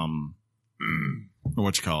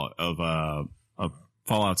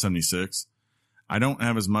Fallout 76. I don't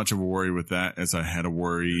have as much of a worry with that as I had a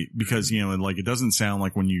worry because, like it doesn't sound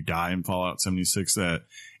like when you die in Fallout 76 that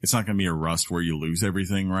it's not going to be a Rust where you lose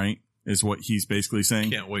everything, right? Is what he's basically saying.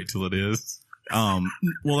 Can't wait till it is. Well,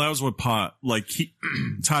 that was what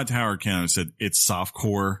Todd Tower kind of said. It's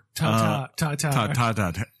softcore. Todd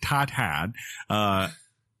had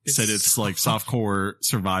said it's like softcore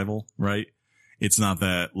survival, right? It's not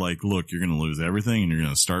that like, look, you're going to lose everything and you're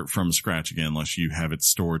going to start from scratch again unless you have it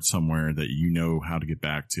stored somewhere that you know how to get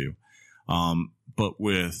back to. But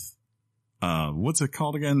with what's it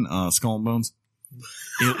called again? Skull and Bones.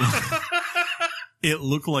 It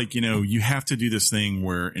looked like, you have to do this thing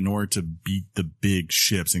where in order to beat the big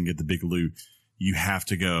ships and get the big loot, you have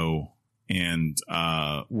to go and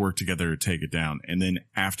work together to take it down. And then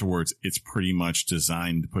afterwards, it's pretty much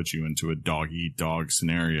designed to put you into a dog-eat-dog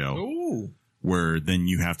scenario. Ooh. Where then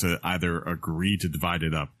you have to either agree to divide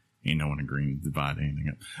it up. Ain't no one agreeing to divide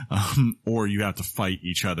anything up. Or you have to fight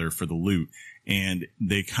each other for the loot. And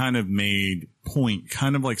they kind of made point,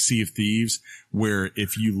 kind of like Sea of Thieves, where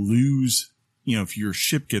if you lose, if your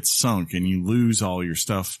ship gets sunk and you lose all your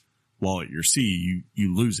stuff while at your sea,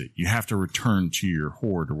 you lose it. You have to return to your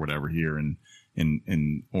hoard or whatever here in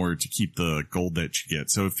order to keep the gold that you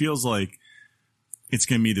get. So it feels like it's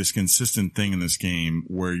going to be this consistent thing in this game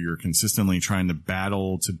where you're consistently trying to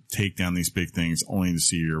battle to take down these big things only to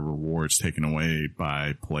see your rewards taken away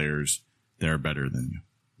by players they're better than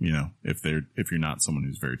you. You know, if you're not someone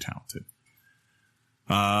who's very talented.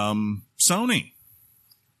 Sony.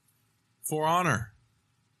 For Honor.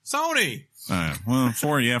 Sony.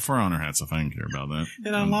 For Honor had stuff. I didn't care about that.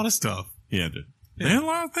 It had a lot of stuff. Yeah, it did. They had a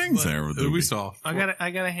lot of things there with Ubisoft.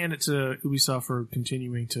 I gotta hand it to Ubisoft for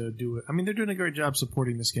continuing to do it. I mean, they're doing a great job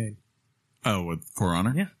supporting this game. Oh, with For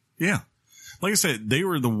Honor? Yeah. Yeah. Like I said, they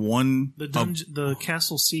were the one. The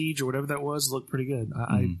Castle Siege or whatever that was looked pretty good.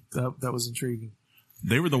 That was intriguing.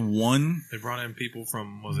 They were the one. They brought in people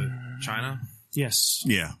from, was it China? Yes.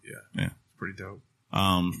 Yeah. Pretty dope.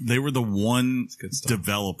 They were the one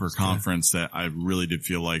developer conference that I really did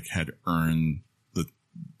feel like had earned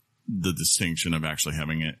the distinction of actually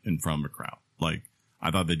having it in front of a crowd. Like, I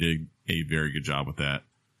thought they did a very good job with that.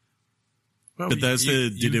 Well, Bethesda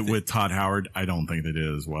did it with Todd Howard. I don't think they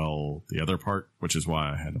did as well the other part, which is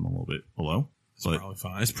why I had them a little bit below.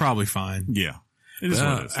 It's probably fine. Yeah. It is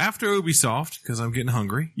what it is. After Ubisoft, because I'm getting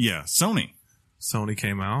hungry. Yeah. Sony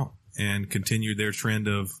came out and continued their trend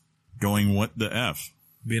of going what the F.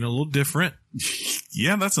 Being a little different.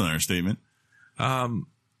 Yeah, that's an understatement.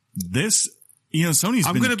 Sony's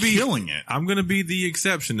been killing it. I'm going to be the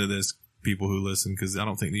exception to this, people who listen, because I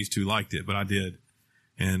don't think these two liked it, but I did.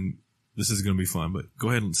 And this is going to be fun, but go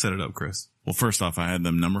ahead and set it up, Chris. Well, first off, I had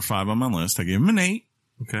them number 5 on my list. I gave them an 8.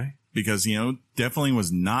 Okay. Because, definitely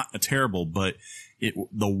was not a terrible, but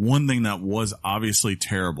the one thing that was obviously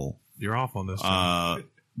terrible. You're off on this.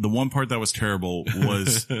 The one part that was terrible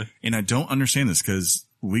was, and I don't understand this because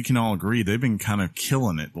we can all agree they've been kind of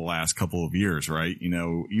killing it the last couple of years, right?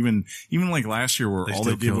 Even like last year where all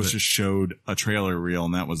they did was just showed a trailer reel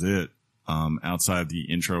and that was it. Outside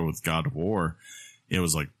the intro with God of War, it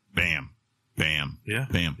was like bam, bam,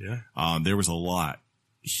 bam. Yeah. There was a lot.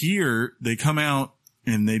 Here they come out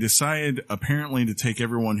and they decided apparently to take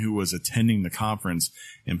everyone who was attending the conference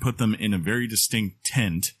and put them in a very distinct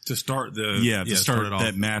tent to start start it off.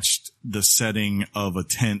 That matched the setting of a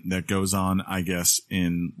tent that goes on, I guess,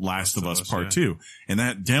 in Last of Us Part 2. And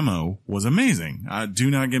that demo was amazing. Do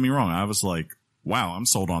not get me wrong. I was like, wow, I'm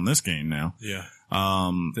sold on this game now. Yeah.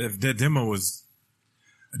 That demo was,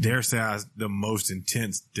 I dare say, the most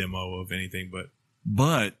intense demo of anything,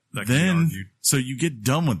 but then, so you get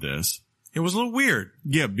done with this. It was a little weird.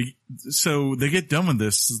 Yeah. So they get done with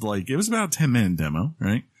this, like, it was about a 10-minute demo,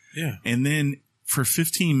 right? Yeah. And then for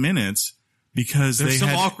 15 minutes, because there's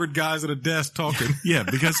some awkward guys at a desk talking. Yeah.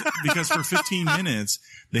 Because for 15 minutes,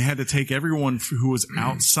 they had to take everyone who was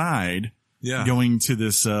outside going to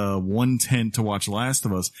this, one tent to watch Last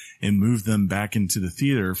of Us and move them back into the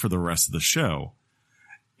theater for the rest of the show.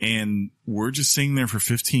 And we're just sitting there for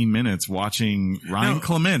 15 minutes watching Ryan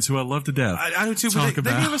Clements, who I love to death. I do too. But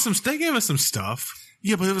they gave us some stuff.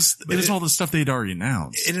 Yeah, but it was all the stuff they'd already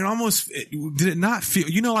announced. And did it not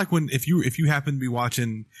feel? Like if you happen to be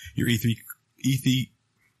watching your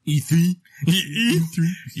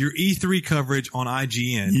your E3 coverage on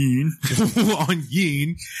IGN on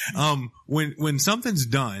Yeen, when something's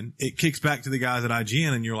done, it kicks back to the guys at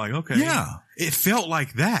IGN, and you're like, okay, yeah, it felt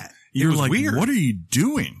like that. You're like, weird. What are you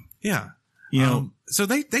doing? Yeah. So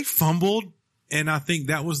they fumbled and I think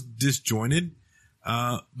that was disjointed.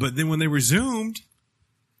 But then when they resumed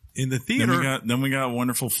in the theater, then we got a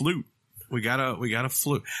wonderful flute. We got a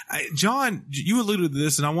flute. John, you alluded to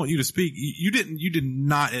this and I want you to speak. You did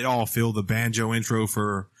not at all feel the banjo intro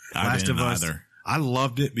for Last of Us. Either. I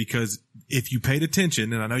loved it because if you paid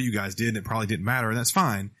attention, and I know you guys did, and it probably didn't matter, and that's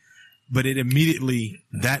fine, but it immediately,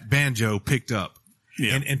 that banjo picked up.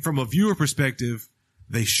 Yeah. And from a viewer perspective,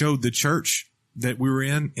 they showed the church that we were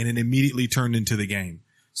in and it immediately turned into the game.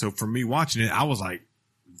 So for me watching it, I was like,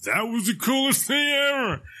 that was the coolest thing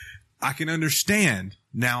ever. I can understand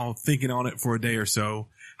now thinking on it for a day or so,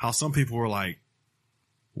 how some people were like,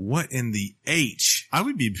 what in the H? I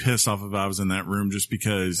would be pissed off if I was in that room just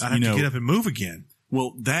because, I'd have to get up and move again.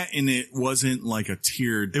 Well, it wasn't like a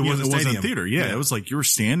tiered, it wasn't a theater. Yeah. It was like you were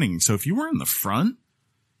standing. So if you were in the front,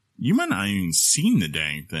 you might not even seen the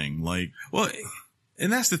dang thing. Like, well,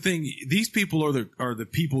 and that's the thing. These people are the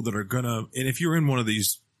people that are gonna, and if you're in one of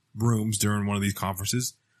these rooms during one of these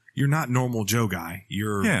conferences, you're not normal Joe guy.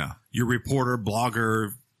 You're reporter,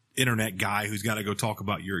 blogger, internet guy who's got to go talk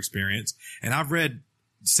about your experience. And I've read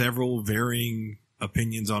several varying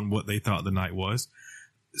opinions on what they thought the night was.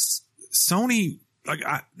 Sony,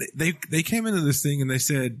 they came into this thing and they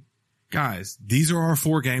said, guys, these are our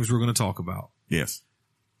 4 games we're going to talk about. Yes.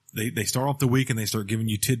 They start off the week and they start giving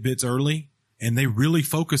you tidbits early and they really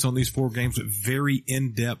focus on these 4 games with very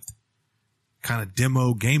in-depth kind of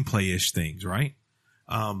demo gameplay-ish things, right?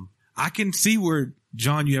 I can see where,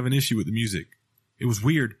 John, you have an issue with the music. It was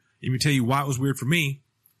weird. Let me tell you why it was weird for me.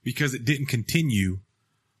 because it didn't continue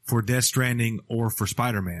for Death Stranding or for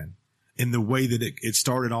Spider-Man in the way that it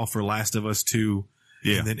started off for Last of Us 2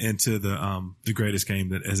 and then into the greatest game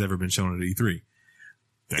that has ever been shown at E3.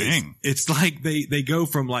 Dang. It's like they go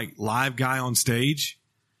from like live guy on stage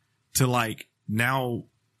to like now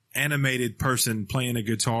animated person playing a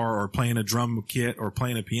guitar or playing a drum kit or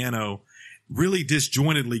playing a piano, really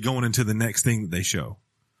disjointedly going into the next thing that they show.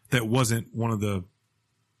 That wasn't one of the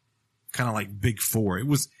kind of like big four. It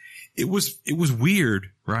was weird,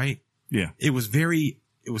 right? Yeah. It was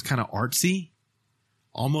kind of artsy,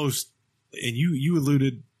 almost. And you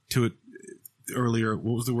alluded to it earlier.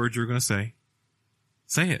 What was the word you were going to say?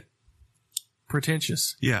 Say it.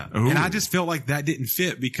 Pretentious. Yeah. Ooh. And I just felt like that didn't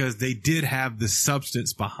fit because they did have the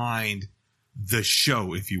substance behind the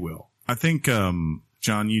show, if you will. I think,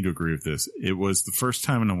 John, you'd agree with this. It was the first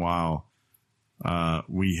time in a while,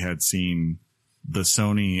 we had seen the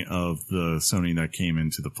Sony that came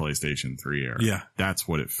into the PlayStation 3 era. Yeah. That's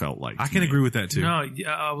what it felt like. I can agree with that too. No,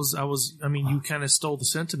 I mean, you kind of stole the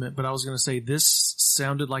sentiment, but I was going to say this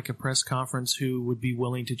sounded like a press conference who would be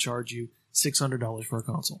willing to charge you $600 for a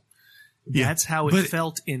console. Yeah, that's how it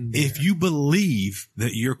felt in there. If you believe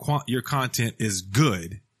that your content is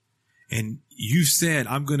good and you said,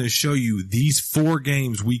 I'm going to show you these 4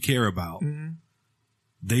 games we care about,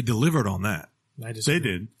 they delivered on that. They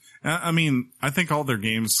did. I mean, I think all their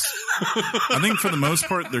games, I think for the most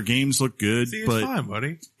part, their games look good, but fine,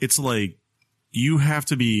 buddy. It's like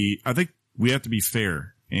I think we have to be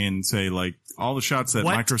fair and say like all the shots that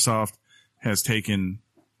Microsoft has taken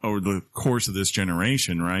over the course of this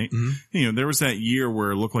generation, right? Mm-hmm. You know, there was that year where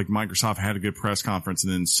it looked like Microsoft had a good press conference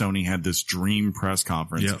and then Sony had this dream press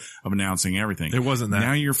conference of announcing everything. It wasn't that.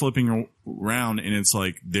 Now you're flipping around and it's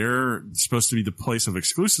like they're supposed to be the place of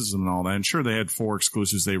exclusives and all that. And sure, they had 4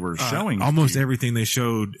 exclusives they were showing. Almost everything they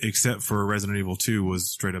showed except for Resident Evil 2 was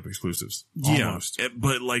straight up exclusives. Almost. Yeah,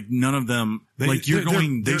 but like none of them, they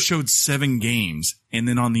showed 7 games. And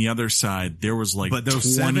then on the other side, there was like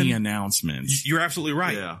 20 announcements. You're absolutely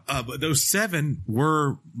right. Yeah. But those 7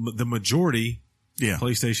 were the majority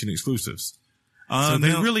PlayStation exclusives. So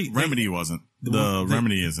Remedy wasn't.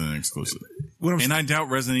 Remedy isn't an exclusive. And I doubt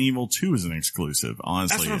Resident Evil 2 is an exclusive,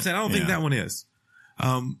 honestly. That's what I'm saying. I don't think that one is.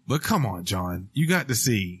 But come on, John. You got to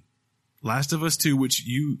see Last of Us 2, which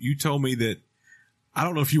you told me that, I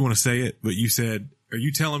don't know if you want to say it, but you said, are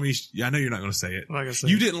you telling me? I know you're not going to say it.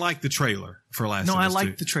 You didn't like the trailer for Last of Us 2. No, I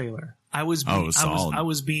liked the trailer. I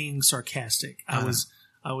was being sarcastic. I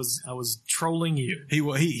was trolling you.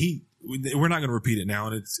 We're not going to repeat it now,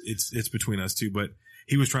 and it's between us two. But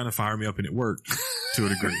he was trying to fire me up, and it worked to a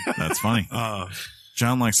degree. That's funny.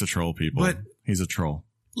 John likes to troll people. But he's a troll.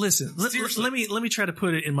 Listen, let me try to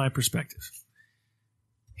put it in my perspective.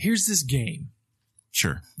 Here's this game.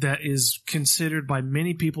 Sure. That is considered by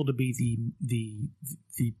many people to be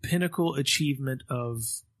the pinnacle achievement of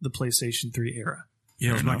the PlayStation 3 era.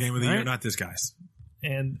 Yeah, it's my game of the year, not this guy's.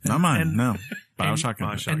 Not mine. No.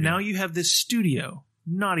 BioShock. And now you have this studio,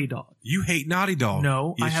 Naughty Dog. You hate Naughty Dog.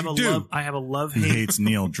 No, yes, I have a love-hate. He hates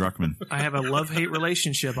Neil Druckmann. I have a love-hate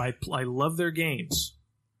relationship. I love their games.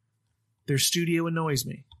 Their studio annoys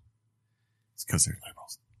me. It's because they're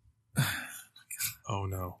liberals. Oh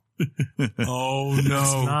no. Oh no.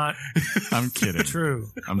 It's not I'm kidding. True.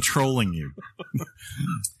 I'm trolling you.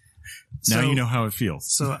 Now you know how it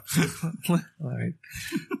feels. So, all right.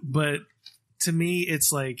 But to me,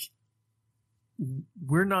 it's like,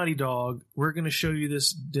 we're Naughty Dog. We're going to show you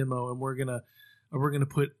this demo and we're going to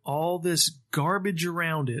put all this garbage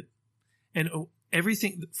around it and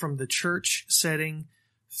everything from the church setting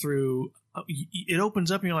through, it opens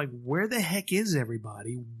up and you're like, where the heck is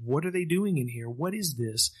everybody? What are they doing in here? What is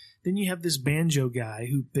this? Then you have this banjo guy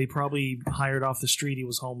who they probably hired off the street. He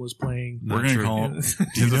was homeless playing. We're going to call him.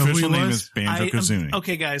 His official name is Banjo-Kazooie.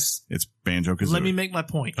 Okay, guys. It's Banjo-Kazooie. Let me make my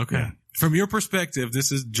point. Okay. Yeah. From your perspective,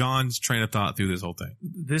 this is John's train of thought through this whole thing.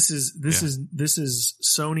 This is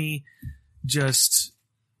Sony just,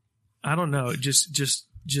 I don't know, just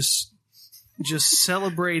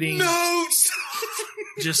celebrating. No!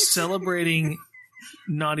 Just celebrating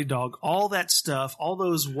Naughty Dog, all that stuff, all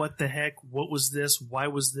those what the heck, what was this,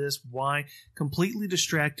 why, completely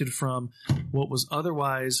distracted from what was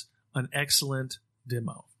otherwise an excellent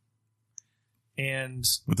demo. And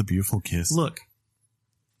with a beautiful kiss. Look,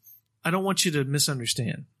 I don't want you to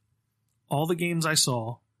misunderstand. All the games I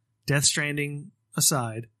saw, Death Stranding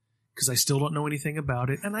aside, because I still don't know anything about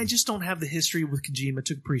it, and I just don't have the history with Kojima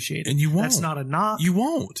to appreciate it. And you won't. That's not a knock. You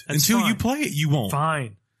won't. That's until fine. You play it, you won't.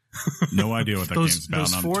 Fine. No idea what that game's about,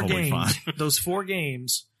 and I'm totally fine. Those 4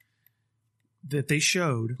 games that they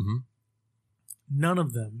showed, none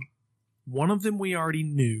of them One of them we already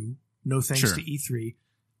knew, no thanks Sure. to E3.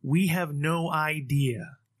 We have no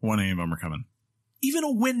idea. When any of them are coming. Even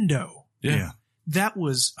a window. Yeah. That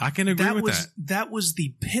was I can agree with that. That was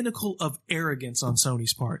the pinnacle of arrogance on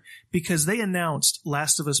Sony's part, because they announced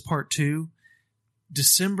Last of Us Part 2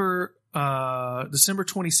 December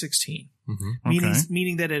 2016. Mm-hmm.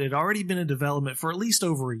 Meaning that it had already been in development for at least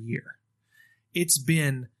over a year.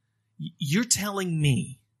 You're telling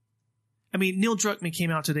me, I mean, Neil Druckmann came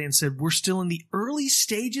out today and said, we're still in the early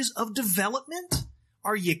stages of development?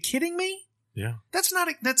 Are you kidding me? Yeah. That's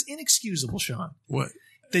inexcusable, Sean. What?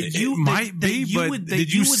 Did you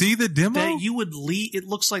see the demo? That you would lead, it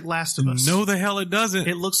looks like Last of Us. No, the hell it doesn't.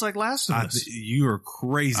 It looks like Last of Us. You are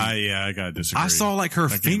crazy. I gotta disagree. I saw like her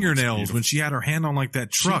That game looks fingernails beautiful. when she had her hand on like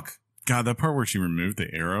that truck. God, that part where she removed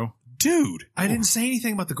the arrow. Dude. I didn't say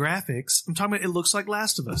anything about the graphics. I'm talking about it looks like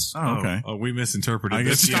Last of Us. Oh, okay. Oh, we misinterpreted I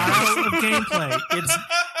this. guess, yeah. Style of gameplay.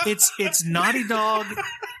 It's Naughty Dog.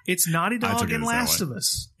 It's Naughty I took Dog it and as that Last way. of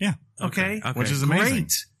Us. Yeah. Okay. Which is amazing.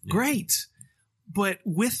 Great. But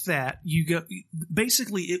with that, you go.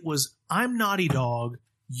 Basically, it was I'm Naughty Dog,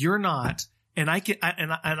 you're not, and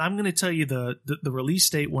I'm going to tell you the release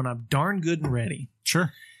date when I'm darn good and ready.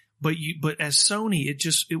 Sure. But as Sony,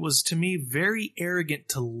 it was to me very arrogant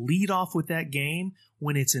to lead off with that game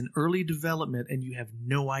when it's in early development and you have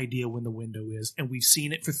no idea when the window is, and we've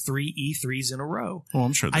seen it for 3 E3s in a row. Well,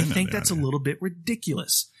 I'm sure. I think that's a little bit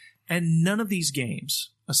ridiculous. And none of these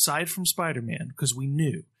games, aside from Spider-Man, because we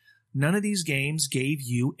knew, none of these games gave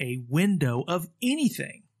you a window of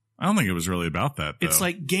anything. I don't think it was really about that, though. It's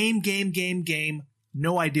like game,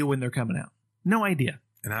 no idea when they're coming out. No idea.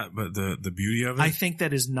 But the beauty of it, I think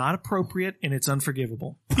that is not appropriate and it's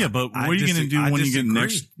unforgivable. Yeah, but what are you going to do when you get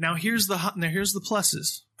next? Now here's the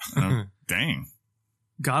pluses. Dang.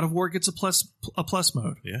 God of War gets a plus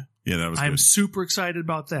mode. Yeah. Yeah, that was I'm good. super excited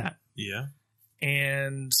about that. Yeah.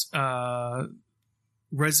 And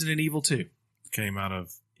Resident Evil 2 came out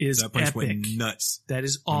of is that place epic. went nuts. That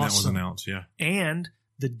is When awesome. that was announced, yeah. And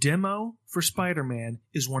the demo for Spider-Man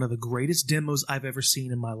is one of the greatest demos I've ever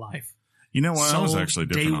seen in my life. You know what? I was Sold actually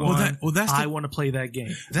day different on one. that. I want to play that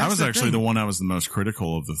game. That was actually the one I was the most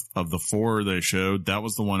critical of the 4 they showed. That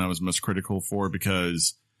was the one I was most critical for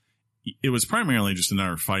because it was primarily just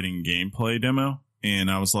another fighting gameplay demo.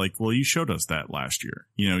 And I was like, well, you showed us that last year.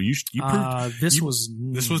 You know, you proved this was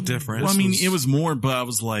different. Well, I mean, it was more, but I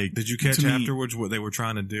was like, did you catch afterwards what they were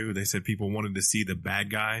trying to do? They said people wanted to see the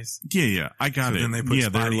bad guys. Yeah, I got it. Then they put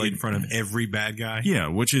Spidey in front of every bad guy. Yeah,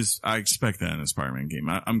 which is, I expect that in a Spider-Man game.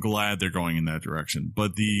 I'm glad they're going in that direction.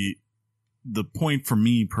 But the point for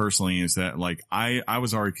me personally is that like, I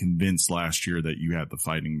was already convinced last year that you had the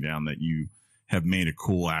fighting down, that you have made a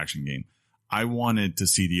cool action game. I wanted to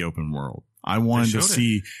see the open world. I wanted to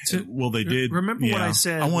see, well, they did. Remember what I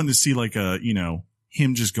said? I wanted to see like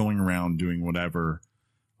him just going around doing whatever,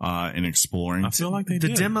 and exploring. I feel like they the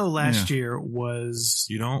did. demo last year was.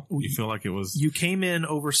 You feel like it was. You came in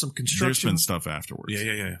over some construction. There's been stuff afterwards.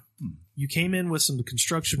 Yeah. You came in with some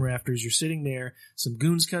construction rafters. You're sitting there. Some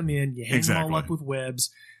goons come in. You hang them all up with webs.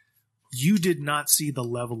 You did not see the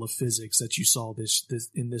level of physics that you saw this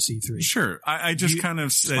in this E3. Sure. I just kind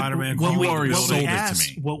of said, Spider-Man, you already sold it to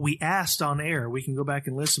me. What we asked on air, we can go back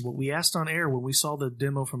and listen. What we asked on air when we saw the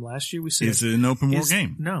demo from last year, we said, is it an open world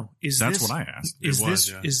game? No. That's what I asked.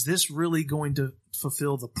 Is this really going to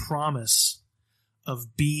fulfill the promise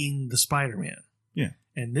of being the Spider-Man? Yeah.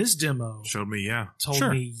 And this demo showed me,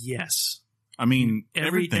 told me yes. I mean,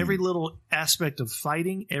 every little aspect of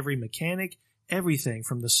fighting, every mechanic, everything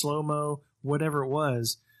from the slow-mo, whatever it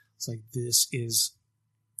was, it's like, this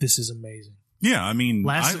is amazing. Yeah, I mean,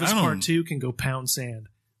 Last of Us Part 2 can go pound sand.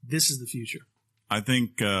 This is the future. I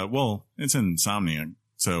think, it's Insomniac,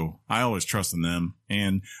 so I always trust in them.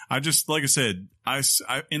 And I just, like I said, I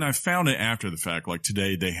found it after the fact. Like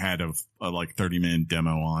today they had a 30-minute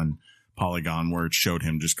demo on Polygon where it showed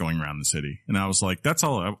him just going around the city. And I was like, that's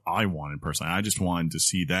all I wanted personally. I just wanted to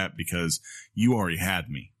see that because you already had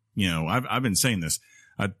me. You know, I've been saying this.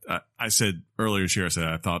 I said earlier this year,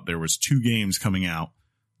 I thought there was 2 games coming out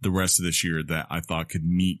the rest of this year that I thought could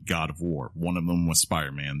meet God of War. One of them was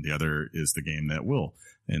Spider-Man. The other is the game that will,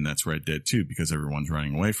 and that's Red Dead 2 because everyone's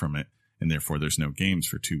running away from it. And therefore there's no games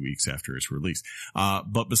for 2 weeks after its release.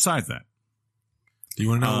 But besides that, do you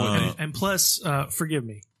want to know what and plus, forgive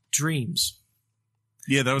me, Dreams.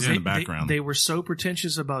 Yeah, that was in the background. They were so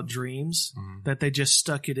pretentious about Dreams that they just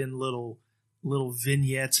stuck it in little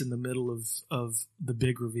vignettes in the middle of the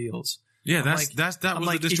big reveals. Yeah, that was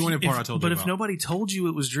the disjointed part I told you about. But if nobody told you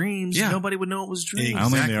it was Dreams, nobody would know it was Dreams. I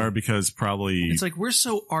don't think they are because probably it's like we're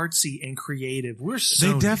so artsy and creative.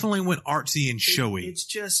 They definitely went artsy and showy.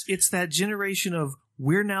 It's that generation of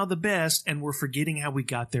we're now the best and we're forgetting how we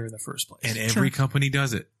got there in the first place. And every company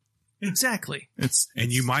does it. Exactly.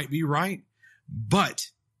 And you might be right,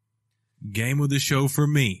 but game of the show for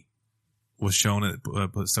me was shown at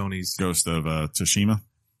Sony's Ghost of Tsushima.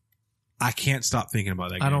 I can't stop thinking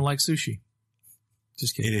about that game. I don't like sushi.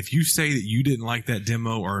 Just kidding. And if you say that you didn't like that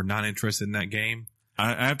demo or not interested in that game,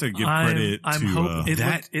 I have to give credit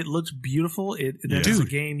to it looks beautiful. That's a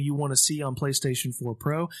game you want to see on PlayStation 4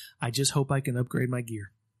 Pro. I just hope I can upgrade my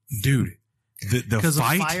gear. Dude, the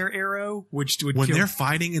fight, of Fire Arrow, which would when they're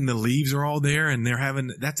fighting and the leaves are all there and they're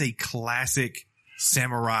having, that's a classic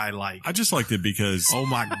samurai like. I just liked it because, oh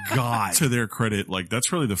my God. To their credit, like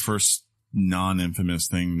that's really the first non-infamous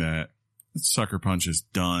thing that Sucker Punch has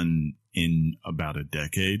done in about a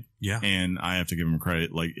decade. Yeah. And I have to give them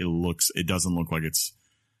credit. Like it doesn't look like it's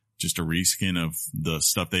just a reskin of the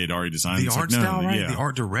stuff they had already designed. The art style, right? The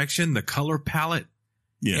art direction, the color palette.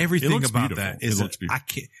 Yeah. Everything about beautiful. that is, it looks beautiful. I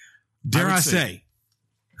can't, dare I say.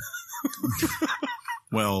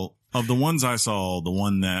 Well, of the ones I saw, the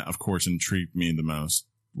one that of course intrigued me the most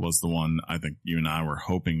was the one I think you and I were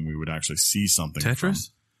hoping we would actually see something Tetris? from.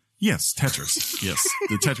 Yes, Tetris. Yes.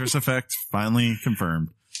 The Tetris effect finally confirmed.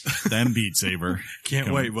 Then Beat Saber.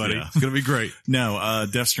 Can't wait, buddy. Yeah. It's going to be great. No,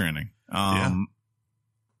 Death Stranding.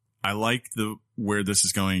 I like where this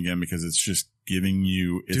is going again because it's just giving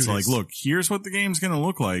you, look, here's what the game's going to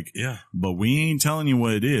look like. Yeah. But we ain't telling you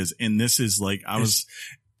what it is. And this is like,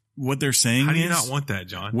 what they're saying is. How do you not want that,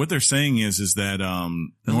 John? What they're saying is that,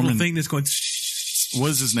 the little thing that's going,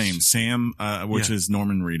 what is his name? Sam, which is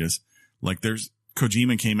Norman Reedus. Like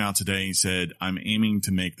Kojima came out today and said, I'm aiming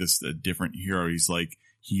to make this a different hero. He's like,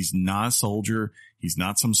 he's not a soldier. He's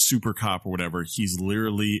not some super cop or whatever. He's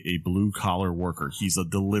literally a blue collar worker. He's a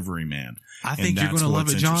delivery man. I think you're going to love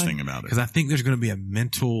it, John, about it. Because I think there's going to be a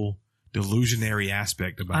mental delusionary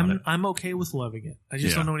aspect about it. I'm okay with loving it. I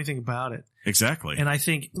just don't know anything about it. Exactly. And I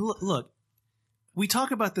think, look, we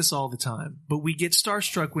talk about this all the time, but we get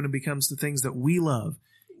starstruck when it becomes the things that we love.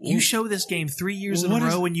 You show this game 3 years in a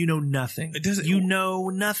row and you know nothing. You know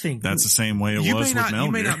nothing. That's the same way it was with Metal Gear.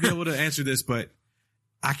 You may not be able to answer this, but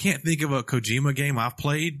I can't think of a Kojima game I've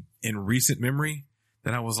played in recent memory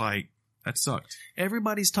that I was like, that sucked.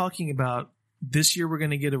 Everybody's talking about this year we're going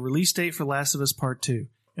to get a release date for Last of Us Part 2,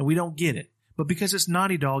 and we don't get it. But because it's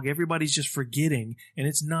Naughty Dog, everybody's just forgetting, and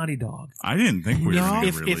it's Naughty Dog. I didn't think we were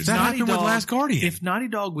going to release that. Happened with Last Guardian. If Naughty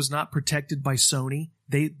Dog was not protected by Sony,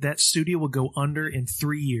 that studio would go under in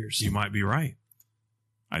 3 years. You might be right.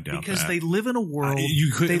 I doubt because that. they live in a world.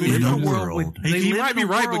 They live in a world. He might be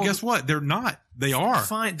right, but guess what? They're not. They are.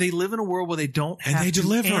 Fine. They live in a world where they don't have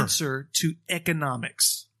to answer to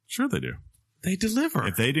economics. Sure they do. They deliver.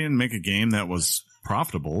 If they didn't make a game that was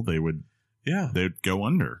profitable, they'd go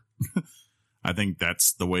under. I think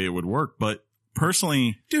that's the way it would work. But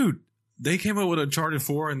personally, dude, they came up with Uncharted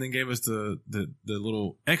 4 and then gave us the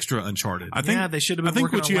little extra Uncharted. I think they should have been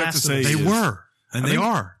working on what you have to say they were. And they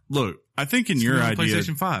are. Look, I think in your idea,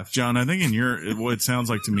 PlayStation 5. John, I think what it sounds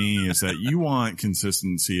like to me is that you want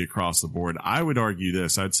consistency across the board. I would argue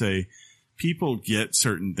this. I'd say people get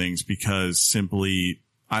certain things because simply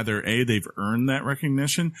either A, they've earned that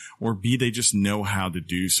recognition, or B, they just know how to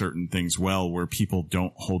do certain things well where people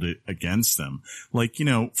don't hold it against them. Like,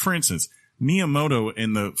 for instance, Miyamoto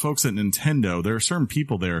and the folks at Nintendo, there are certain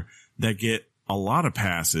people there that get a lot of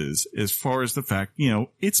passes as far as the fact,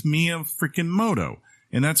 it's Mia freaking Moto.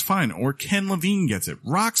 And that's fine. Or Ken Levine gets it.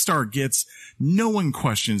 Rockstar gets, no one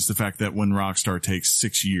questions the fact that when Rockstar takes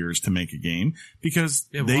 6 years to make a game because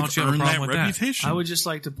they've earned that reputation. I would just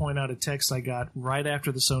like to point out a text I got right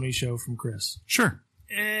after the Sony show from Chris. Sure.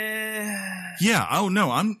 Yeah. Oh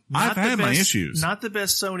no, I've had my issues. Not the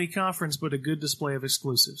best Sony conference, but a good display of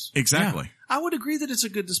exclusives. Exactly. Yeah. I would agree that it's a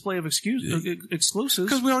good display of exclusives.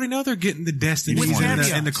 Because we already know they're getting the Destiny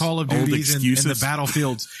and the Call of Duties and the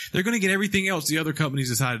Battlefields. They're going to get everything else the other companies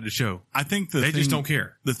decided to show. I think they just don't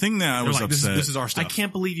care. The thing that I was upset. This is our stuff. I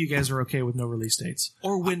can't believe you guys are okay with no release dates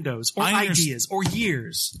or windows or ideas or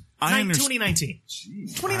years. 2019.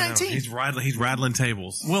 2019. He's rattling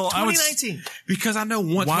tables. Well, 2019. Because I know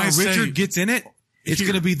once Richard gets in it, It's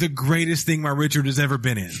going to be the greatest thing my Richard has ever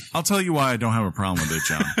been in. I'll tell you why I don't have a problem with it,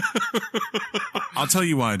 John. I'll tell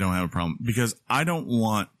you why I don't have a problem. Because I don't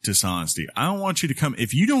want dishonesty. I don't want you to come.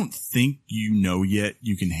 If you don't think you know yet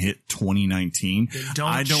you can hit 2019, then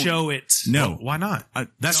don't show it. No. Well, why not?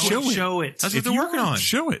 That's show it. That's what they're working on.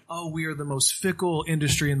 Show it. Oh, we are the most fickle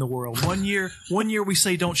industry in the world. One year we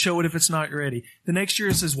say don't show it if it's not ready. The next year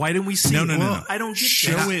it says, why didn't we see it? No. I don't get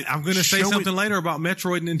show that. it. I'm going to say something later about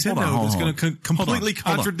Metroid and Nintendo that's going to completely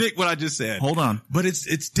contradict what I just said. Hold on. But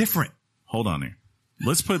it's different. Hold on here.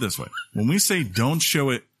 Let's put it this way. When we say don't show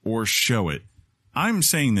it or show it, I'm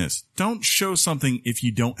saying this. Don't show something if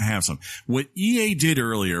you don't have some. What EA did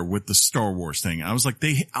earlier with the Star Wars thing, I was like,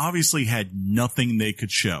 they obviously had nothing they could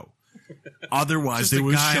show. Otherwise, they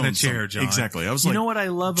would have shown in a chair, John. Exactly. I was You know what I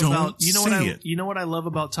love about you know what I love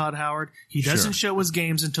about Todd Howard? He doesn't show his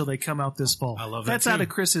games until they come out this fall. I love that That's too. out of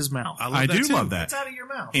Chris's mouth. I do love that. That's out of your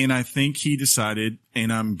mouth. And I think he decided,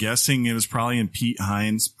 and I'm guessing it was probably in Pete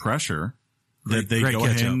Hines' pressure, that they go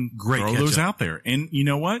ahead and throw those out there. And you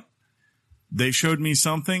know what? They showed me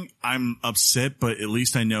something. I'm upset, but at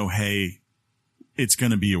least I know, hey, it's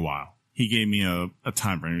going to be a while. He gave me a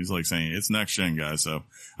time frame. He's like saying, it's next gen, guys. So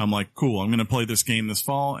I'm like, cool. I'm going to play this game this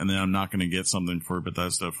fall, and then I'm not going to get something for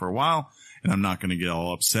Bethesda for a while, and I'm not going to get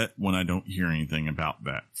all upset when I don't hear anything about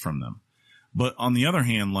that from them. But on the other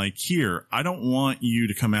hand, like here, I don't want you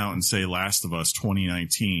to come out and say Last of Us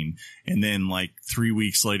 2019 and then like 3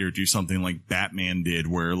 weeks later do something like Batman did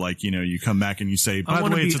where like, you know, you come back and you say, by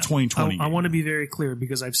the way, it's a 2020 game. I want to be very clear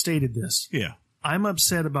because I've stated this. Yeah. I'm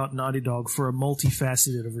upset about Naughty Dog for a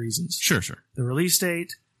multifaceted of reasons. Sure. The release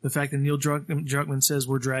date, the fact that Neil Druckmann says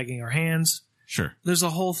we're dragging our hands. Sure. There's a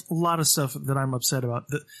whole lot of stuff that I'm upset about.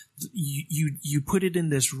 You put it in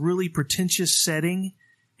this really pretentious setting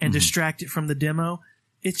and distract it from the demo.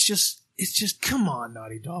 It's just, come on,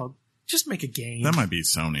 Naughty Dog. Just make a game. That might be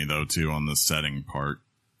Sony though, too, on the setting part,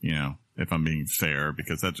 you know, if I'm being fair,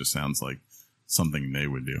 because that just sounds like something they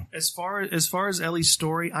would do. As far as Ellie's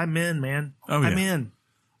story, I'm in, man. Oh, yeah. I'm in.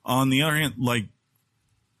 On the other hand, like,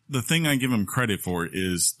 the thing I give them credit for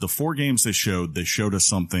is the 4 games they showed us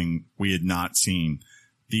something we had not seen.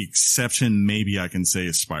 The exception, maybe I can say,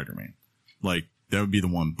 is Spider-Man. Like, that would be the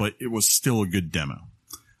one, but it was still a good demo.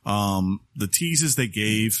 The teases they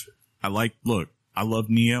gave, I love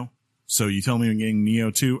Neo. So you tell me I'm getting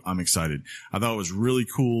Neo too, I'm excited. I thought it was really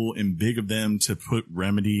cool and big of them to put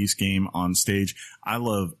Remedy's game on stage. I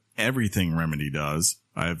love everything Remedy does.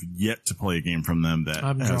 I have yet to play a game from them that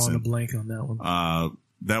I'm drawing a blank on that one.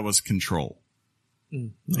 That was Control.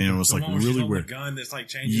 And it was like really weird. The gun that's like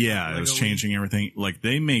changing. Yeah, it was changing everything. Like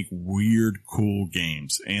they make weird, cool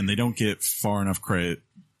games and they don't get far enough credit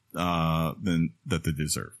than that they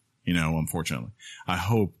deserve, you know, unfortunately.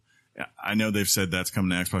 I know they've said that's coming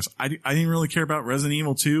to Xbox. I didn't really care about Resident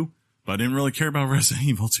Evil 2, but I didn't really care about Resident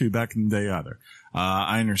Evil 2 back in the day either.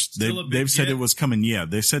 I understand. They've said it was coming. Yeah,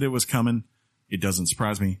 they said it was coming. It doesn't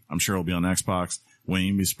surprise me. I'm sure it'll be on Xbox. Wouldn't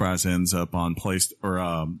even be surprised it ends up on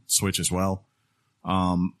Switch as well.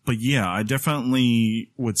 But yeah, I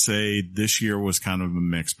definitely would say this year was kind of a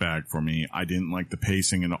mixed bag for me. I didn't like the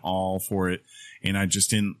pacing at all for it. And I just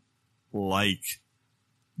didn't like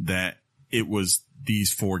that it was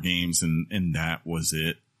these 4 games and that was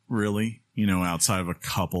it, really, you know, outside of a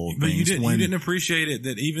couple of things. You didn't appreciate it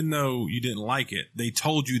that even though you didn't like it, they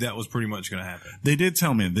told you that was pretty much going to happen. They did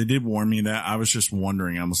tell me. They did warn me that. I was just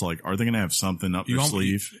wondering. I was like, are they going to have something up their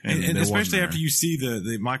sleeve? And especially after you see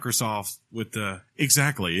the Microsoft with the...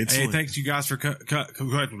 Exactly. It's hey, thanks you guys for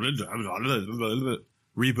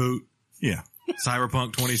reboot. Yeah.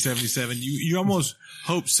 Cyberpunk 2077. You almost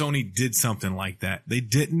hope Sony did something like that. They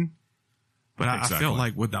didn't. But I felt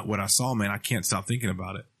like what I saw, man, I can't stop thinking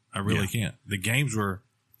about it. I really can't. The games were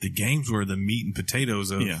the meat and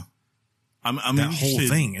potatoes of I'm that whole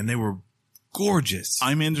thing, and they were gorgeous.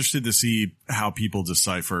 I'm interested to see how people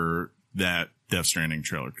decipher that Death Stranding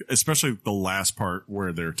trailer, especially the last part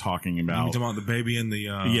where they're talking about the baby and the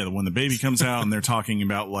when the baby comes out and they're talking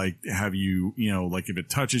about like have you know like if it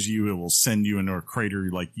touches you it will send you into a crater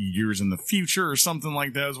like years in the future or something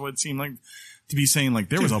like that is what it seemed like to be saying. Like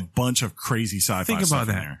there was a bunch of crazy sci-fi think stuff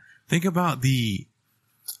about that. In there. Think about the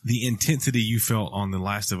intensity you felt on The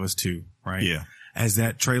Last of Us 2, right? Yeah. As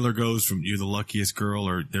that trailer goes from you're the luckiest girl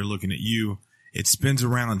or they're looking at you, it spins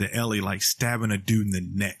around to Ellie like stabbing a dude in the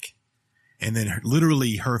neck. And then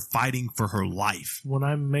literally her fighting for her life. When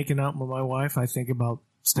I'm making out with my wife, I think about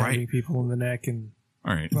stabbing people in the neck and.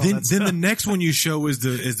 All right. Then the next one you show is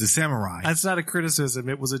the samurai. That's not a criticism.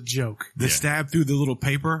 It was a joke. The stab through the little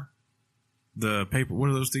paper. The paper. What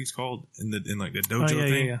are those things called in like the dojo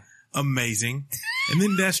thing? Yeah. amazing. And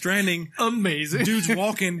then Death Stranding, amazing. Dude's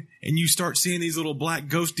walking, and you start seeing these little black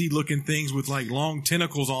ghosty looking things with like long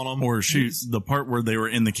tentacles on them. Or shoot, the part where they were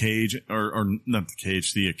in the cage, or not the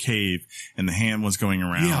cage, the cave, and the hand was going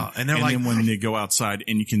around. Yeah, and then when they go outside,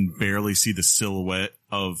 and you can barely see the silhouette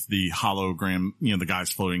of the hologram, the guys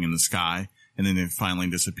floating in the sky, and then they finally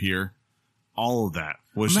disappear. All of that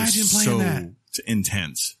was just so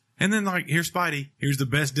intense. And then here's Spidey. Here's the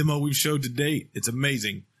best demo we've showed to date. It's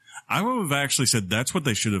amazing. I would have actually said that's what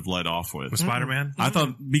they should have led off with. Spider-Man? I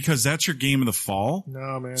thought, because that's your game of the fall.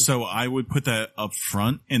 No, man. So I would put that up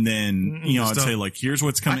front, and then, I'd say here's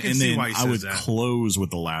what's coming. And then I would close with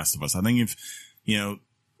The Last of Us. I think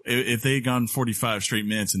if they had gone 45 straight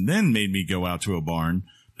minutes and then made me go out to a barn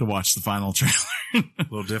to watch the final trailer. A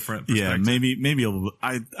little different. Yeah, maybe a little.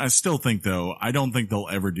 I still think, though, I don't think they'll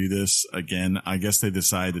ever do this again. I guess they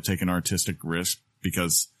decided to take an artistic risk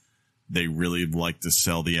because they really like to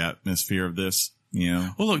sell the atmosphere of this,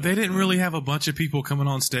 Well, look, they didn't really have a bunch of people coming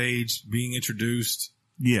on stage being introduced.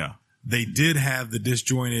 Yeah. They did have the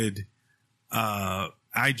disjointed,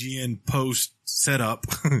 IGN post setup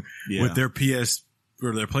with their PS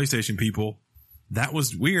or their PlayStation people. That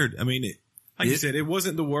was weird. I mean, you said, it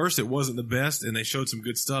wasn't the worst. It wasn't the best, and they showed some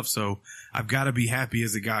good stuff. So I've got to be happy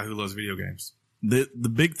as a guy who loves video games. The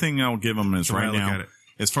big thing I'll give them is right now,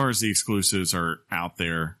 as far as the exclusives are out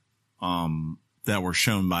there, that were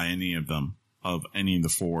shown by any of them, of any of the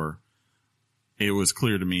four, it was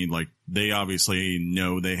clear to me, they obviously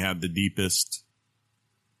know they had the deepest,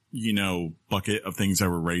 bucket of things that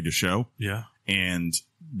were ready to show. Yeah. And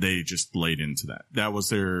they just laid into that. That was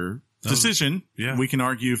their decision. Yeah. We can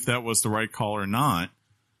argue if that was the right call or not,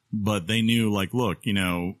 but they knew, look,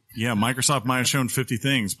 Microsoft might have shown 50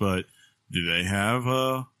 things, but do they have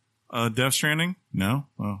a Death Stranding? No.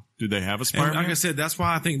 Well, do they have a Spider-Man? And like I said, that's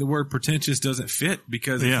why I think the word pretentious doesn't fit,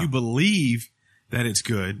 because if you believe that it's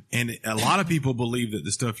good, and a lot of people believe that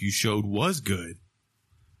the stuff you showed was good.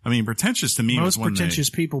 I mean, pretentious to me was when pretentious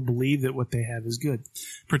people believe that what they have is good.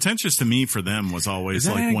 Pretentious to me for them was always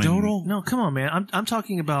anecdotal? No, come on, man. I'm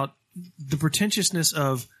talking about the pretentiousness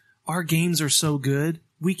of our games are so good,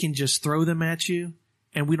 we can just throw them at you,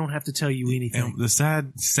 and we don't have to tell you anything. And the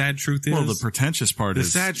sad truth is... Well, the pretentious part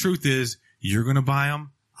is... The sad truth is, you're going to buy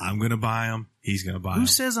them, I'm going to buy them, he's going to buy them. Who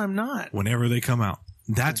says I'm not? Whenever they come out.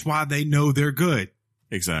 That's why they know they're good.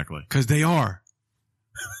 Exactly. Because they are.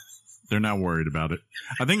 They're not worried about it.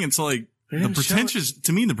 I think it's the pretentious...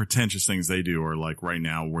 To me, the pretentious things they do are right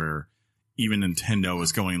now where even Nintendo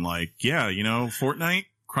is going Fortnite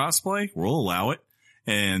crossplay, we'll allow it.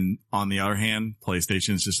 And on the other hand,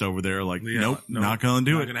 PlayStation's just over there nope, not going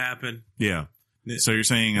to do it. Not going to happen. Yeah. So you're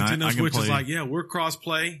saying Nintendo I can Switch play... is we're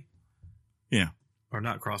crossplay. Yeah. Or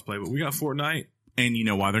not crossplay, but we got Fortnite. And you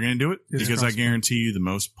know why they're going to do it? Because I guarantee you the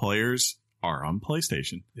most players are on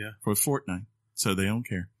PlayStation for Fortnite. So they don't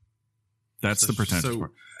care. That's the pretentious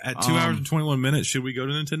part. At 2 hours and 21 minutes, should we go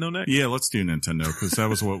to Nintendo next? Yeah, let's do Nintendo, because that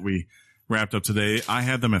was what we wrapped up today. I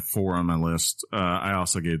had them at 4 on my list. I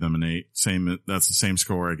also gave them an 8. That's the same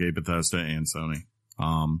score I gave Bethesda and Sony.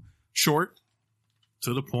 Short.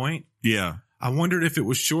 To the point. Yeah. I wondered if it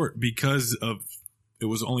was short because it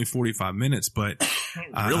was only 45 minutes, but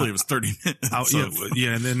really it was 30 minutes.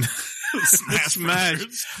 And then Smash.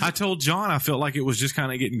 I told John I felt like it was just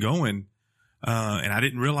kind of getting going. And I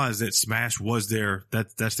didn't realize that Smash was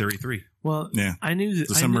that's their E3. Well, yeah. I knew that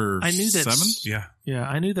December I knew that 7th? Yeah,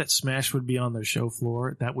 I knew that Smash would be on their show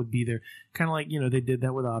floor. That would be their kind of they did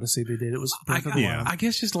that with Odyssey. It was Breath of the Wild. I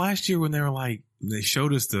guess just last year when they were they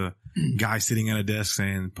showed us the guy sitting at a desk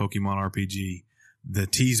saying Pokemon RPG, the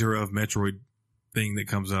teaser of Metroid thing that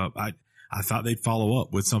comes up. I thought they'd follow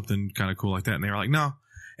up with something kind of cool like that, and they were like, no.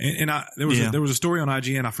 And there was a story on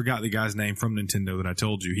IGN. I forgot the guy's name from Nintendo that I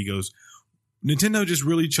told you. He goes, Nintendo just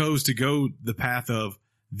really chose to go the path of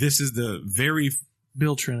this is the very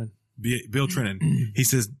Bill Trennan. He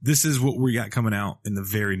says, this is what we got coming out in the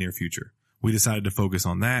very near future. We decided to focus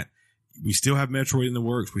on that. We still have Metroid in the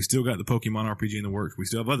works. We still got the Pokemon RPG in the works. We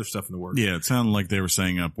still have other stuff in the works. Yeah, it sounded like they were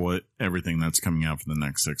saying up everything that's coming out for the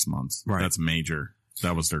next 6 months. Right. That's major.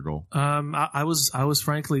 That was their goal. I was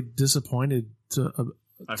frankly disappointed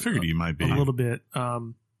I figured you might be. A little bit.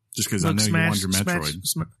 Just because I know you wanted your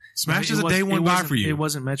Metroid. Smash is a day one buy for you. It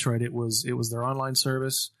wasn't Metroid. It was their online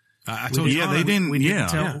service. I told you. Yeah, they didn't. We didn't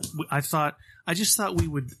tell. I just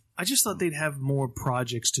thought they'd have more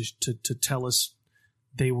projects to tell us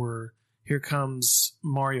they were. Here comes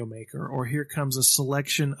Mario Maker, or here comes a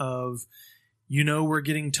selection of. We're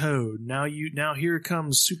getting Toad. Now here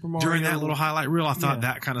comes Super Mario. During that little highlight reel, I thought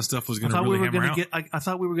that kind of stuff was going to really hammer out. I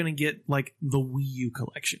thought we were going to get the Wii U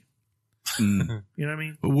collection. You know what I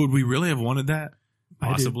mean? But would we really have wanted that?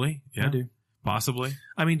 Possibly. I do. Possibly.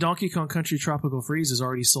 I mean, Donkey Kong Country Tropical Freeze has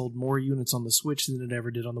already sold more units on the Switch than it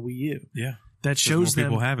ever did on the Wii U. Yeah. That shows more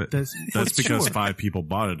them people have it. That's because 5 people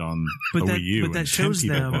bought it on the Wii U. But that and shows 10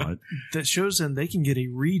 people them bought it. that shows them they can get a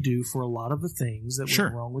redo for a lot of the things that Sure.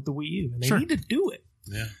 went wrong with the Wii U, and they Sure. need to do it.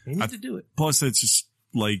 Yeah. They need to do it. Plus, it's just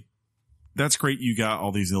like, that's great. You got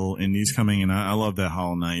all these little indies coming, and I love that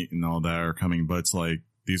Hollow Knight and all that are coming, but it's like,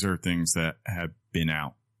 these are things that have been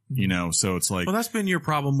out, you know? So it's like, Well, that's been your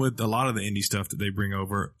problem with a lot of the indie stuff that they bring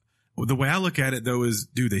over. Well, the way I look at it, though, is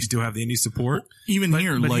do they still have the indie support? even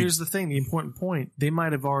here, But like, here's the thing: the important point. They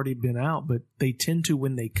might have already been out, but they tend to,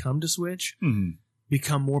 when they come to Switch,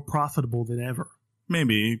 become more profitable than ever.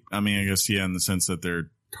 maybe, I mean, I guess, yeah, in the sense that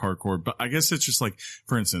they're hardcore, but I guess it's just like,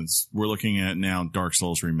 for instance, we're looking at now Dark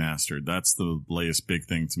Souls Remastered. That's the latest big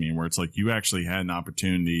thing to me, where it's like, you actually had an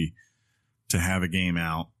opportunity to have a game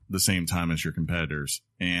out the same time as your competitors.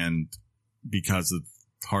 And because of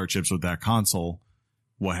hardships with that console,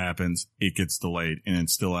 what happens? It gets delayed and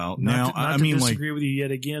it's still out. Not I to mean, like, disagree with you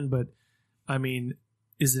yet again, but I mean,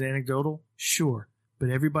 is it anecdotal? Sure. But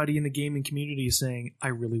everybody in the gaming community is saying, I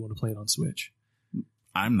really want to play it on Switch.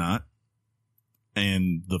 I'm not.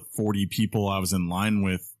 And the 40 people I was in line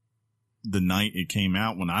with the night it came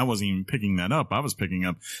out, when I wasn't even picking that up, I was picking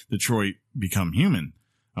up Detroit Become Human.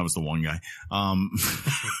 I was the one guy.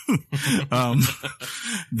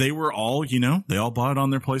 They were all, you know, they all bought it on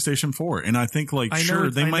their PlayStation 4. And I think, like,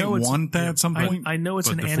 they might want that at some point. I know it's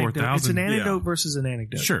But an the anecdote. It's an 4,000, anecdote versus an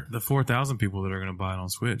anecdote. Sure. The 4,000 people that are going to buy it on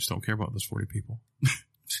Switch don't care about those 40 people.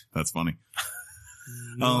 That's funny.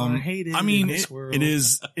 I hate it. I mean, in this world. it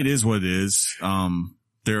is what it is. I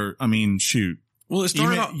mean, shoot. Well, it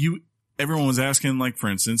started out. Everyone was asking, like,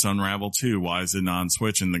 for instance, Unravel 2, why is it on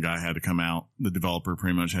Switch? And the guy had to come out, the developer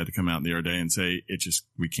pretty much had to come out the other day and say,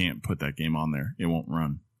 we can't put that game on there. It won't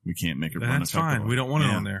run. We can't make it run. That's fine. We don't want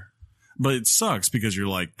it on there. But it sucks because you're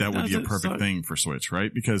like, that would be a It perfect sucks. thing for Switch,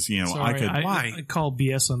 right? Because, you know, Sorry, why? I call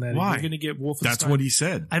BS on that. Why? If you're going to get Wolfenstein. That's what he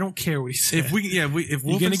said. I don't care what he said. If you're going to get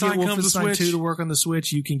Wolfenstein comes to Wolfenstein Switch, 2 to work on the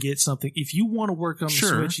Switch, you can get something. If you want to work on the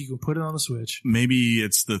Sure. Switch, you can put it on the Switch. Maybe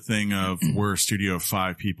it's the thing of we're a studio of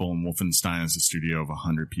 5 people and Wolfenstein is a studio of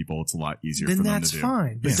 100 people. It's a lot easier Then for them that's to do.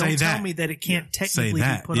 fine. But Yeah. don't Say tell that. me that it can't Say technically be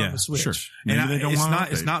that. put Yeah. on the Switch. Sure. and Maybe they don't want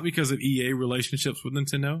to it's update. not because of EA relationships with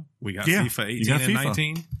Nintendo. We got Yeah. FIFA You 18 got and FIFA.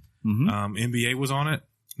 19. Mhm. NBA was on it.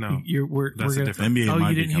 No, We're That's a gonna, different- NBA Oh, might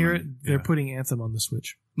you be didn't hear it? coming. They're Yeah. putting Anthem on the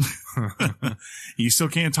Switch. You still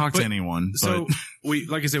can't talk to But- anyone. So But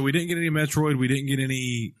like I said, we didn't get any Metroid. We didn't get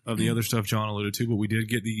any of the other stuff John alluded to, but we did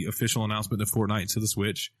get the official announcement of Fortnite to the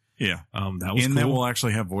Switch. yeah. That was And cool. that will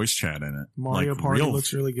actually have voice chat in it. Mario Like Party real-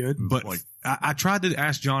 looks really good. But like, I tried to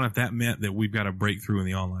ask John if that meant that we've got a breakthrough in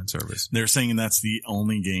the online service. they're saying that's the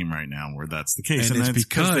only game right now where that's the case. And And, it's that's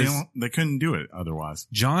because because- they couldn't do it otherwise.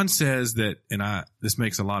 John says that, and this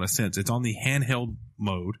makes a lot of sense. It's on the handheld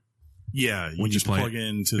mode. Yeah. When you just play plug it. it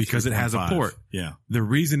into Because it has a 3.5. port. Yeah. The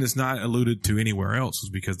reason it's not alluded to anywhere else is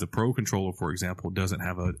because the Pro Controller, for example, doesn't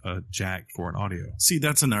have a jack for an audio. See,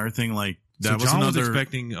 that's another thing. Like, that So was John was another.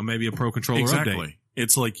 expecting maybe a Pro Controller Exactly. update.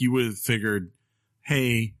 It's like you would have figured,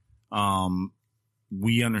 hey,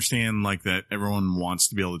 we understand like that everyone wants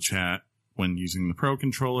to be able to chat when using the Pro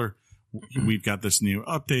Controller. We've got this new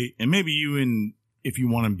update, and maybe if you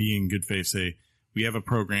want to be in good faith, say we have a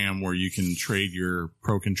program where you can trade your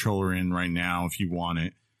Pro Controller in right now if you want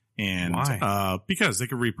it, and Why? because they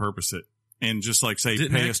could repurpose it and just like say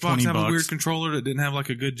Didn't pay us Xbox $20. have a weird controller that didn't have like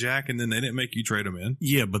a good jack, and then they didn't make you trade them in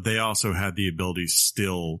Yeah, but they also had the ability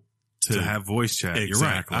still to have voice chat?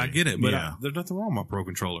 Exactly. You're right. I get it, but Yeah. there's nothing wrong with my Pro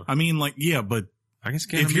Controller. I mean, like, yeah, but I guess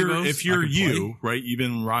if you're you, right, you've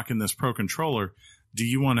been rocking this Pro Controller, do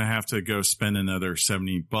you want to have to go spend another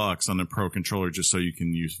 $70 on a Pro Controller just so you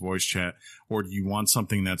can use voice chat? Or do you want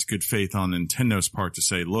something that's good faith on Nintendo's part to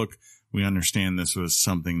say, look, we understand this was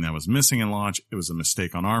something that was missing in launch. It was a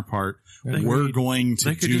mistake on our part. We're going to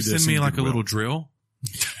They could do just this send me in like a goodwill." little drill,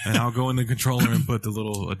 and I'll go in the controller and put the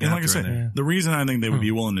little adapter And like I in said, there. the reason I think they would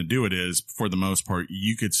be willing to do it is, for the most part,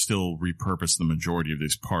 you could still repurpose the majority of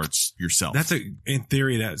these parts yourself. In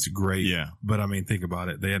theory, that's great. Yeah. But I mean, think about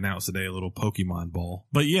it. They announced today a little Pokemon ball.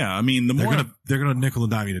 But yeah, I mean, They're gonna nickel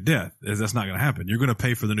and dime you to death. That's not gonna happen. You're gonna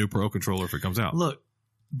pay for the new Pro Controller if it comes out. Look,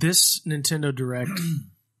 this Nintendo Direct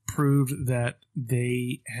proved that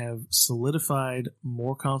they have solidified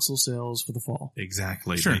more console sales for the fall.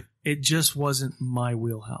 Exactly. Sure. It just wasn't my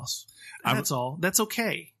wheelhouse. That's all. That's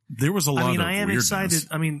okay. there was a lot of I am weirdness. excited.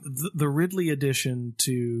 I mean, the Ridley edition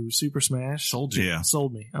to Super Smash Sold you. Yeah.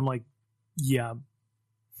 sold me. I'm like, yeah,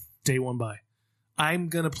 day one buy. I'm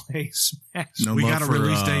going to play Smash. No We love got a for,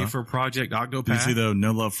 release date for Project Octopath. You see, though,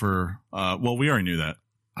 no love for. Well, we already knew that.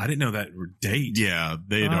 I didn't know that date. Yeah,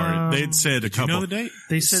 they'd said a Did you couple. know the date?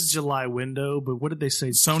 They said July window, but what did they say?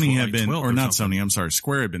 Sony had been, 12 or or not something. Sony, I'm sorry,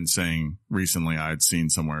 Square had been saying recently, I had seen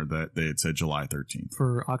somewhere that they had said July 13th.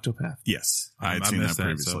 For Octopath. Yes, I had I seen that missed that,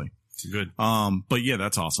 previously. Good. But yeah,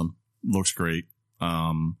 that's awesome. Looks great.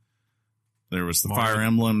 There was the Mario. Fire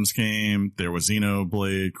Emblems game. There was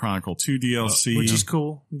Xenoblade Chronicle 2 DLC. Which is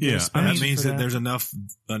cool. You get Yeah, a Smash That for means that there's enough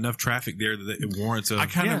traffic there that it warrants a. I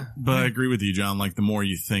kind of, Yeah. but I agree with you, John. Like the more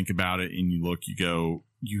you think about it and you look, you go,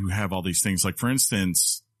 you have all these things. Like for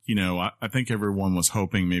instance, you know, I think everyone was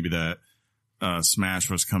hoping maybe that Smash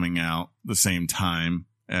was coming out the same time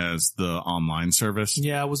as the online service.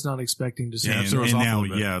 Yeah, I was not expecting to see Yeah, that. And, throws and off a now,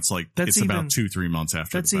 little bit. yeah, it's like, That's it's even- about 2-3 months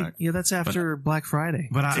after That's the fact. that's after Black Friday.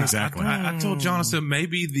 But Exactly. I told Jonathan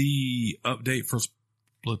maybe the update for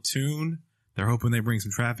Splatoon, they're hoping they bring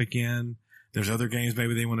some traffic in. There's other games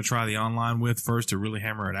maybe they want to try the online with first to really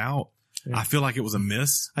hammer it out. Yeah. I feel like it was a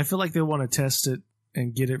miss I feel like they want to test it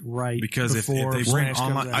and get it right because if before they bring Smash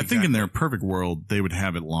comes online, out. I think in their perfect world, they would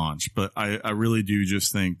have it launch, but I really do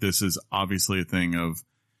just think this is obviously a thing of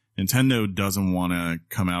Nintendo doesn't want to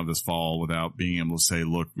come out this fall without being able to say,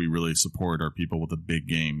 look, we really support our people with a big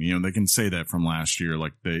game. You know, they can say that from last year,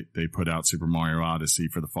 like they put out Super Mario Odyssey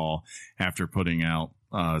for the fall after putting out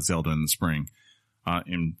Zelda in the spring,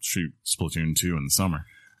 and Splatoon 2 in the summer.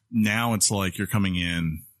 Now it's like you're coming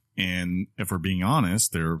in, and if we're being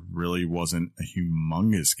honest, there really wasn't a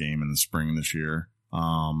humongous game in the spring this year.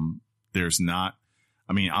 There's not,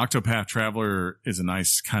 I mean, Octopath Traveler is a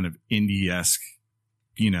nice kind of indie-esque,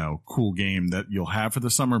 you know, cool game that you'll have for the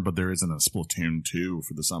summer, but there isn't a Splatoon 2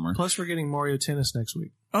 for the summer. Plus, we're getting Mario Tennis next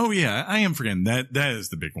week. Oh yeah, I am forgetting that. That is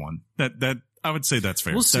the big one. That I would say that's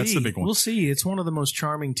fair. We'll see. That's the big one. We'll see. It's one of the most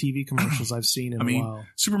charming TV commercials I've seen in I mean, a while.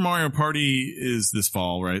 Super Mario Party is this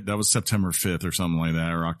fall, right? That was September 5th or something like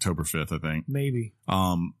that, or October 5th, I think. Maybe.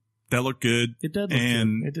 That looked good. It did look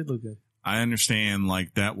And good. It did look good. I understand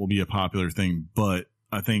like that will be a popular thing, but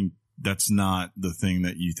I think that's not the thing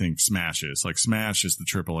that you think Smash is. Like Smash is the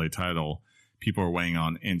AAA title people are weighing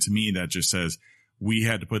on. And to me, that just says we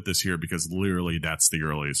had to put this here because literally that's the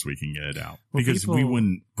earliest we can get it out. Well, because we people-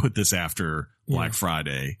 wouldn't put this after Black Yeah.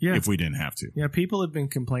 Friday Yeah. if we didn't have to. Yeah, people have been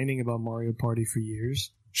complaining about Mario Party for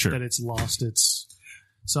years. Sure. That it's lost its.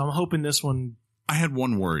 So I'm hoping this one. I had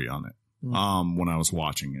one worry on it when I was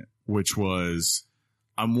watching it, which was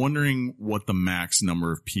I'm wondering what the max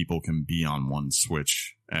number of people can be on one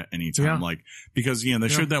Switch at any time. Yeah. Like, because, they Yeah.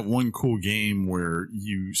 showed that one cool game where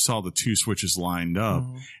you saw the two Switches lined up.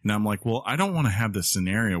 And I'm like, well, I don't want to have this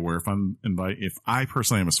scenario where if I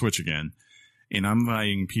personally have a Switch again and I'm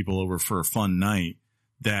inviting people over for a fun night,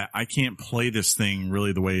 that I can't play this thing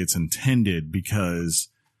really the way it's intended because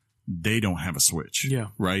they don't have a Switch. Yeah.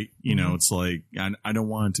 Right. You know, it's like, I don't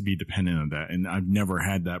want it to be dependent on that. And I've never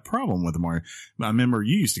had that problem with the Mario. I remember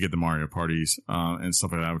you used to get the Mario parties, and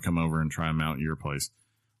stuff like that. I would come over and try them out at your place.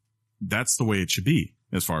 That's the way it should be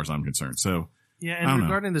as far as I'm concerned. So Yeah, I and don't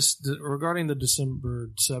know. regarding the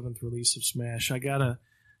December 7th release of Smash, I gotta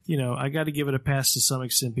give it a pass to some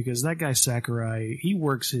extent because that guy Sakurai, he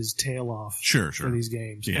works his tail off sure. for these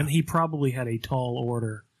games, Yeah. and he probably had a tall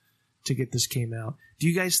order to get this game out. Do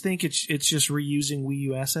you guys think it's just reusing Wii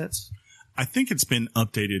U assets? I think it's been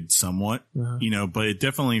updated somewhat, Uh-huh. but it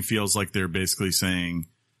definitely feels like they're basically saying,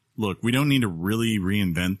 look, we don't need to really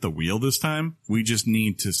reinvent the wheel this time. We just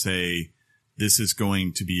need to say this is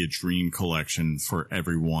going to be a dream collection for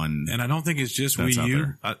everyone. And I don't think it's just That's Wii out U.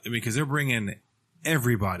 there. I mean, because they're bringing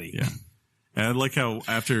everybody Yeah. And I like how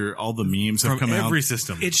after all the memes have from come every out,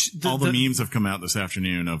 system. all the memes have come out this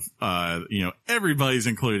afternoon of, everybody's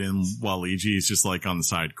included in Waluigi is just like on the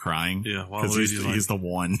side crying. Yeah, Because Waluigi's he's the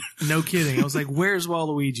one. No kidding. I was like, where's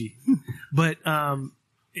Waluigi? But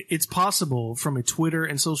it's possible from a Twitter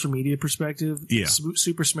and social media perspective. Yeah.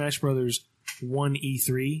 Super Smash Brothers won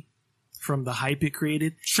E3 from the hype it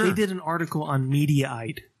created. Sure. They did an article on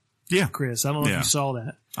Mediaite, Yeah. Chris. I don't know if Yeah. you saw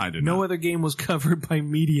that. I did No not. other game was covered by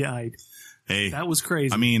Mediaite. Hey, That was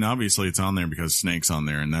crazy. I mean, obviously it's on there because Snake's on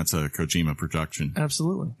there and that's a Kojima production.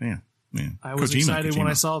 Absolutely. Yeah. I was Kojima, excited when Kojima.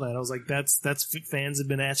 I saw that. I was like, that's fans have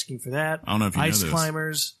been asking for that. I don't know if you know Ice this.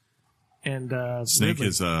 Climbers and Snake Ridley.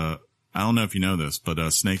 is I don't know if you know this, but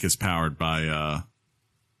Snake is powered by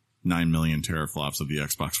 9 million teraflops of the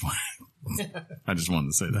Xbox One. I just wanted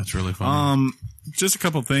to say that. That's really funny. Just a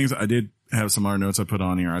couple of things. I did have some other notes I put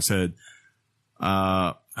on here. I said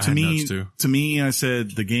had notes too. to me, I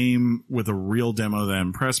said the game with a real demo that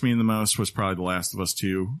impressed me the most was probably The Last of Us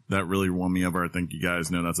 2. That really won me over. I think you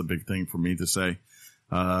guys know that's a big thing for me to say.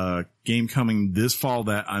 Game coming this fall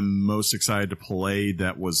that I'm most excited to play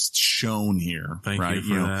that was shown here. Thank right? you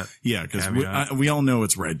for that. Yeah, because we all know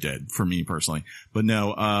it's Red Dead for me personally. But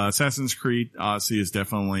no, Assassin's Creed Odyssey is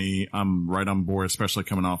definitely, I'm right on board, especially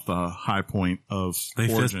coming off the high point of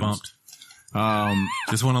They Origins. fist bumped.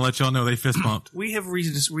 Just want to let y'all know they fist bumped. We have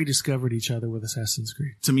rediscovered each other with Assassin's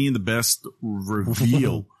Creed. To me, the best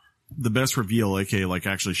reveal, aka like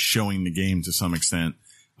actually showing the game to some extent,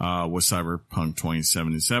 was Cyberpunk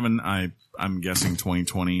 2077. I'm guessing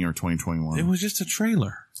 2020 or 2021. It was just a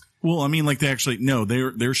trailer. Well, I mean, like they're showing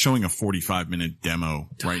a 45-minute demo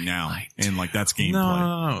right now, and like that's gameplay.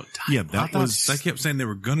 No. Yeah, They kept saying they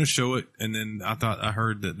were going to show it, and then I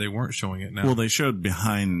heard that they weren't showing it now. Well, they showed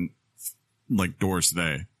behind like doors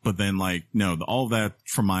today, but then like no, all that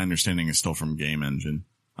from my understanding is still from Game Engine.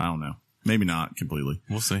 I don't know, maybe not completely.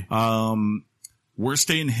 We'll see. Worst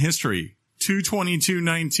day in history.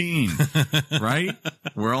 2/22/19, right?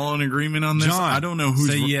 We're all in agreement on this. John, I don't know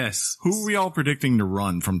say yes. Who are we all predicting to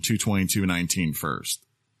run from 2/22/19 first?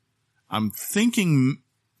 I'm thinking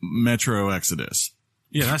Metro Exodus.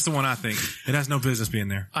 Yeah, that's the one I think. It has no business being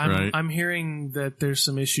there. I'm hearing that there's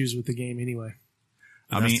some issues with the game anyway.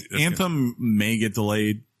 I mean, Anthem may get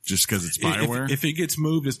delayed just because it's BioWare. If it gets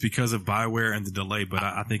moved, it's because of BioWare and the delay, but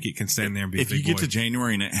I think it can stand there and be a If big you get boy. to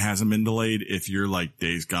January and it hasn't been delayed, if you're like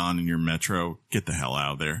Days Gone and you're Metro, get the hell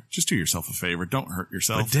out of there. Just do yourself a favor. Don't hurt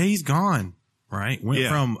yourself. But Days Gone, right? Went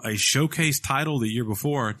from a showcase title the year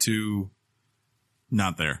before to...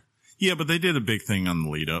 Not there. Yeah, but they did a big thing on the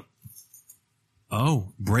lead up.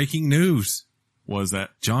 Oh, breaking news. Was that?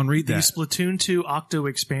 John, read The that. Splatoon 2 Octo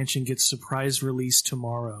expansion gets surprise release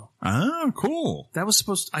tomorrow. Oh, cool. That was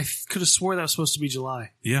I could have swore that was supposed to be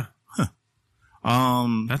July. Yeah.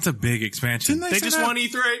 That's a big expansion. Didn't they They just that? won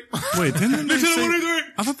E3. Wait, didn't they say? E3.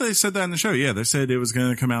 I thought they said that in the show. Yeah, they said it was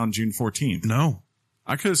going to come out on June 14th. No.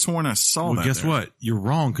 I could have sworn I saw Well, that. guess there. what? You're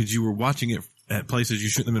wrong because you were watching it at places you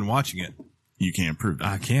shouldn't have been watching it. You can't prove that.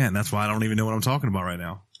 I can't. That's why I don't even know what I'm talking about right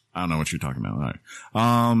now. I don't know what you're talking about.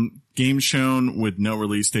 All right. Game shown with no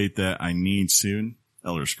release date that I need soon.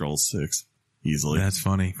 Elder Scrolls 6. Easily. That's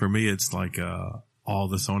funny. For me, it's like all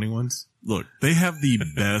the Sony ones. Look, they have the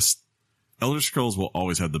best. Elder Scrolls will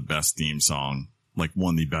always have the best theme song. Like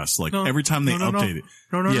one of the best. Like every time they update it.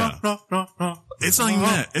 No. It's not even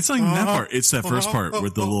that. It's not even that part. It's that first part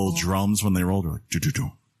with the little drums when they roll. They're like,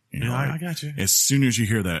 do-do-do. You know, Yeah, like, I got you. As soon as you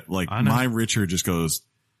hear that, like my Richard just goes,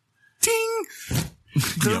 ting.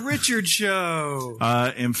 The Richard Show.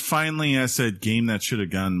 And finally, I said game that should have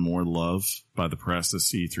gotten more love by the press. The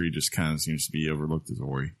C3 just kind of seems to be overlooked as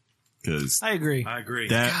Ori. Cause I agree.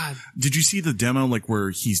 did you see the demo like where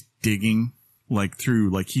he's digging like through,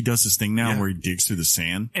 like he does this thing now where he digs through the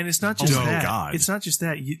sand? And it's not just that. God. It's not just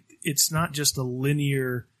that. It's not just a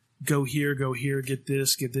linear go here, get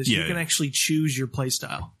this. Yeah, you can actually choose your play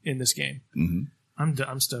style in this game. Mm-hmm.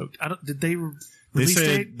 I'm stoked. Did they They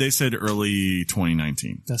release date? said early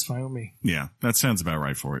 2019. That's fine with me. Yeah, that sounds about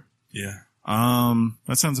right for it. Yeah.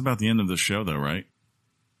 That sounds about the end of the show though, right?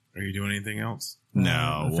 Are you doing anything else?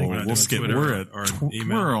 No, I think we're not we'll doing skip. Twitter We're or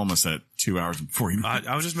email. we're almost at 2 hours and 40 minutes.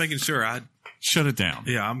 I was just making sure. Shut it down.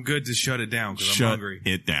 I'm good to shut it down because I'm Shut hungry.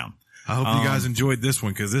 it down. I hope you guys enjoyed this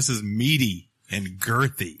one because this is meaty and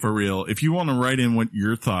girthy. For real. If you want to write in what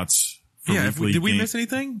your thoughts for weekly did we game- miss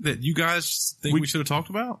anything that you guys think we should have talked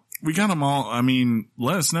about? We got them all. I mean,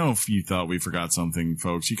 let us know if you thought we forgot something,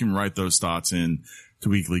 folks. You can write those thoughts in to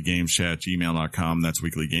weeklygameschat@gmail.com. That's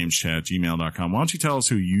weeklygameschat@gmail.com. Why don't you tell us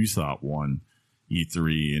who you thought won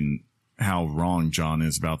E3 and how wrong John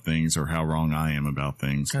is about things or how wrong I am about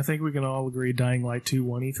things. I think we can all agree Dying Light 2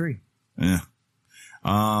 won E3. Yeah.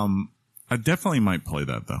 I definitely might play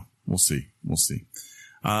that though. We'll see.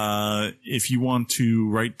 If you want to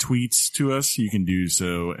write tweets to us, you can do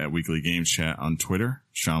so at Weekly Games Chat on Twitter.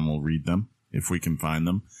 Sean will read them if we can find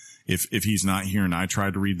them. If he's not here and I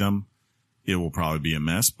try to read them, it will probably be a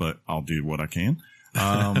mess, but I'll do what I can.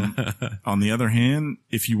 On the other hand,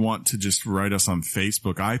 if you want to just write us on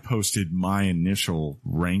Facebook, I posted my initial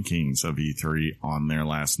rankings of E3 on there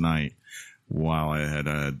last night while I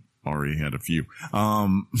had already had a few.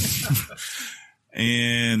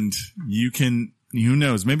 And you can, who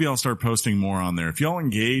knows, maybe I'll start posting more on there. If y'all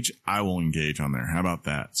engage, I will engage on there. How about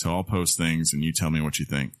that? So I'll post things and you tell me what you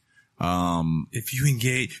think. If you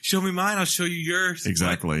engage, show me mine, I'll show you yours.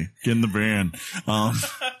 Exactly. Get in the van.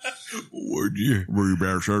 Were you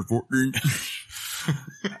better start 14?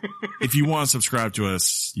 If you want to subscribe to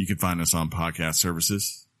us, you can find us on podcast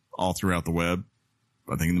services all throughout the web.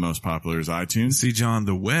 I think the most popular is iTunes. See, John,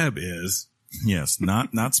 the web is. Yes,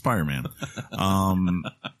 not Spider-Man.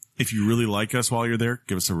 If you really like us while you're there,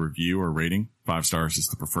 give us a review or rating. 5 stars is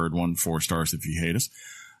the preferred one. 4 stars if you hate us.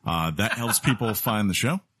 That helps people find the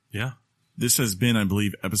show. Yeah. This has been, I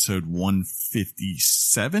believe, episode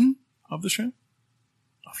 157 of the show.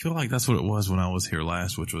 I feel like that's what it was when I was here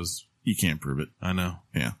last, which was... You can't prove it. I know.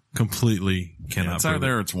 Yeah. Completely cannot it's prove either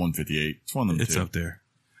there it. or it's 158. It's one of them It's two. up there.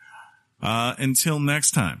 Until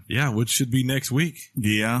next time. Yeah, which should be next week.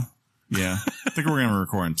 Yeah. Yeah. I think we're going to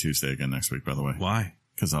record on Tuesday again next week, by the way. Why?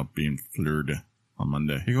 Because I'll be in Florida on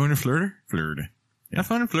Monday. You're going to Florida? Florida. Yeah. Have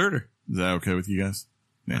fun in Florida. Is that okay with you guys?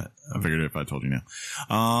 Yeah. I figured it if I told you now.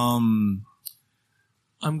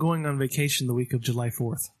 I'm going on vacation the week of July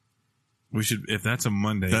 4th. We should, if that's a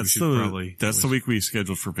Monday, we That's should the probably. that's the week we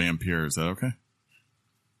scheduled for Vampire. Is that okay?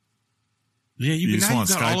 Yeah, You just want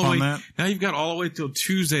to Skype all the way, on that? Now you've got all the way till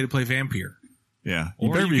Tuesday to play Vampire. Yeah.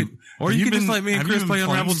 Or better you could just let me and have you Chris been play on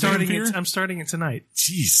playing Apple Vampire? I'm starting it tonight.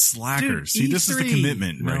 Jeez, slacker. Dude, See, this is the E3.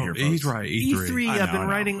 commitment right No, here, he's folks. right. E3. E3, I know, I've been I know.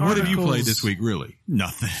 writing What have you articles. played this week, really?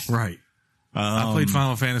 Nothing. Right. I played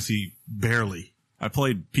Final Fantasy barely. I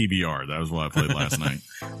played PBR. That was what I played last night.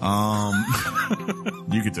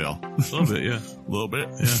 You could tell. A little bit, yeah. A little bit.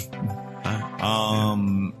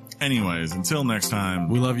 Yeah. Anyways, until next time,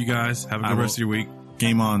 We love you guys. Have a good rest of your week.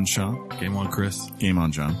 game on, Sean. Game on, Chris. Game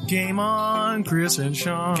on, John. Game on, Chris and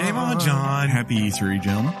Sean. Game on, John. Happy E3,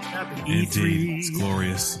 gentlemen. Happy Indeed. E3. It's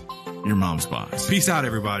glorious. Your mom's box. Peace out,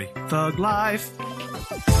 everybody. Thug life.